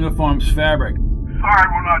new uniform's fabric. Sard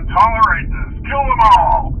will not tolerate this. Kill them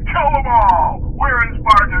all! Kill them all! Where is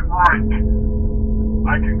Vargut Reich?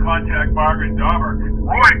 I can contact Vargut Dobrik.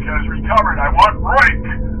 Reich has recovered. I want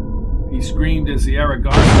Reich! He screamed as the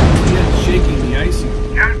Aragosta hit, shaking the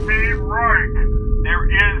Ician. Get me Reich! There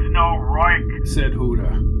is no Reich, said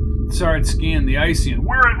Huda. Sard scanned the Ician.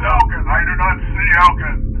 Where is Elkin? I do not see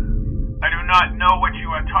Elkin. I do not know what you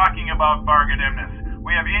are talking about, Vargut Emnas.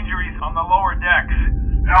 We have injuries on the lower decks.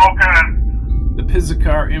 Elkin! The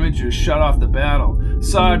Pizzicar imagers shut off the battle.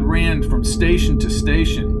 Sard ran from station to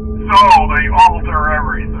station. So they alter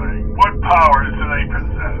everything. What powers do they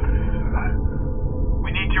possess? We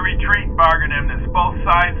need to retreat, Vargut Emnas. Both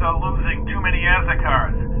sides are losing too many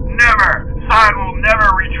Azakars. Never! Sard will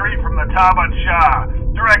never retreat from the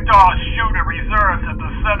Tabanshah. Direct all shooter reserves at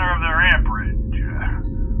the center of their amperage.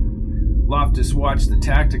 Loftus watched the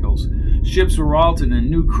tacticals. Ships were altered and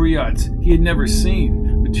new Creods he had never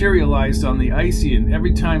seen materialized on the Ician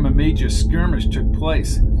every time a major skirmish took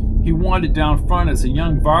place. He wandered down front as a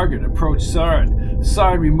young Vargut approached Sard.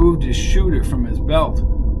 Sard removed his shooter from his belt.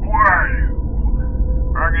 Who are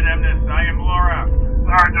you? Vargut Emnas, I am Loraf.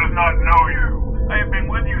 Sard does not know you. I have been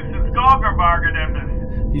with you since Golgar, Vargut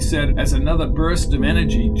Emnas, he said as another burst of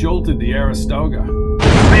energy jolted the Aristoga.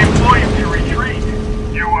 I implore you to retreat.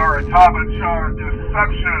 You are a Tabanshah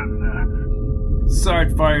deception.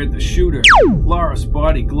 Sard fired the shooter. Laraf's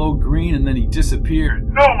body glowed green and then he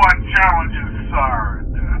disappeared. No one challenges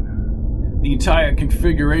Sard. The entire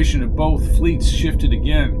configuration of both fleets shifted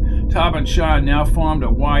again. Tabanshah now formed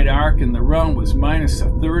a wide arc and the realm was minus a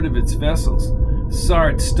third of its vessels.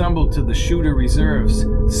 Sard stumbled to the shooter reserves,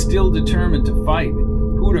 still determined to fight.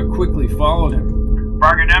 Huda quickly followed him.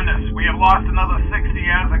 Vargut Emnas, we have lost another 60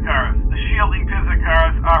 Azakars. The shielding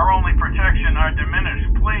Pizzicars, our only protection, are diminished.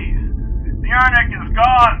 Please. The Arnek is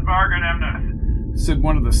gone, Vargut Emnas, said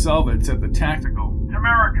one of the Selvats at the tactical.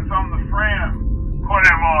 Temeric is on the Fram. Put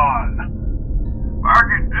him on.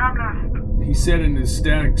 Vargut Emnas, he said in his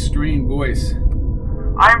static, strained voice.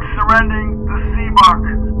 I am surrendering the Seabuck.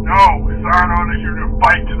 No, Sard orders you to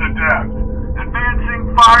fight to the death.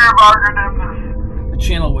 Advancing fire, Vargut Emnas. The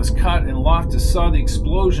channel was cut and Loftus saw the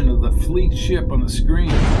explosion of the fleet ship on the screen.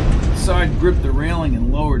 Sard gripped the railing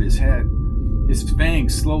and lowered his head. His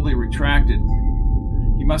fangs slowly retracted.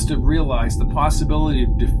 He must have realized the possibility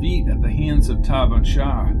of defeat at the hands of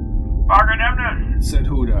Tabanshah. Vargut Emnas, said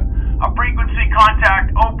Huda. A frequency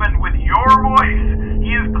contact opened with your voice.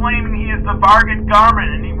 He is claiming he is the Vargut Garment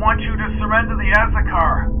and he wants you to surrender the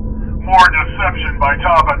Azakar. More deception by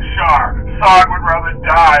Tabanshah. Sard would rather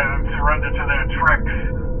die than surrender to their tricks.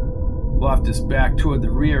 Loftus backed toward the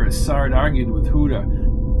rear as Sard argued with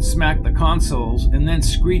Huda, smacked the consoles, and then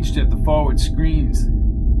screeched at the forward screens.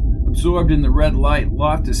 Absorbed in the red light,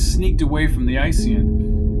 Loftus sneaked away from the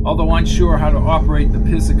Ician. Although unsure how to operate the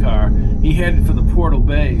Pizzicar, he headed for the portal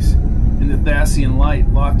bays. In the Thasian light,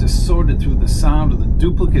 Loftus sorted through the sound of the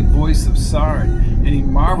duplicate voice of Sard. and he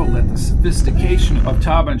marveled at the sophistication of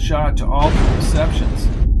Taban Shah to alter perceptions.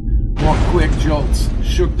 More quick jolts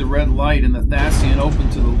shook the red light, and the Thasian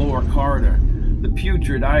opened to the lower corridor. The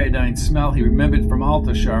putrid iodine smell he remembered from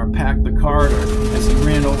Altashar packed the corridor as he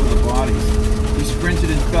ran over the bodies. He sprinted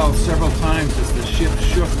and fell several times as the ship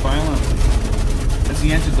shook violently. As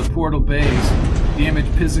he entered the portal bays, damaged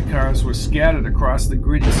Pizikars were scattered across the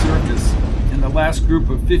gritty surface, and the last group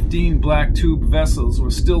of 15 black tube vessels were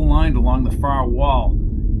still lined along the far wall.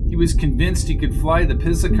 He was convinced he could fly the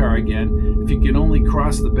Pizikar again if he could only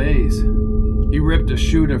cross the bays. He ripped a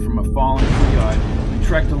shooter from a fallen Creod and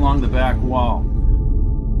trekked along the back wall.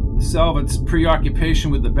 Salvat's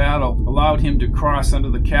preoccupation with the battle allowed him to cross under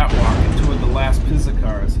the catwalk and toward the last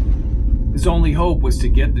Pizikars. His only hope was to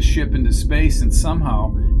get the ship into space and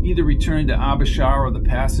somehow either return to Abashar or the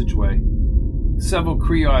passageway. Several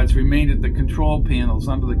Creods remained at the control panels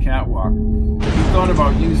under the catwalk. He thought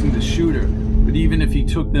about using the shooter, but even if he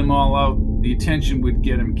took them all out, the attention would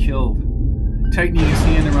get him killed. Tightening his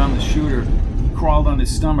hand around the shooter, he crawled on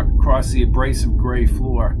his stomach across the abrasive gray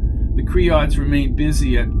floor. The Creods remained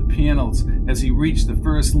busy at the panels as he reached the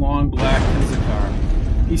first long black Pizikar.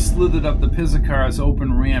 He slithered up the Pizikar's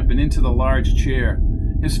open ramp and into the large chair.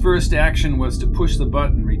 His first action was to push the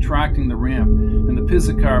button, retracting the ramp, and the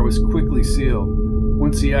Pizikar was quickly sealed.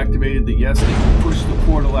 Once he activated the Yestic, he pushed the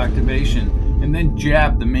portal activation and then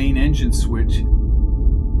jabbed the main engine switch.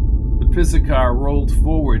 The Pizikar rolled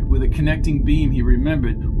forward with a connecting beam he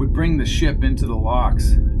remembered would bring the ship into the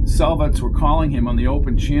locks. Salvats were calling him on the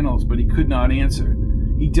open channels, but he could not answer.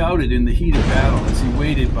 He doubted in the heat of battle as he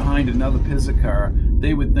waited behind another Pizikar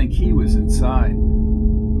they would think he was inside.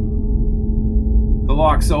 The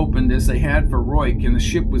locks opened as they had for Roik, and the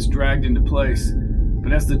ship was dragged into place.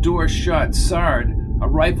 But as the door shut, Sard, a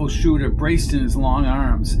rifle shooter braced in his long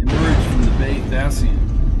arms, emerged from the Bay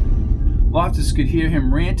Thasian. Loftus could hear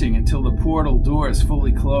him ranting until the portal doors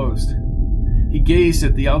fully closed. He gazed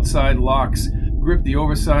at the outside locks, gripped the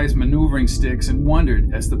oversized maneuvering sticks, and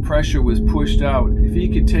wondered, as the pressure was pushed out, if he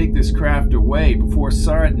could take this craft away before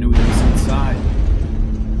Sard knew he was inside.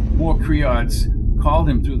 More Creods called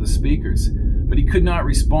him through the speakers, but he could not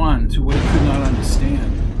respond to what he could not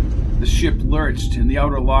understand. The ship lurched, and the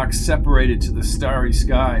outer locks separated to the starry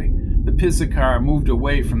sky. The Pizikar moved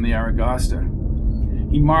away from the Aragasta.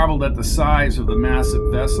 He marveled at the size of the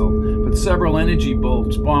massive vessel, but several energy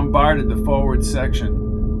bolts bombarded the forward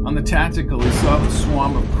section. On the tactical, he saw the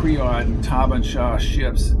swarm of Creod and Taban Shah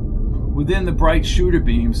ships. Within the bright shooter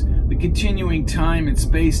beams, the continuing time and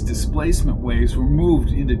space displacement waves were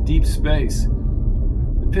moved into deep space.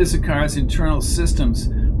 The Pizikar's internal systems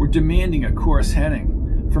were demanding a course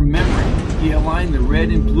heading. From memory, he aligned the red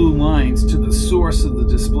and blue lines to the source of the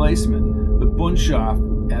displacement, the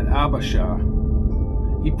Bunshaft at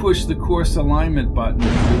Abashar. He pushed the course alignment button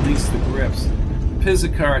and released the grips. The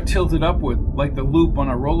Pizikar tilted upward like the loop on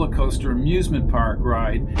a roller coaster amusement park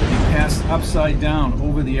ride and passed upside down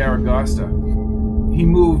over the Aragasta. He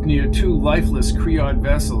moved near two lifeless Creod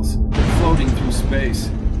vessels floating through space.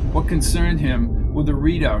 What concerned him were the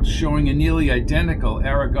readouts showing a nearly identical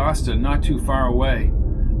Aragasta not too far away.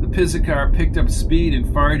 The Pizikar picked up speed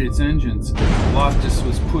and fired its engines. Loftus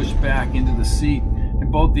was pushed back into the seat,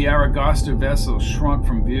 and both the Aragasta vessels shrunk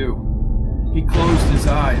from view. He closed his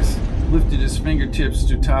eyes, lifted his fingertips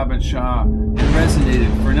to Taban Shah, and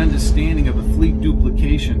resonated for an understanding of the fleet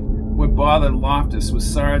duplication. What bothered Loftus was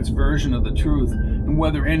Sard's version of the truth, and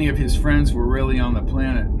whether any of his friends were really on the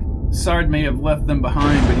planet. Sard may have left them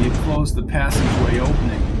behind, but he had closed the passageway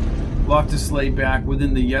opening. Loftus lay back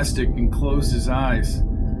within the Yestic and closed his eyes.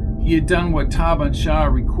 He had done what Taban Shah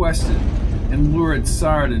requested, and lured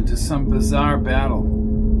Sard into some bizarre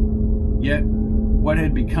battle. Yet, what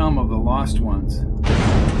had become of the lost ones?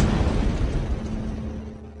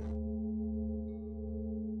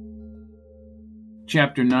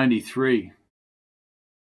 Chapter 93.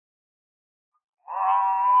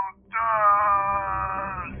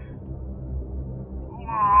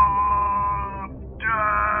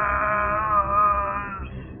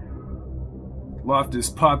 Loftus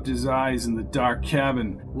popped his eyes in the dark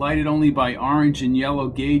cabin, lighted only by orange and yellow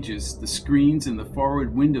gauges, the screens, and the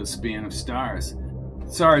forward window span of stars.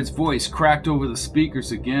 Sard's voice cracked over the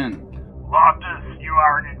speakers again. Loftus, you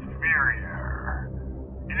are an inferior.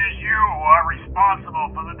 It is you who are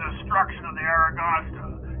responsible for the destruction of the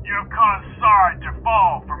Aragasta. You have caused Sard to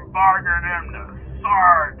fall from Vargut Emnas.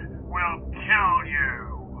 Sard will kill you.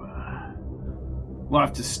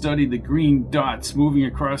 Loftus studied the green dots moving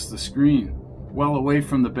across the screen, well away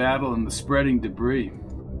from the battle and the spreading debris.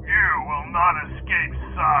 You will not escape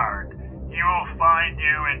Sard. He will find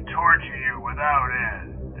you and torture you without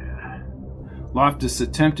end. Loftus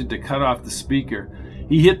attempted to cut off the speaker.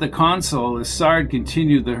 He hit the console as Sard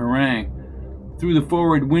continued the harangue. Through the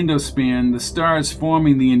forward window span, the stars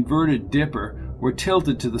forming the inverted dipper were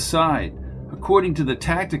tilted to the side. According to the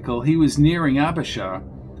tactical, he was nearing Abishar.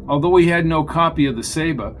 Although he had no copy of the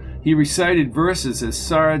Saba, he recited verses as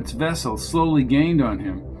Sard's vessel slowly gained on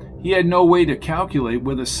him. He had no way to calculate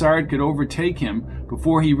whether Sard could overtake him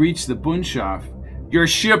before he reached the Bunshaft. "Your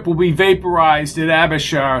ship will be vaporized at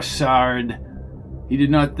Abishar, Sard." He did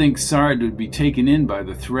not think Sard would be taken in by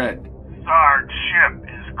the threat. Sard's ship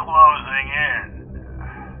is closing in.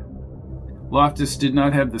 Loftus did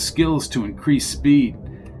not have the skills to increase speed.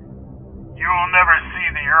 You will never see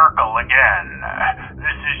the Urkel again.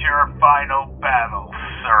 This is your final battle,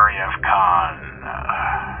 Suriarf-kan.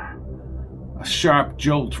 A sharp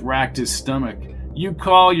jolt racked his stomach. "You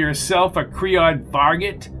call yourself a Creod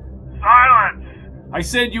Vargut?" Silence! "I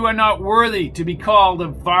said you are not worthy to be called a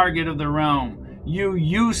Vargut of the realm. You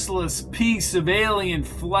useless piece of alien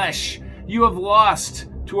flesh. You have lost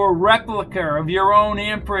to a replica of your own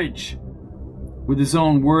amperage." With his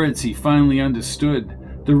own words, he finally understood.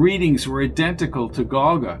 The readings were identical to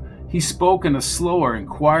Golga. He spoke in a slower and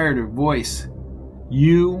quieter voice.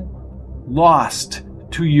 "You lost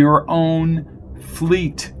to your own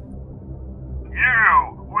fleet."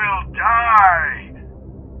 You will die!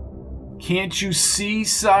 "Can't you see,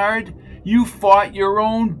 Sard? You fought your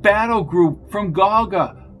own battle group from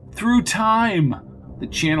Golga through time." The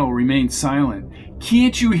channel remained silent.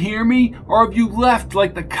 "Can't you hear me, or have you left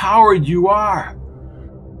like the coward you are?"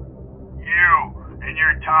 You and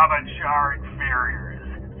your Tabachar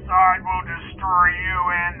inferiors. Sard will destroy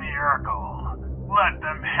you and the Urkel. Let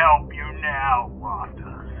them help you now, Loftus.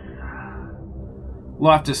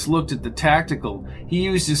 Loftus looked at the tactical. He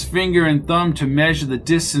used his finger and thumb to measure the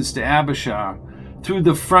distance to Abishar. Through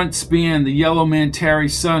the front span, the yellow Mantari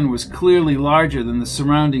sun was clearly larger than the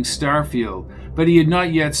surrounding starfield, but he had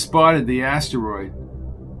not yet spotted the asteroid.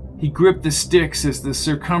 He gripped the sticks as the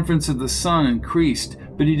circumference of the sun increased,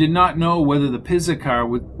 but he did not know whether the Pizzicar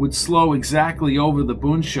would slow exactly over the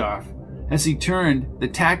Bunshaft. As he turned, the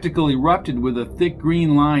tactical erupted with a thick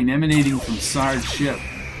green line emanating from Sard's ship.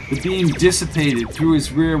 The beam dissipated through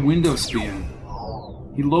his rear window span.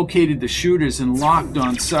 He located the shooters and locked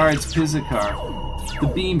on Sard's Pizzicar. The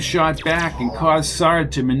beam shot back and caused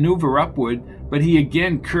Sard to maneuver upward, but he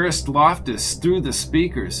again cursed Loftus through the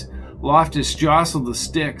speakers. Loftus jostled the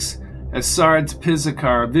sticks. As Sard's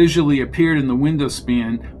Pizzicar visually appeared in the window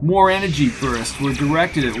span, more energy bursts were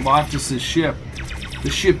directed at Loftus's ship. The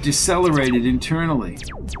ship decelerated internally.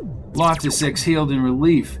 Loftus exhaled in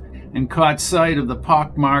relief and caught sight of the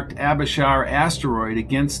pockmarked Abishar asteroid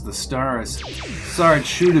against the stars. Sard's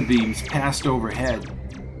shooter beams passed overhead.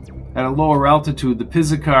 At a lower altitude, the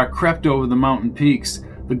Pizzicar crept over the mountain peaks.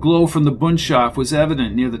 The glow from the Bunshaft was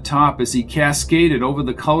evident near the top as he cascaded over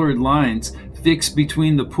the colored lines fixed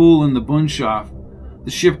between the pool and the Bunshaft.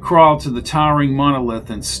 The ship crawled to the towering monolith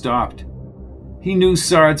and stopped. He knew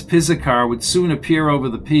Sard's Pizzicar would soon appear over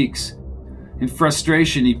the peaks. In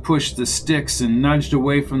frustration, he pushed the sticks and nudged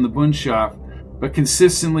away from the Bunshaft, but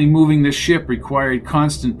consistently moving the ship required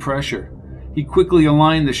constant pressure. He quickly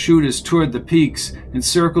aligned the shooters toward the peaks and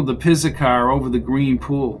circled the Pizzicar over the green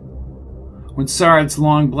pool. When Sard's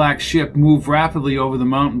long black ship moved rapidly over the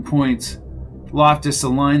mountain points, Loftus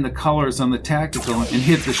aligned the colors on the tactical and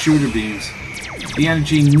hit the shooter beams. The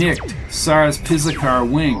energy nicked Sard's Pizzicar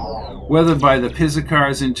wing, whether by the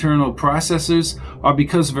Pizzicar's internal processors or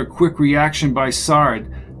because of a quick reaction by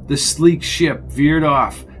Sard. The sleek ship veered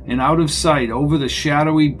off and out of sight over the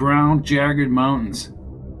shadowy, brown, jagged mountains.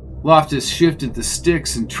 Loftus shifted the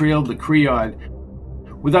sticks and trailed the Creod.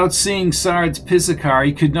 Without seeing Sard's Pizzicar,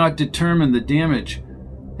 he could not determine the damage.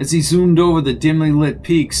 As he zoomed over the dimly lit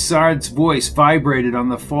peaks, Sard's voice vibrated on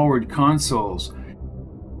the forward consoles.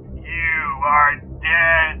 You are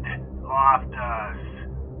dead, Loftus.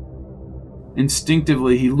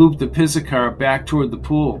 Instinctively, he looped the Pizzicar back toward the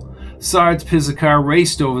pool. Sard's Pizzicar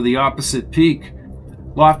raced over the opposite peak.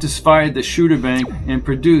 Loftus fired the shooter bank and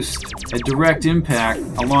produced a direct impact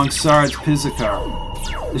along Sard's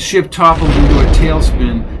Pizzicar. The ship toppled into a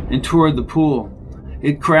tailspin and toward the pool.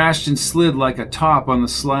 It crashed and slid like a top on the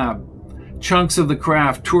slab. Chunks of the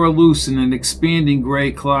craft tore loose in an expanding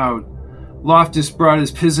gray cloud. Loftus brought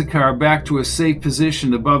his Pizzicar back to a safe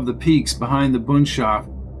position above the peaks behind the Bunshaft.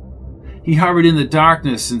 He hovered in the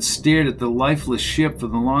darkness and stared at the lifeless ship for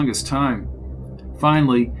the longest time.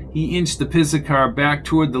 Finally, he inched the Pizzicar back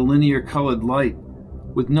toward the linear-colored light.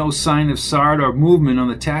 With no sign of Sard or movement on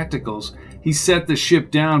the tacticals, he set the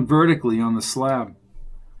ship down vertically on the slab.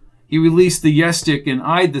 He released the yes-stick and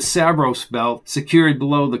eyed the Sabros belt secured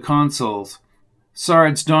below the consoles.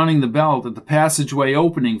 Sard's donning the belt at the passageway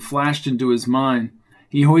opening flashed into his mind.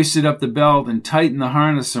 He hoisted up the belt and tightened the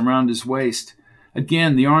harness around his waist.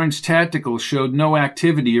 Again, the orange tactical showed no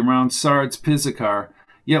activity around Sard's Pizzakar,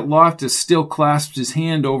 yet Loftus still clasped his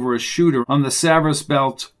hand over a shooter on the Savros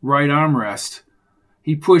belt's right armrest.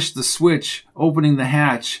 He pushed the switch, opening the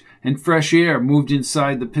hatch, and fresh air moved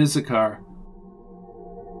inside the Pizzakar.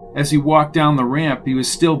 As he walked down the ramp, he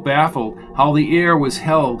was still baffled how the air was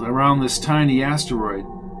held around this tiny asteroid.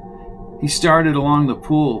 He started along the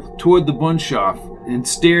pool, toward the Bunshoff, and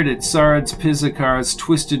stared at Sard's Pizzakar's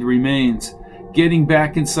twisted remains. Getting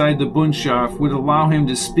back inside the Bunshoff would allow him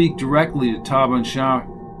to speak directly to Taban Shah.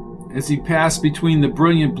 As he passed between the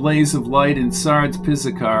brilliant blaze of light and Sard's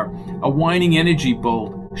Pizzakar, a whining energy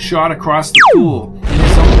bolt shot across the pool, and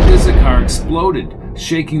his own Pizzakar exploded,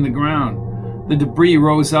 shaking the ground. The debris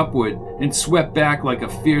rose upward and swept back like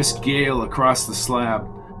a fierce gale across the slab.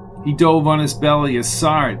 He dove on his belly as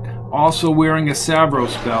Sard, also wearing a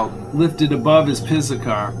Savros belt, lifted above his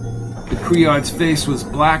Pizzakar. The Creod's face was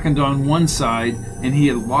blackened on one side, and he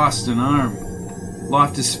had lost an arm.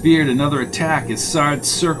 Loftus feared another attack as Sard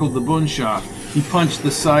circled the Bunshoff. He punched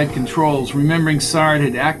the side controls, remembering Sard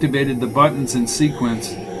had activated the buttons in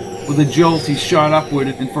sequence. With a jolt, he shot upward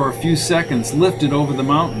and for a few seconds lifted over the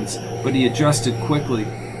mountains, but he adjusted quickly.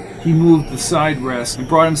 He moved the side rest and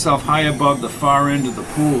brought himself high above the far end of the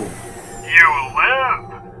pool. You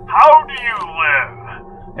live? How do you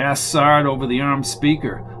live? Asked Sard over the armed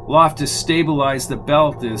speaker. Loftus stabilized the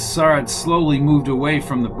belt as Sard slowly moved away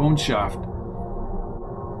from the Bunshoff.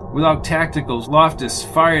 Without tacticals, Loftus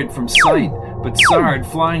fired from sight, but Sard,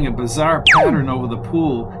 flying a bizarre pattern over the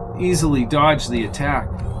pool, easily dodged the attack.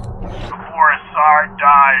 Before Sard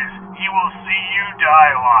dies, he will see you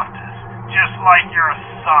die, Loftus, just like your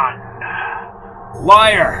son.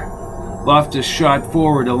 Liar! Loftus shot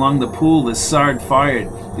forward along the pool as Sard fired.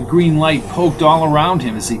 The green light poked all around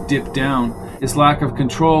him as he dipped down. His lack of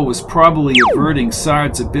control was probably averting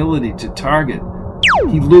Sard's ability to target.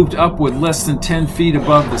 He looped upward less than 10 feet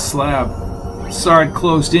above the slab. Sard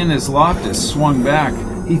closed in as Loftus swung back.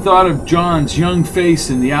 He thought of John's young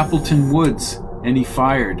face in the Appleton woods, and he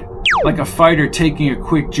fired. Like a fighter taking a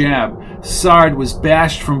quick jab, Sard was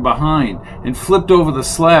bashed from behind and flipped over the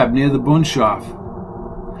slab near the Bunshoff.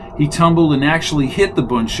 He tumbled and actually hit the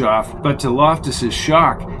Bunshoff, but to Loftus's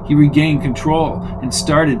shock, he regained control and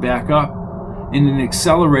started back up. In an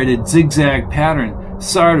accelerated zigzag pattern,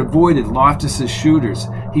 Sard avoided Loftus's shooters.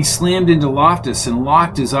 He slammed into Loftus and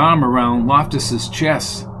locked his arm around Loftus's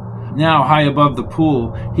chest. Now high above the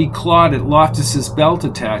pool, he clawed at Loftus's belt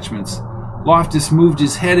attachments. Loftus moved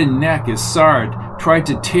his head and neck as Sard tried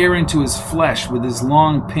to tear into his flesh with his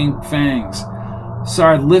long pink fangs.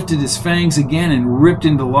 Sard lifted his fangs again and ripped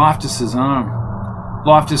into Loftus's arm.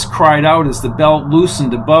 Loftus cried out as the belt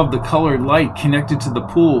loosened above the colored light connected to the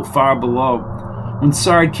pool far below. When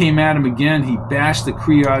Sard came at him again, he bashed the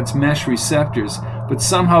Creod's mesh receptors, but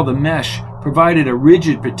somehow the mesh provided a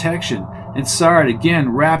rigid protection, and Sard again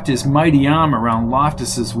wrapped his mighty arm around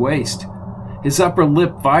Loftus's waist. His upper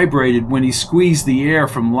lip vibrated when he squeezed the air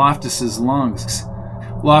from Loftus's lungs.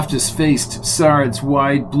 Loftus faced Sard's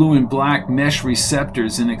wide blue and black mesh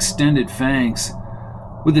receptors and extended fangs.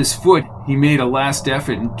 With his foot, he made a last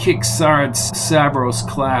effort and kicked Sard's Savros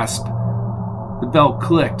clasp. The belt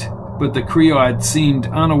clicked, but the Creod seemed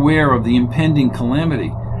unaware of the impending calamity.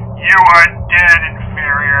 You are dead,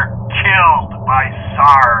 inferior, killed by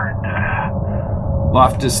Sard.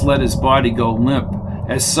 Loftus let his body go limp.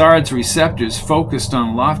 As Sard's receptors focused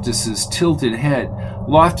on Loftus's tilted head,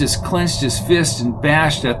 Loftus clenched his fist and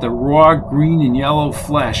bashed at the raw green and yellow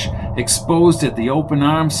flesh exposed at the open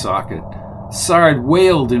arm socket. Sard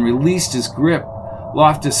wailed and released his grip.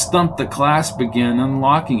 Loftus thumped the clasp again,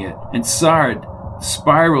 unlocking it, and Sard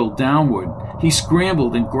spiraled downward. He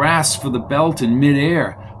scrambled and grasped for the belt in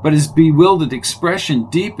midair, but his bewildered expression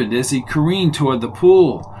deepened as he careened toward the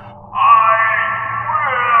pool.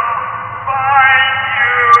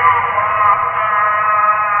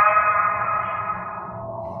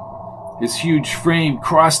 His huge frame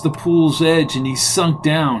crossed the pool's edge and he sunk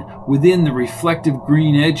down within the reflective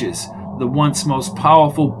green edges. The once most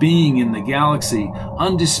powerful being in the galaxy,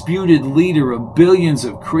 undisputed leader of billions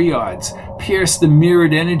of Creods, pierced the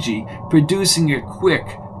mirrored energy, producing a quick,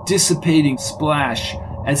 dissipating splash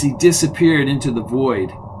as he disappeared into the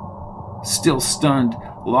void. Still stunned,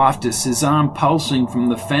 Loftus, his arm pulsing from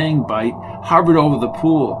the fang bite, hovered over the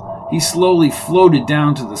pool. He slowly floated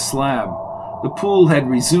down to the slab. The pool had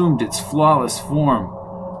resumed its flawless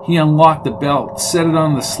form. He unlocked the belt, set it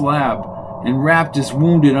on the slab, and wrapped his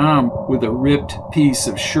wounded arm with a ripped piece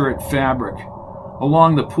of shirt fabric.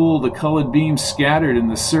 Along the pool, the colored beams scattered and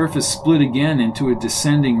the surface split again into a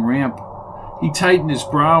descending ramp. He tightened his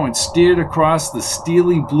brow and stared across the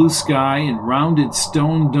steely blue sky and rounded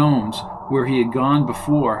stone domes where he had gone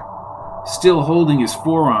before. Still holding his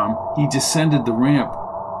forearm, he descended the ramp.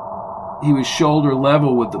 He was shoulder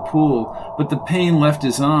level with the pool, but the pain left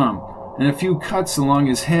his arm, and a few cuts along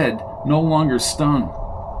his head no longer stung.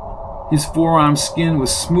 His forearm skin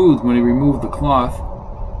was smooth when he removed the cloth.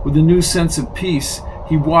 With a new sense of peace,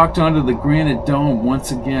 he walked onto the granite dome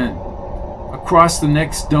once again. Across the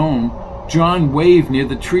next dome, John waved near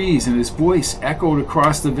the trees and his voice echoed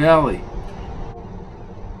across the valley.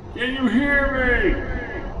 Can you hear me?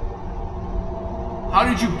 How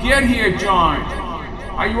did you get here, John?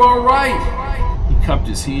 Are you all right? He cupped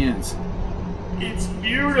his hands. It's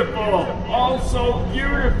beautiful. All so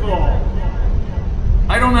beautiful.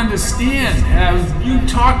 I don't understand. Have you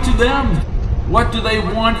talked to them? What do they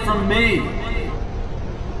want from me?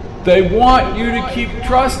 They want you to keep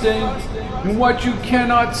trusting in what you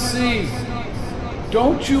cannot see.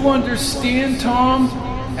 Don't you understand, Tom?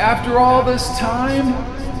 After all this time?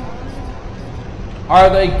 Are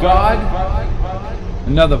they God?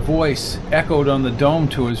 Another voice echoed on the dome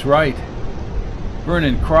to his right.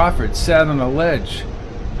 Vernon Crawford sat on a ledge,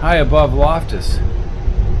 high above Loftus.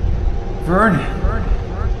 Vernon!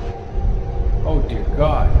 Oh dear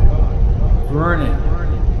God. Vernon.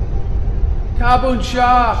 Tabun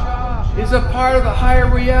Shah is a part of the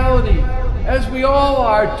higher reality, as we all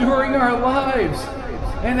are during our lives.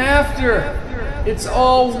 And after, it's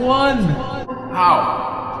all one.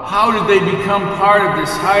 How did they become part of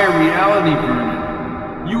this higher reality,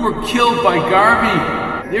 Vernon? You were killed by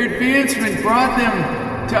Garvey. Their advancement brought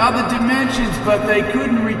them to other dimensions, but they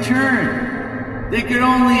couldn't return. They could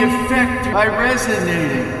only affect by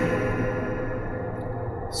resonating.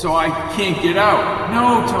 So I can't get out.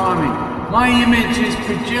 No, Tommy. My image is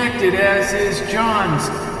projected, as is John's,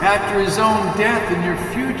 after his own death in your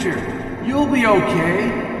future. You'll be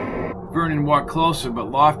okay. Vernon walked closer, but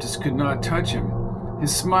Loftus could not touch him.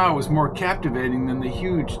 His smile was more captivating than the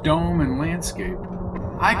huge dome and landscape.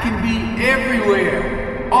 I can be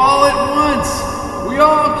everywhere, all at once. We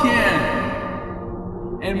all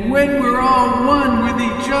can. And when we're all one with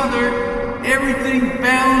each other, everything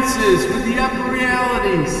balances with the upper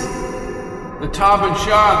realities. The Tabun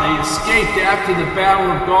Shah, they escaped after the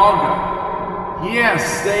Battle of Golga.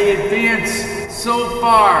 Yes, they advanced so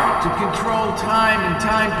far to control time and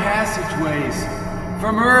time passageways.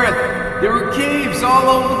 From Earth, there were caves all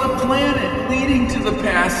over the planet leading to the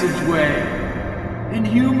passageway. And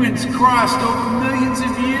humans crossed over millions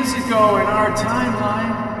of years ago in our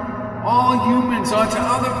timeline. All humans onto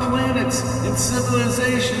other planets and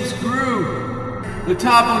civilizations grew. The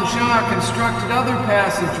Tabun Shah constructed other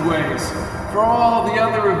passageways for all the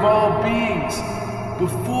other evolved beings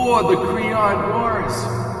before the Creod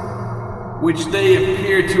Wars, which they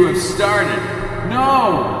appear to have started.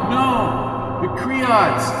 No, the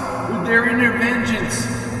Creods, with their inner vengeance,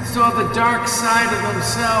 saw the dark side of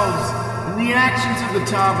themselves in the actions of the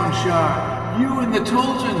Tabun Shah. You and the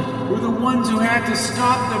Tolton were the ones who had to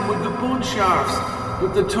stop them with the Bunshafts,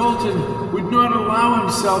 but the Tolton would not allow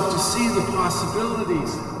himself to see the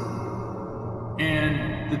possibilities.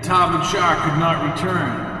 And the Tabun Shah could not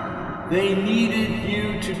return. They needed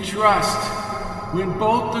you to trust. When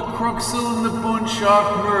both the Cruxel and the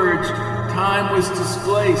Bunshaft merged, time was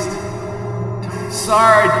displaced.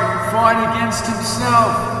 Sard fought against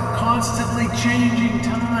himself, constantly changing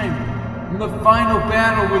time. And the final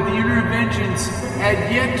battle with the interventions had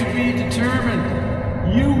yet to be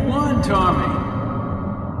determined. You won, Tommy.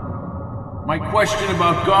 My question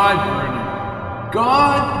about God, Vernon.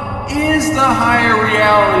 God is the higher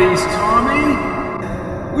realities, Tommy.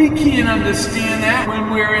 We can't understand that when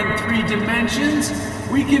we're in 3 dimensions.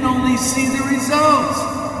 We can only see the results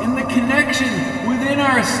and the connection within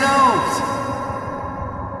ourselves.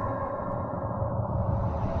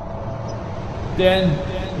 Then,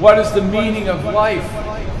 what is the meaning of life?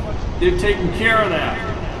 They've taken care of that.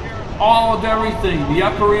 All of everything, the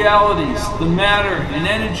upper realities, the matter and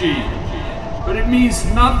energy. But it means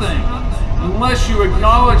nothing unless you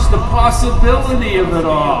acknowledge the possibility of it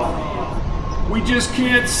all. We just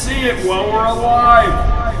can't see it while we're alive.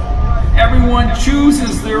 Everyone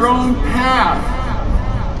chooses their own path.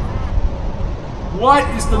 What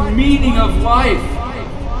is the meaning of life?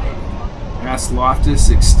 Asked Loftus,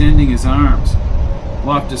 extending his arms.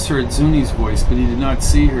 Loftus heard Zuni's voice, but he did not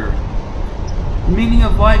see her. The meaning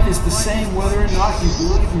of life is the same whether or not you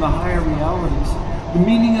believe in the higher realities. The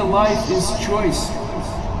meaning of life is choice.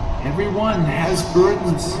 Everyone has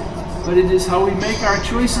burdens, but it is how we make our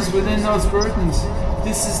choices within those burdens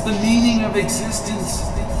This is the meaning of existence.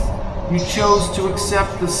 You chose to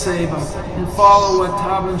accept the Saba and follow what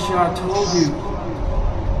Taban Shah told you.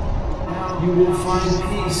 Now you will find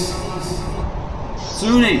peace.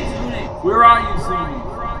 Zuni! Where are you, Zuni?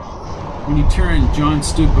 When he turned, John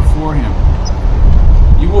stood before him.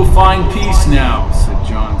 You will find peace now, said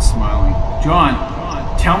John, smiling. John,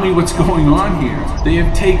 tell me what's going on here. They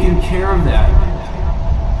have taken care of that.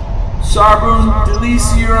 Sojourn-The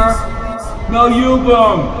Suriarf-kan-Episode.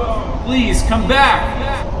 Please, come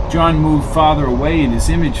back. John moved farther away and his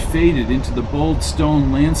image faded into the bold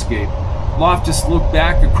stone landscape. Loftus looked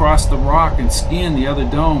back across the rock and scanned the other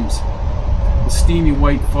domes. The steamy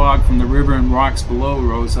white fog from the river and rocks below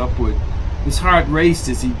rose upward. His heart raced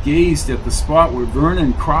as he gazed at the spot where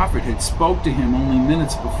Vernon Crawford had spoke to him only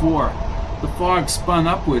minutes before. The fog spun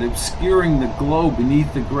upward, obscuring the glow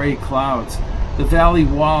beneath the gray clouds. The valley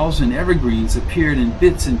walls and evergreens appeared in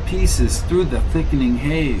bits and pieces through the thickening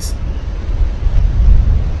haze.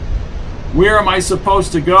 Where am I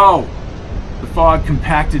supposed to go? The fog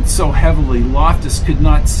compacted so heavily Loftus could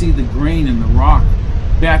not see the grain in the rock.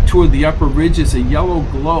 Back toward the upper ridges, a yellow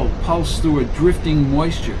glow pulsed through a drifting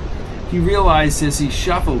moisture. He realized as he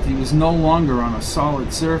shuffled he was no longer on a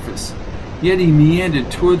solid surface. Yet he meandered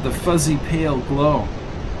toward the fuzzy pale glow.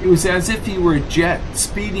 It was as if he were a jet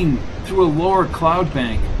speeding through a lower cloud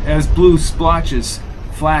bank as blue splotches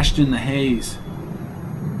flashed in the haze.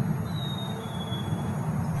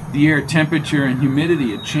 The air temperature and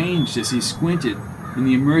humidity had changed as he squinted in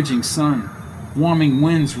the emerging sun. Warming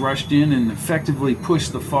winds rushed in and effectively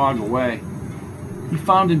pushed the fog away. He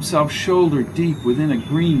found himself shoulder deep within a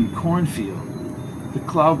green cornfield. The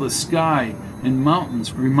cloudless sky and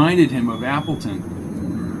mountains reminded him of Appleton.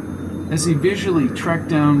 As he visually trekked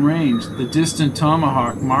down range, the distant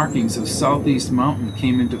tomahawk markings of Southeast Mountain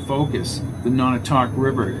came into focus. The Nonotuck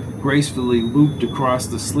River gracefully looped across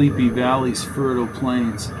the sleepy valley's fertile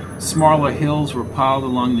plains. Smaller hills were piled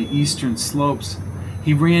along the eastern slopes.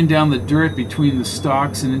 He ran down the dirt between the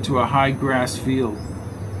stalks and into a high grass field.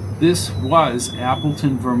 This was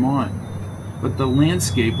Appleton, Vermont, but the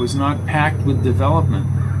landscape was not packed with development.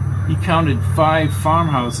 He counted 5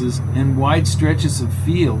 farmhouses and wide stretches of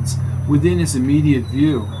fields within his immediate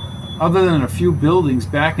view. Other than a few buildings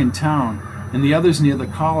back in town and the others near the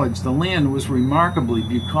college, the land was remarkably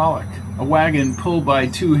bucolic. A wagon pulled by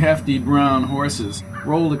 2 hefty brown horses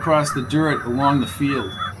rolled across the dirt along the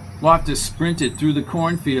field. Loftus sprinted through the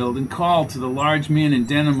cornfield and called to the large man in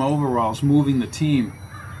denim overalls moving the team.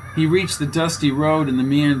 He reached the dusty road and the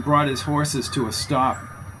man brought his horses to a stop.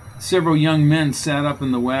 Several young men sat up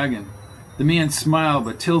in the wagon. The man smiled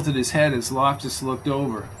but tilted his head as Loftus looked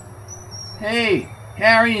over. Hey,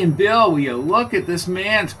 Harry and Bill, will you look at this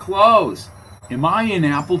man's clothes? Am I in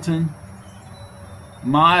Appleton?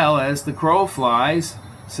 Mile as the crow flies,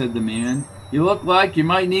 said the man. You look like you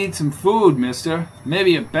might need some food, mister.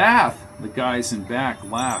 Maybe a bath. The guys in back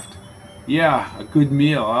laughed. Yeah, a good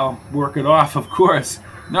meal. I'll work it off, of course.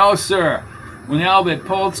 No, sir. When Albert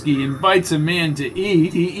Polsky invites a man to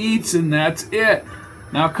eat, he eats and that's it.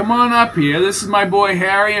 Now come on up here. This is my boy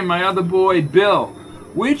Harry and my other boy Bill.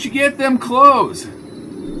 Where'd you get them clothes?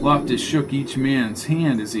 Loftus shook each man's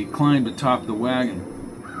hand as he climbed atop the wagon.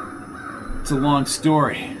 It's a long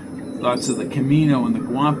story. Thoughts of the Camino and the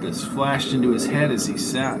Guampas flashed into his head as he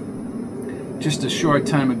sat. Just a short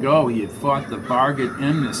time ago, he had fought the Vargut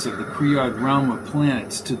Emnas of the Creod Realm of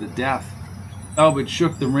planets to the death. Albert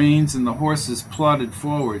shook the reins and the horses plodded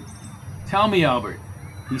forward. Tell me, Albert,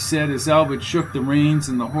 he said as Albert shook the reins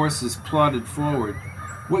and the horses plodded forward.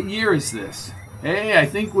 What year is this? Hey, I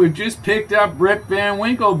think we've just picked up Rip Van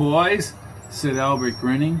Winkle, boys, said Albert,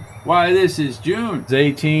 grinning. Why, this is June. It's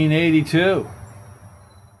 1882.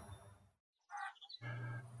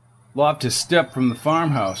 Loftus stepped from the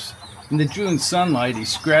farmhouse. In the June sunlight, he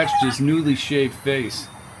scratched his newly shaved face.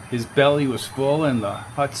 His belly was full, and the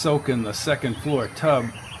hot soak in the second-floor tub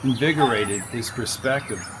invigorated his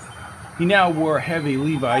perspective. He now wore heavy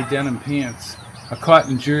Levi denim pants, a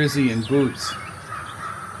cotton jersey, and boots.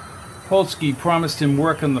 Polsky promised him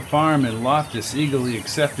work on the farm, and Loftus eagerly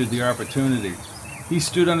accepted the opportunity. He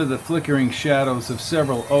stood under the flickering shadows of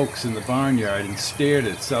several oaks in the barnyard and stared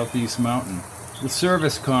at Southeast Mountain. The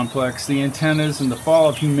service complex, the antennas, and the fall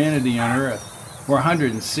of humanity on Earth were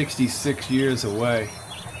 166 years away.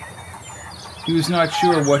 He was not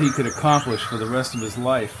sure what he could accomplish for the rest of his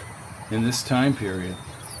life in this time period.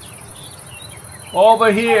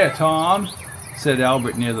 Over here, Tom, said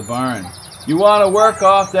Albert near the barn. You want to work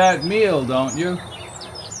off that meal, don't you?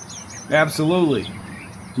 Absolutely,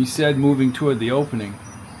 he said, moving toward the opening.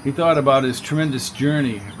 He thought about his tremendous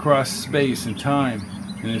journey across space and time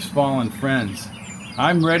and his fallen friends.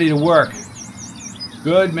 I'm ready to work.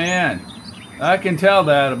 Good man. I can tell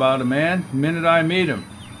that about a man the minute I meet him.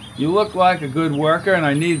 You look like a good worker and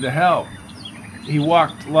I need the help. He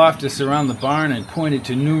walked Loftus around the barn and pointed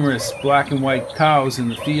to numerous black and white cows in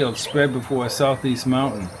the field spread before a southeast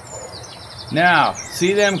mountain. Now,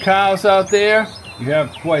 see them cows out there? You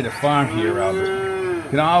have quite a farm here, Albert.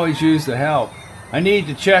 Can always use the help. I need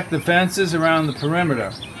to check the fences around the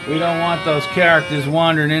perimeter. We don't want those characters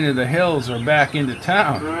wandering into the hills or back into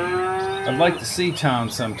town. I'd like to see town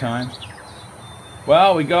sometime.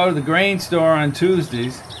 Well, we go to the grain store on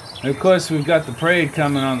Tuesdays, and of course we've got the parade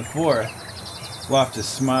coming on the 4th. Loftus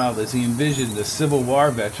smiled as he envisioned the Civil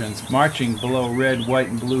War veterans marching below red, white,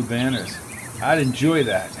 and blue banners. I'd enjoy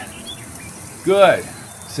that. Good,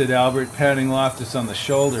 said Albert, patting Loftus on the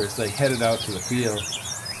shoulder as they headed out to the field.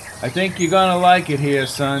 I think you're gonna like it here,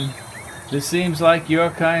 son. This seems like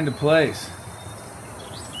your kind of place.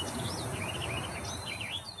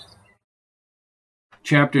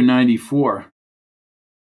 Chapter 94.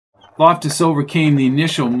 Loftus overcame the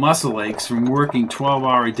initial muscle aches from working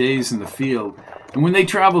 12-hour days in the field, and when they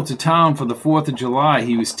traveled to town for the 4th of July,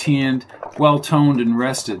 he was tanned, well-toned, and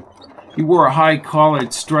rested. He wore a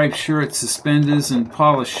high-collared striped shirt, suspenders, and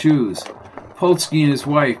polished shoes. Polsky and his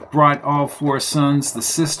wife brought all 4 sons, the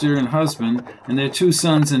sister and husband, and their 2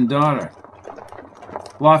 sons and daughter.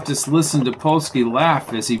 Loftus listened to Polsky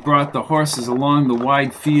laugh as he brought the horses along the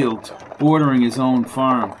wide field bordering his own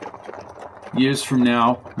farm. Years from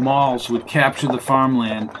now, malls would capture the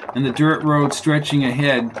farmland, and the dirt road stretching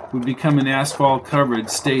ahead would become an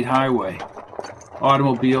asphalt-covered state highway.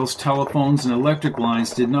 Automobiles, telephones, and electric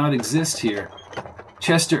lines did not exist here.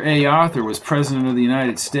 Chester A. Arthur was President of the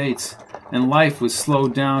United States, and life was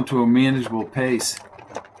slowed down to a manageable pace.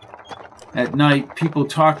 At night, people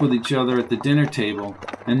talked with each other at the dinner table,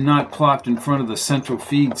 and not plopped in front of the central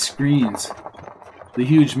feed screens. The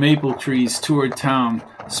huge maple trees toured town,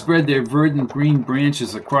 spread their verdant green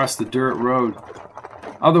branches across the dirt road.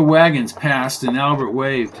 Other wagons passed, and Albert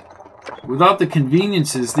waved. Without the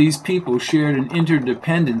conveniences, these people shared an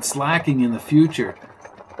interdependence lacking in the future.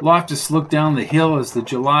 Loftus looked down the hill as the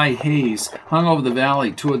July haze hung over the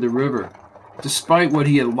valley toward the river. Despite what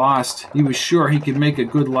he had lost, he was sure he could make a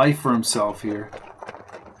good life for himself here.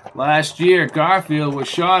 Last year, Garfield was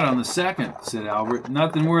shot on the 2nd, said Albert.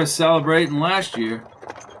 Nothing worth celebrating last year.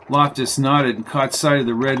 Loftus nodded and caught sight of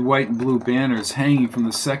the red, white, and blue banners hanging from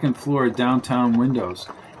the 2nd floor downtown windows.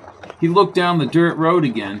 He looked down the dirt road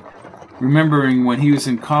again, remembering when he was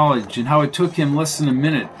in college and how it took him less than a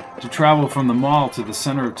minute to travel from the mall to the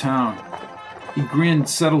center of town. He grinned,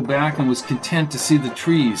 settled back, and was content to see the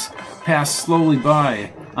trees pass slowly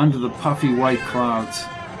by under the puffy white clouds.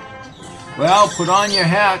 Well, put on your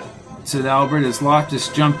hat, said Albert as Loftus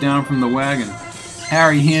jumped down from the wagon.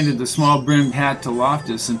 Harry handed the small-brimmed hat to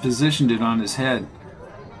Loftus and positioned it on his head.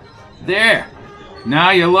 There!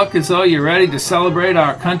 Now you look as though you're ready to celebrate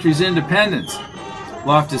our country's independence.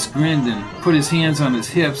 Loftus grinned and put his hands on his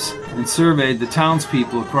hips and surveyed the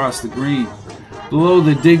townspeople across the green. Below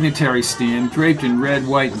the dignitary stand, draped in red,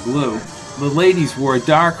 white, and blue, the ladies wore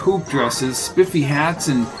dark hoop dresses, spiffy hats,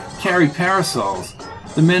 and carried parasols.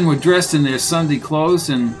 The men were dressed in their Sunday clothes,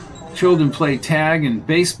 and children played tag and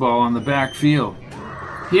baseball on the back field.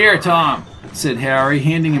 Here, Tom, said Harry,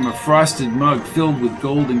 handing him a frosted mug filled with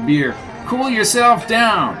golden beer. Cool yourself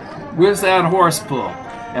down. Where's that horse pull?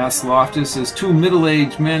 Asked Loftus as 2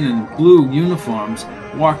 middle-aged men in blue uniforms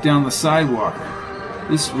walked down the sidewalk.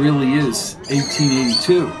 This really is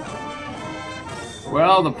 1882.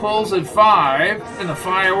 Well, the pull's at 5, and the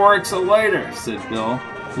fireworks are later, said Bill.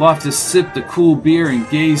 Loftus sipped the cool beer and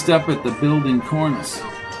gazed up at the building cornice.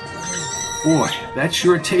 Boy, that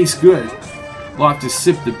sure tastes good. Loftus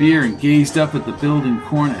sipped the beer and gazed up at the building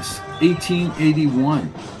cornice. 1881.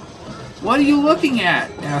 What are you looking at?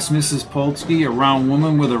 Asked Mrs. Polsky, a round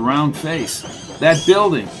woman with a round face. That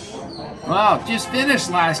building. Well, just finished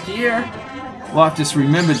last year. Loftus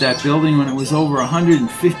remembered that building when it was over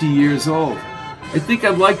 150 years old. I think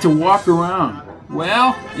I'd like to walk around.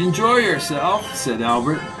 Well, enjoy yourself, said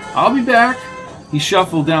Albert. I'll be back. He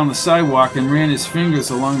shuffled down the sidewalk and ran his fingers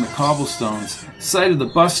along the cobblestones, site of the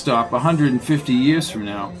bus stop 150 years from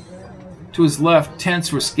now. To his left,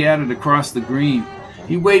 tents were scattered across the green.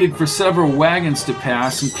 He waited for several wagons to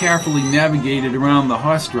pass and carefully navigated around the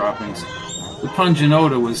horse droppings. The pungent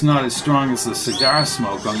odor was not as strong as the cigar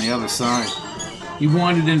smoke on the other side. He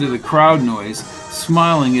wandered into the crowd noise,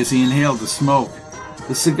 smiling as he inhaled the smoke.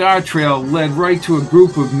 The cigar trail led right to a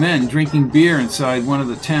group of men drinking beer inside one of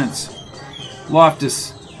the tents.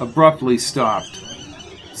 Loftus abruptly stopped.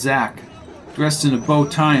 Zach, dressed in a bow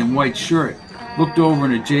tie and white shirt, looked over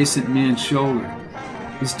an adjacent man's shoulder.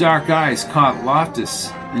 His dark eyes caught Loftus,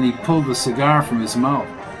 and he pulled the cigar from his mouth.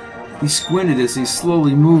 He squinted as he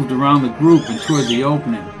slowly moved around the group and toward the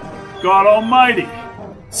opening. God almighty!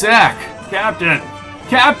 Zach! Captain!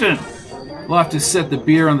 Captain! Loftus set the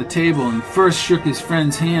beer on the table and first shook his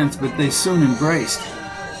friend's hands, but they soon embraced.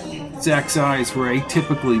 Zach's eyes were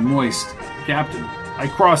atypically moist. Captain, I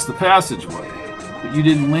crossed the passageway, But you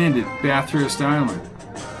didn't land at Bathurst Island.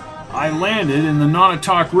 I landed in the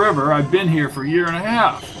Nonotuck River. I've been here for a year and a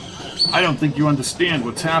half. I don't think you understand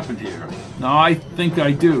what's happened here. No, I think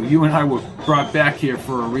I do. You and I were brought back here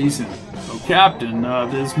for a reason. Oh, Captain,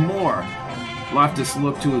 there's more. Loftus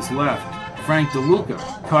looked to his left. Frank DeLuca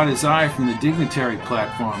caught his eye from the dignitary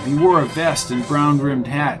platform. He wore a vest and brown-rimmed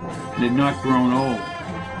hat and had not grown old.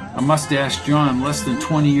 A mustached John, less than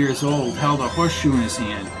 20 years old, held a horseshoe in his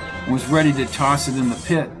hand and was ready to toss it in the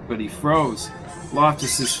pit, but he froze.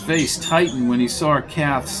 Loftus's face tightened when he saw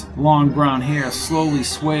Kath's long brown hair slowly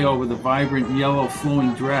sway over the vibrant yellow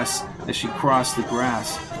flowing dress as she crossed the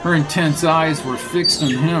grass. Her intense eyes were fixed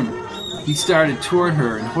on him. He started toward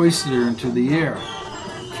her and hoisted her into the air.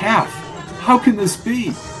 Kath, how can this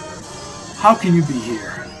be? How can you be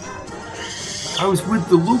here? I was with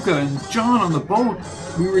DeLuca and John on the boat.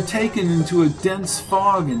 We were taken into a dense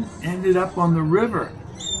fog and ended up on the river.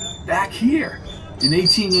 Back here, in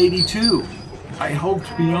 1882. I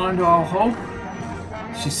hoped beyond all hope,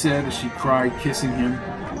 she said as she cried, kissing him.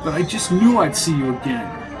 But I just knew I'd see you again.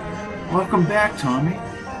 Welcome back, Tommy.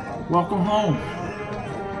 Welcome home.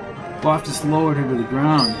 Loftus lowered her to the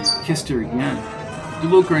ground and kissed her again.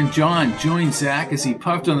 DeLuca and John joined Zach as he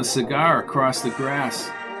puffed on the cigar across the grass.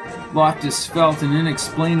 Loftus felt an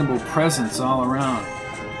inexplainable presence all around.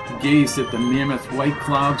 He gazed at the mammoth white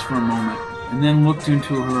clouds for a moment and then looked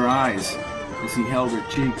into her eyes as he held her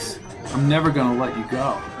cheeks. I'm never going to let you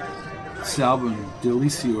go. Salvum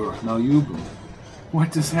delicior malubum.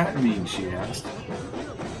 What does that mean, she asked.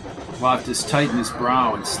 Loftus tightened his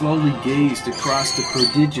brow and slowly gazed across the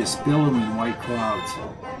prodigious, billowing white clouds.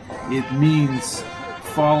 It means,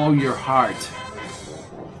 follow your heart.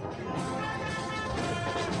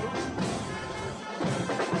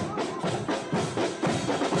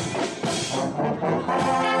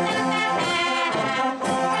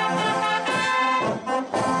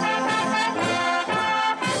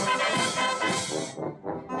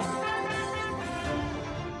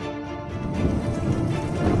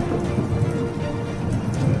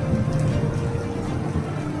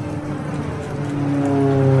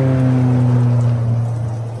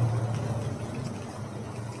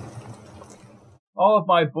 All of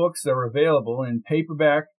my books are available in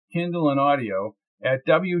paperback, Kindle, and audio at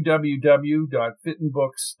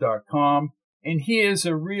www.fittenbooks.com. And here's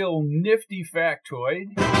a real nifty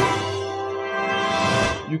factoid.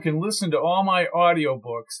 You can listen to all my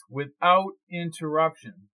audiobooks without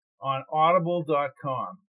interruption on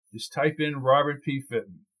audible.com. Just type in Robert P.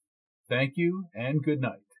 Fitton. Thank you and good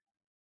night.